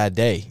have that bad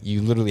day.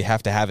 You literally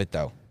have to have it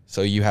though.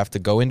 So you have to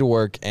go into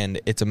work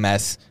and it's a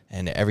mess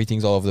and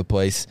everything's all over the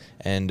place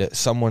and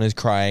someone is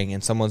crying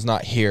and someone's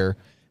not here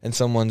and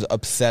someone's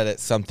upset at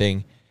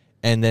something,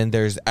 and then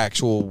there's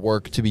actual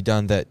work to be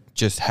done that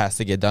just has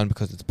to get done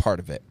because it's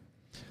part of it.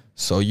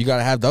 So you got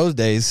to have those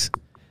days,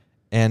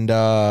 and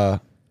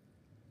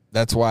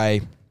that's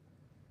why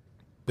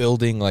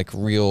building like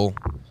real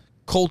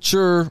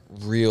culture,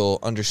 real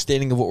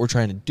understanding of what we're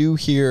trying to do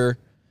here,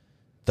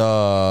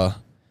 you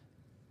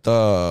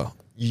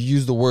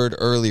used the word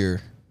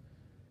earlier,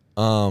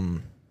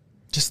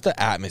 just the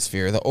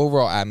atmosphere, the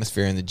overall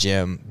atmosphere in the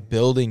gym,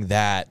 building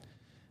that.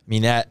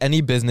 At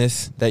any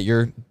business that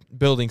you're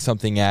building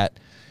something at,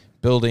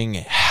 building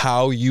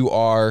how you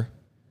are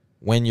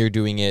when you're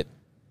doing it,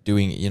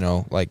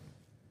 like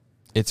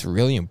it's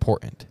really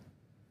important.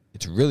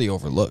 It's really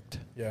overlooked.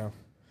 Yeah.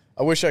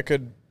 I wish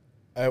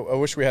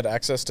we had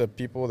access to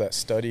people that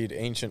studied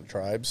ancient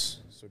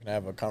tribes so we can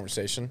have a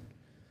conversation.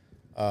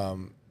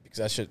 Because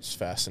that shit's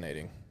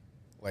fascinating.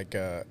 Like,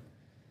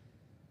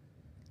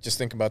 just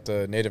think about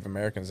the Native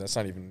Americans. That's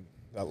not even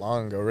that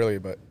long ago, really.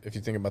 But if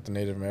you think about the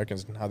Native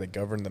Americans and how they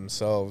governed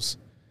themselves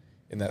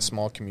in that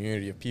small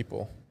community of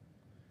people,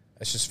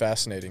 that's just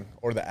fascinating.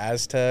 Or the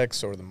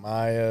Aztecs or the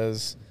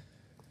Mayas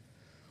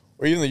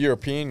or even the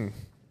European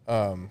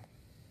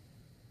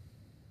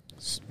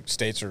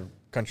states or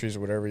countries or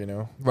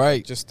whatever,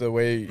 Right. Just the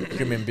way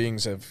human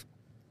beings have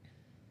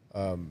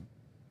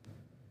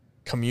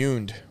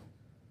communed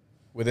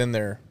within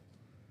their...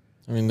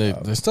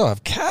 they still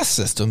have caste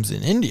systems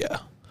in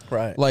India.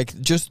 Right. Like,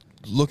 just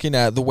looking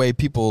at the way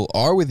people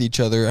are with each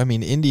other,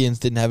 Indians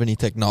didn't have any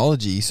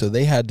technology, so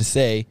they had to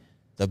say,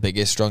 the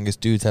biggest,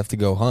 strongest dudes have to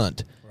go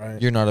hunt. Right.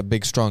 You're not a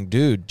big, strong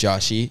dude,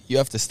 Joshy. You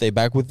have to stay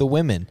back with the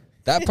women.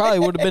 That probably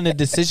would have been a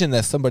decision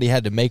that somebody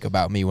had to make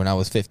about me when I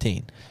was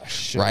 15.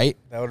 Shit. Right?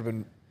 That would have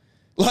been...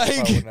 Like...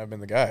 I wouldn't have been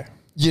the guy.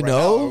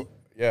 Now,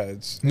 yeah,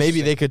 it's...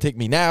 Maybe they could take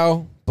me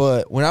now,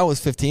 but when I was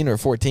 15 or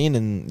 14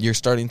 and you're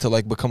starting to,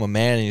 like, become a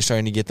man and you're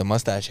starting to get the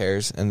mustache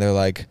hairs, and they're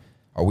like,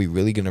 are we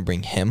really going to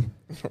bring him?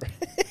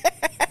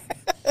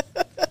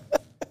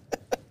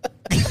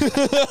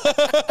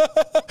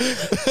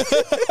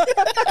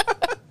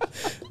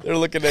 They're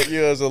looking at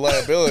you as a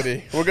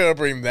liability. We're going to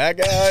bring that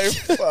guy?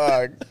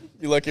 Fuck.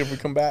 You lucky if we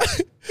come back?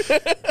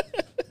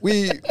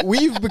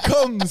 We've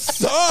become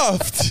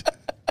soft.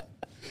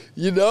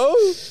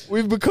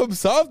 We've become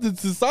soft in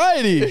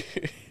society.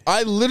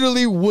 I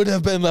literally would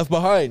have been left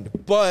behind,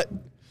 but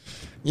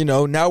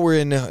now we're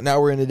in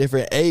a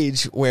different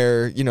age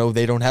where we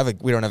don't have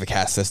a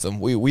caste system.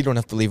 We don't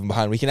have to leave them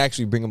behind. We can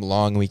actually bring them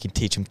along and we can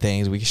teach them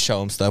things. We can show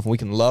them stuff and we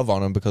can love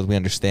on them because we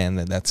understand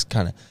that that's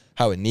kind of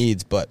how it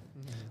needs. But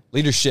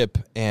leadership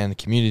and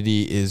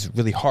community is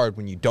really hard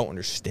when you don't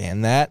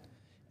understand that.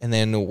 And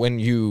then when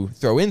you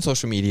throw in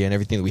social media and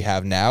everything that we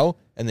have now,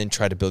 and then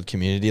try to build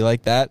community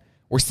like that,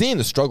 we're seeing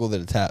the struggle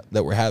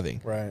that we're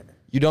having. Right.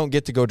 You don't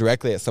get to go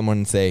directly at someone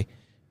and say,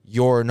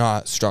 "You're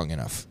not strong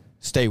enough.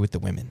 Stay with the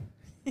women,"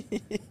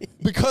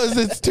 because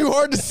it's too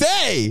hard to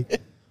say.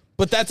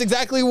 But that's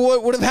exactly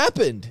what would have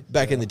happened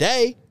back in the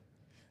day.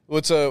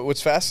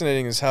 What's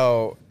fascinating is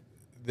how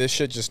this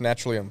shit just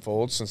naturally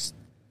unfolds since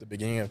the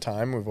beginning of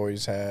time. We've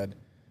always had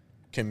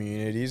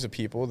communities of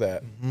people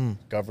that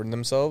govern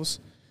themselves.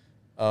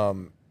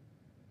 And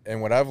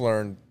what I've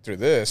learned through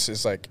this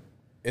is like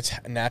it's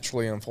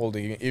naturally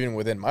unfolding even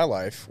within my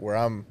life where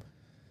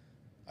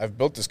I've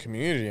built this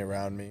community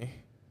around me,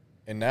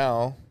 and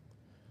now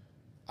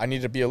I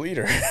need to be a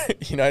leader. I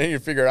need to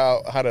figure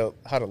out how to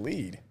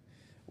lead,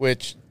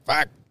 which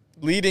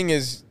leading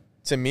is,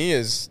 to me,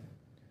 is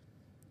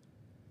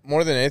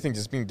more than anything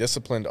just being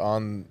disciplined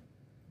on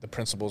the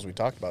principles we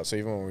talked about. So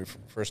even when we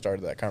first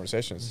started that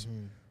conversation, it's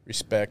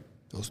respect.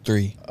 Those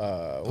three.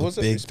 What was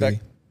it? Respect.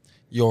 Three.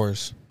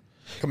 Yours.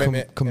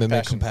 Commitment,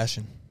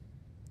 compassion.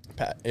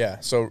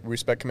 Yeah. So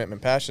respect,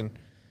 commitment, passion.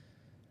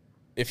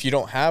 If you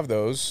don't have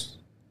those,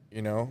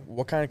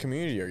 what kind of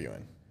community are you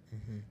in?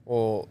 Mm-hmm.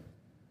 Well,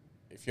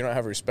 if you don't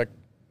have respect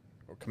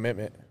or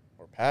commitment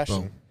or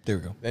passion, there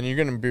we go. Then you're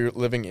going to be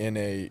living in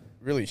a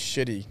really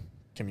shitty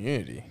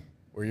community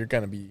where you're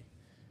going to be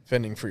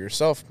fending for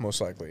yourself,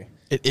 most likely.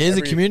 It is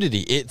a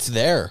community. It's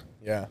there.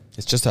 Yeah.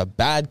 It's just a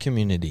bad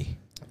community.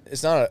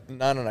 It's not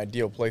an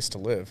ideal place to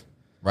live.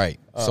 Right.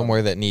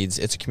 Somewhere that needs,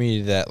 it's a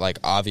community that like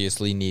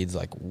obviously needs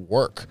like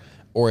work.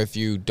 Or if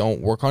you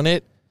don't work on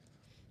it,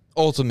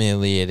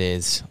 ultimately it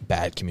is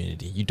bad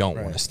community. You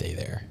don't want to stay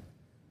there.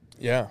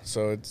 Yeah.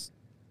 So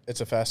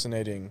it's a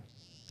fascinating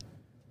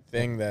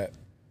thing that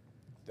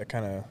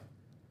kind of,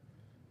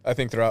 I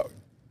think throughout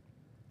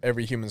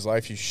every human's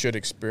life you should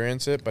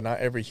experience it, but not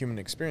every human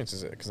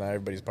experiences it because not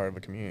everybody's part of a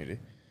community.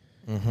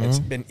 Mm-hmm. It's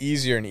been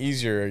easier and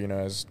easier,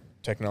 as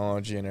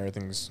technology and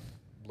everything's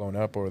blown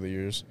up over the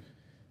years,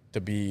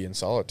 to be in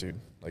solitude,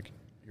 like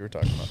you were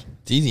talking about.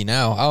 It's easy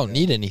now. I don't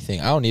need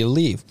anything. I don't need to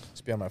leave.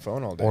 Just be on my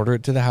phone all day. Order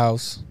it to the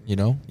house.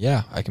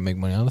 Yeah, I can make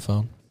money on the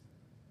phone.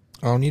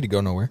 I don't need to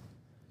go nowhere.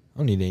 I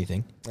don't need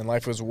anything. And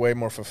life was way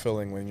more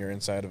fulfilling when you're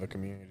inside of a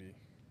community.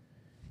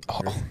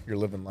 Oh. You're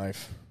living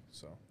life.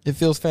 So it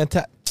feels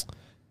fantastic.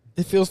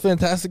 It feels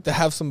fantastic to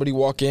have somebody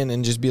walk in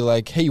and just be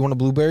like, "Hey, you want a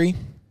blueberry?"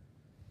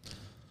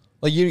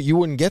 Like you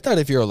wouldn't get that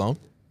if you're alone.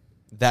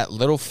 That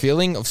little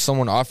feeling of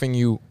someone offering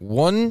you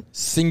one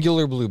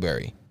singular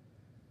blueberry,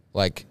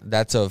 like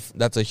that's a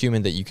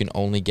human that you can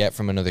only get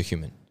from another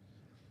human.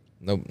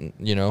 No,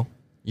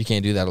 you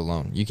can't do that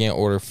alone. You can't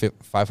order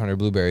 500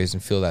 blueberries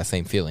and feel that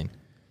same feeling.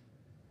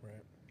 Right.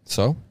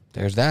 So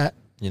there's that.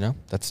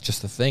 That's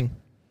just a thing.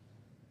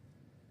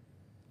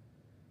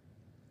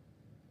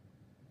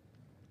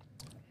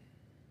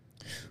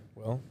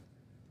 Well,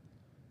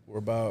 we're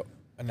about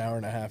an hour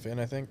and a half in,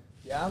 I think.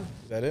 Yeah.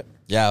 Is that it?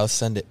 Yeah, let's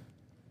send it.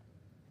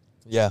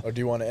 Yeah. Or do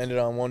you want to end it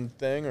on one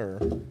thing, or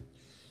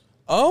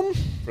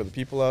for the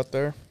people out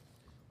there?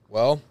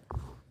 Well,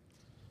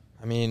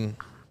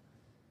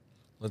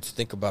 let's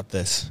think about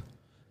this.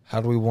 How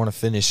do we want to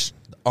finish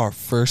our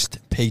first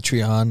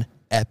Patreon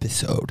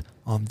episode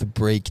on The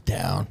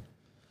Breakdown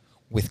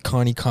with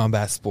Connie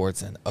Combat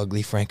Sports and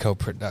Ugly Franco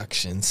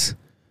Productions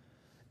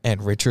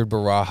and Richard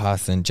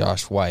Barajas and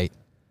Josh White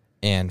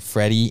and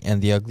Freddie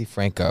and the Ugly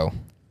Franco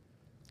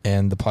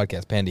and the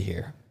podcast Panda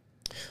here?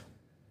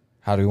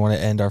 How do we want to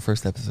end our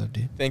first episode,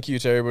 dude? Thank you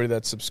to everybody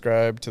that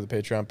subscribed to the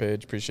Patreon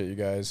page. Appreciate you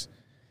guys.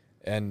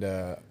 And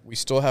we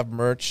still have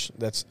merch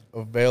that's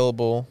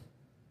available.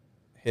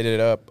 Hit it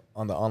up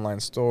on the online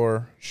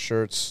store.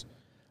 Shirts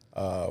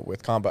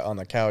with Combat on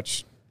the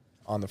Couch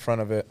on the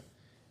front of it.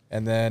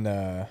 And then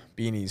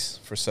beanies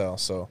for sale.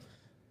 So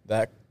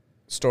that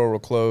store will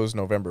close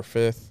November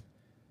 5th.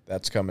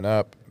 That's coming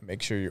up.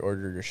 Make sure you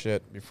order your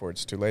shit before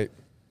it's too late.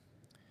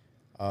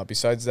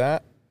 Besides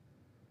that,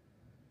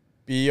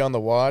 be on the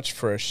watch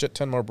for a shit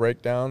ton more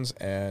breakdowns.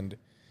 And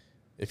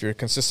if you're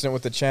consistent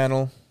with the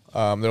channel,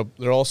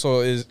 there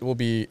also will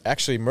be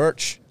actually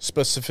merch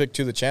specific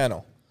to the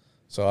channel.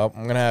 So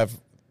I'm going to have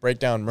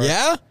breakdown merch.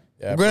 Yeah?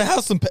 We're going to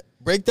have some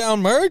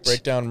breakdown merch?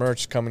 Breakdown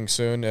merch coming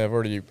soon. I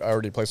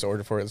already placed an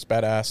order for it. It's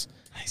badass.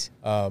 Nice.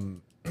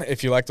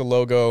 If you like the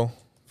logo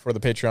for the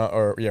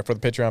Patreon for the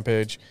Patreon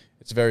page,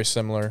 it's very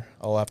similar.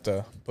 I'll have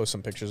to post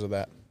some pictures of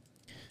that.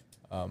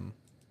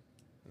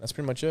 That's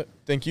pretty much it.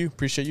 Thank you.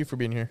 Appreciate you for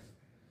being here.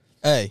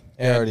 Hey,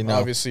 you already know.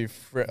 Obviously, you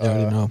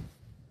already know.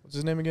 What's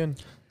his name again?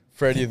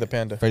 Freddie the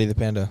Panda. Freddie the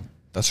Panda.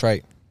 That's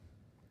right.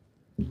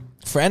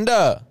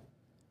 Frenda.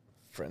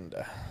 I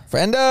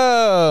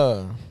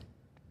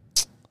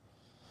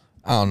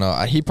don't know.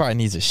 He probably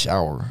needs a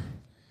shower.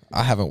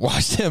 I haven't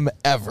watched him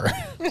ever.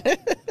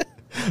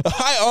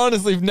 I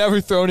honestly have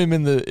never thrown him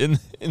in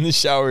the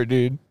shower,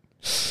 dude.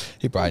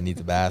 He probably needs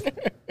a bath.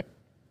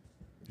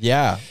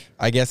 Yeah,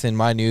 I guess in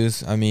my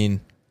news,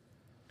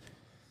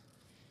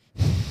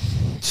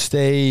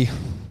 stay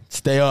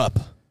up,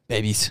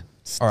 babies.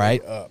 All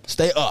right,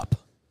 stay up.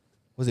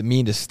 What does it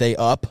mean to stay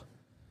up?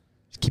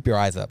 Just keep your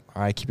eyes up.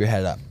 All right, keep your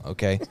head up.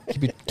 Okay,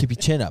 keep your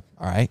chin up.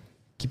 All right,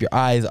 keep your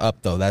eyes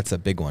up though. That's a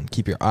big one.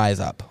 Keep your eyes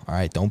up. All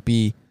right, don't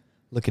be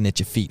looking at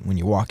your feet when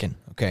you're walking.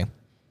 Okay,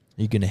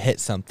 you're gonna hit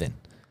something.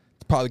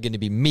 It's probably gonna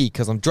be me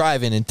because I'm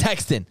driving and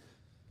texting.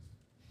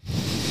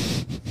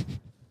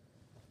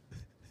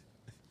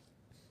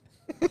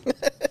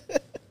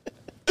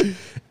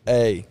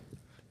 Hey,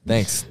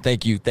 thanks.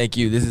 Thank you.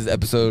 This is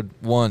episode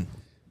 1.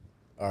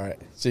 All right.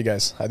 See you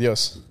guys.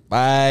 Adios.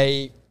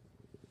 Bye.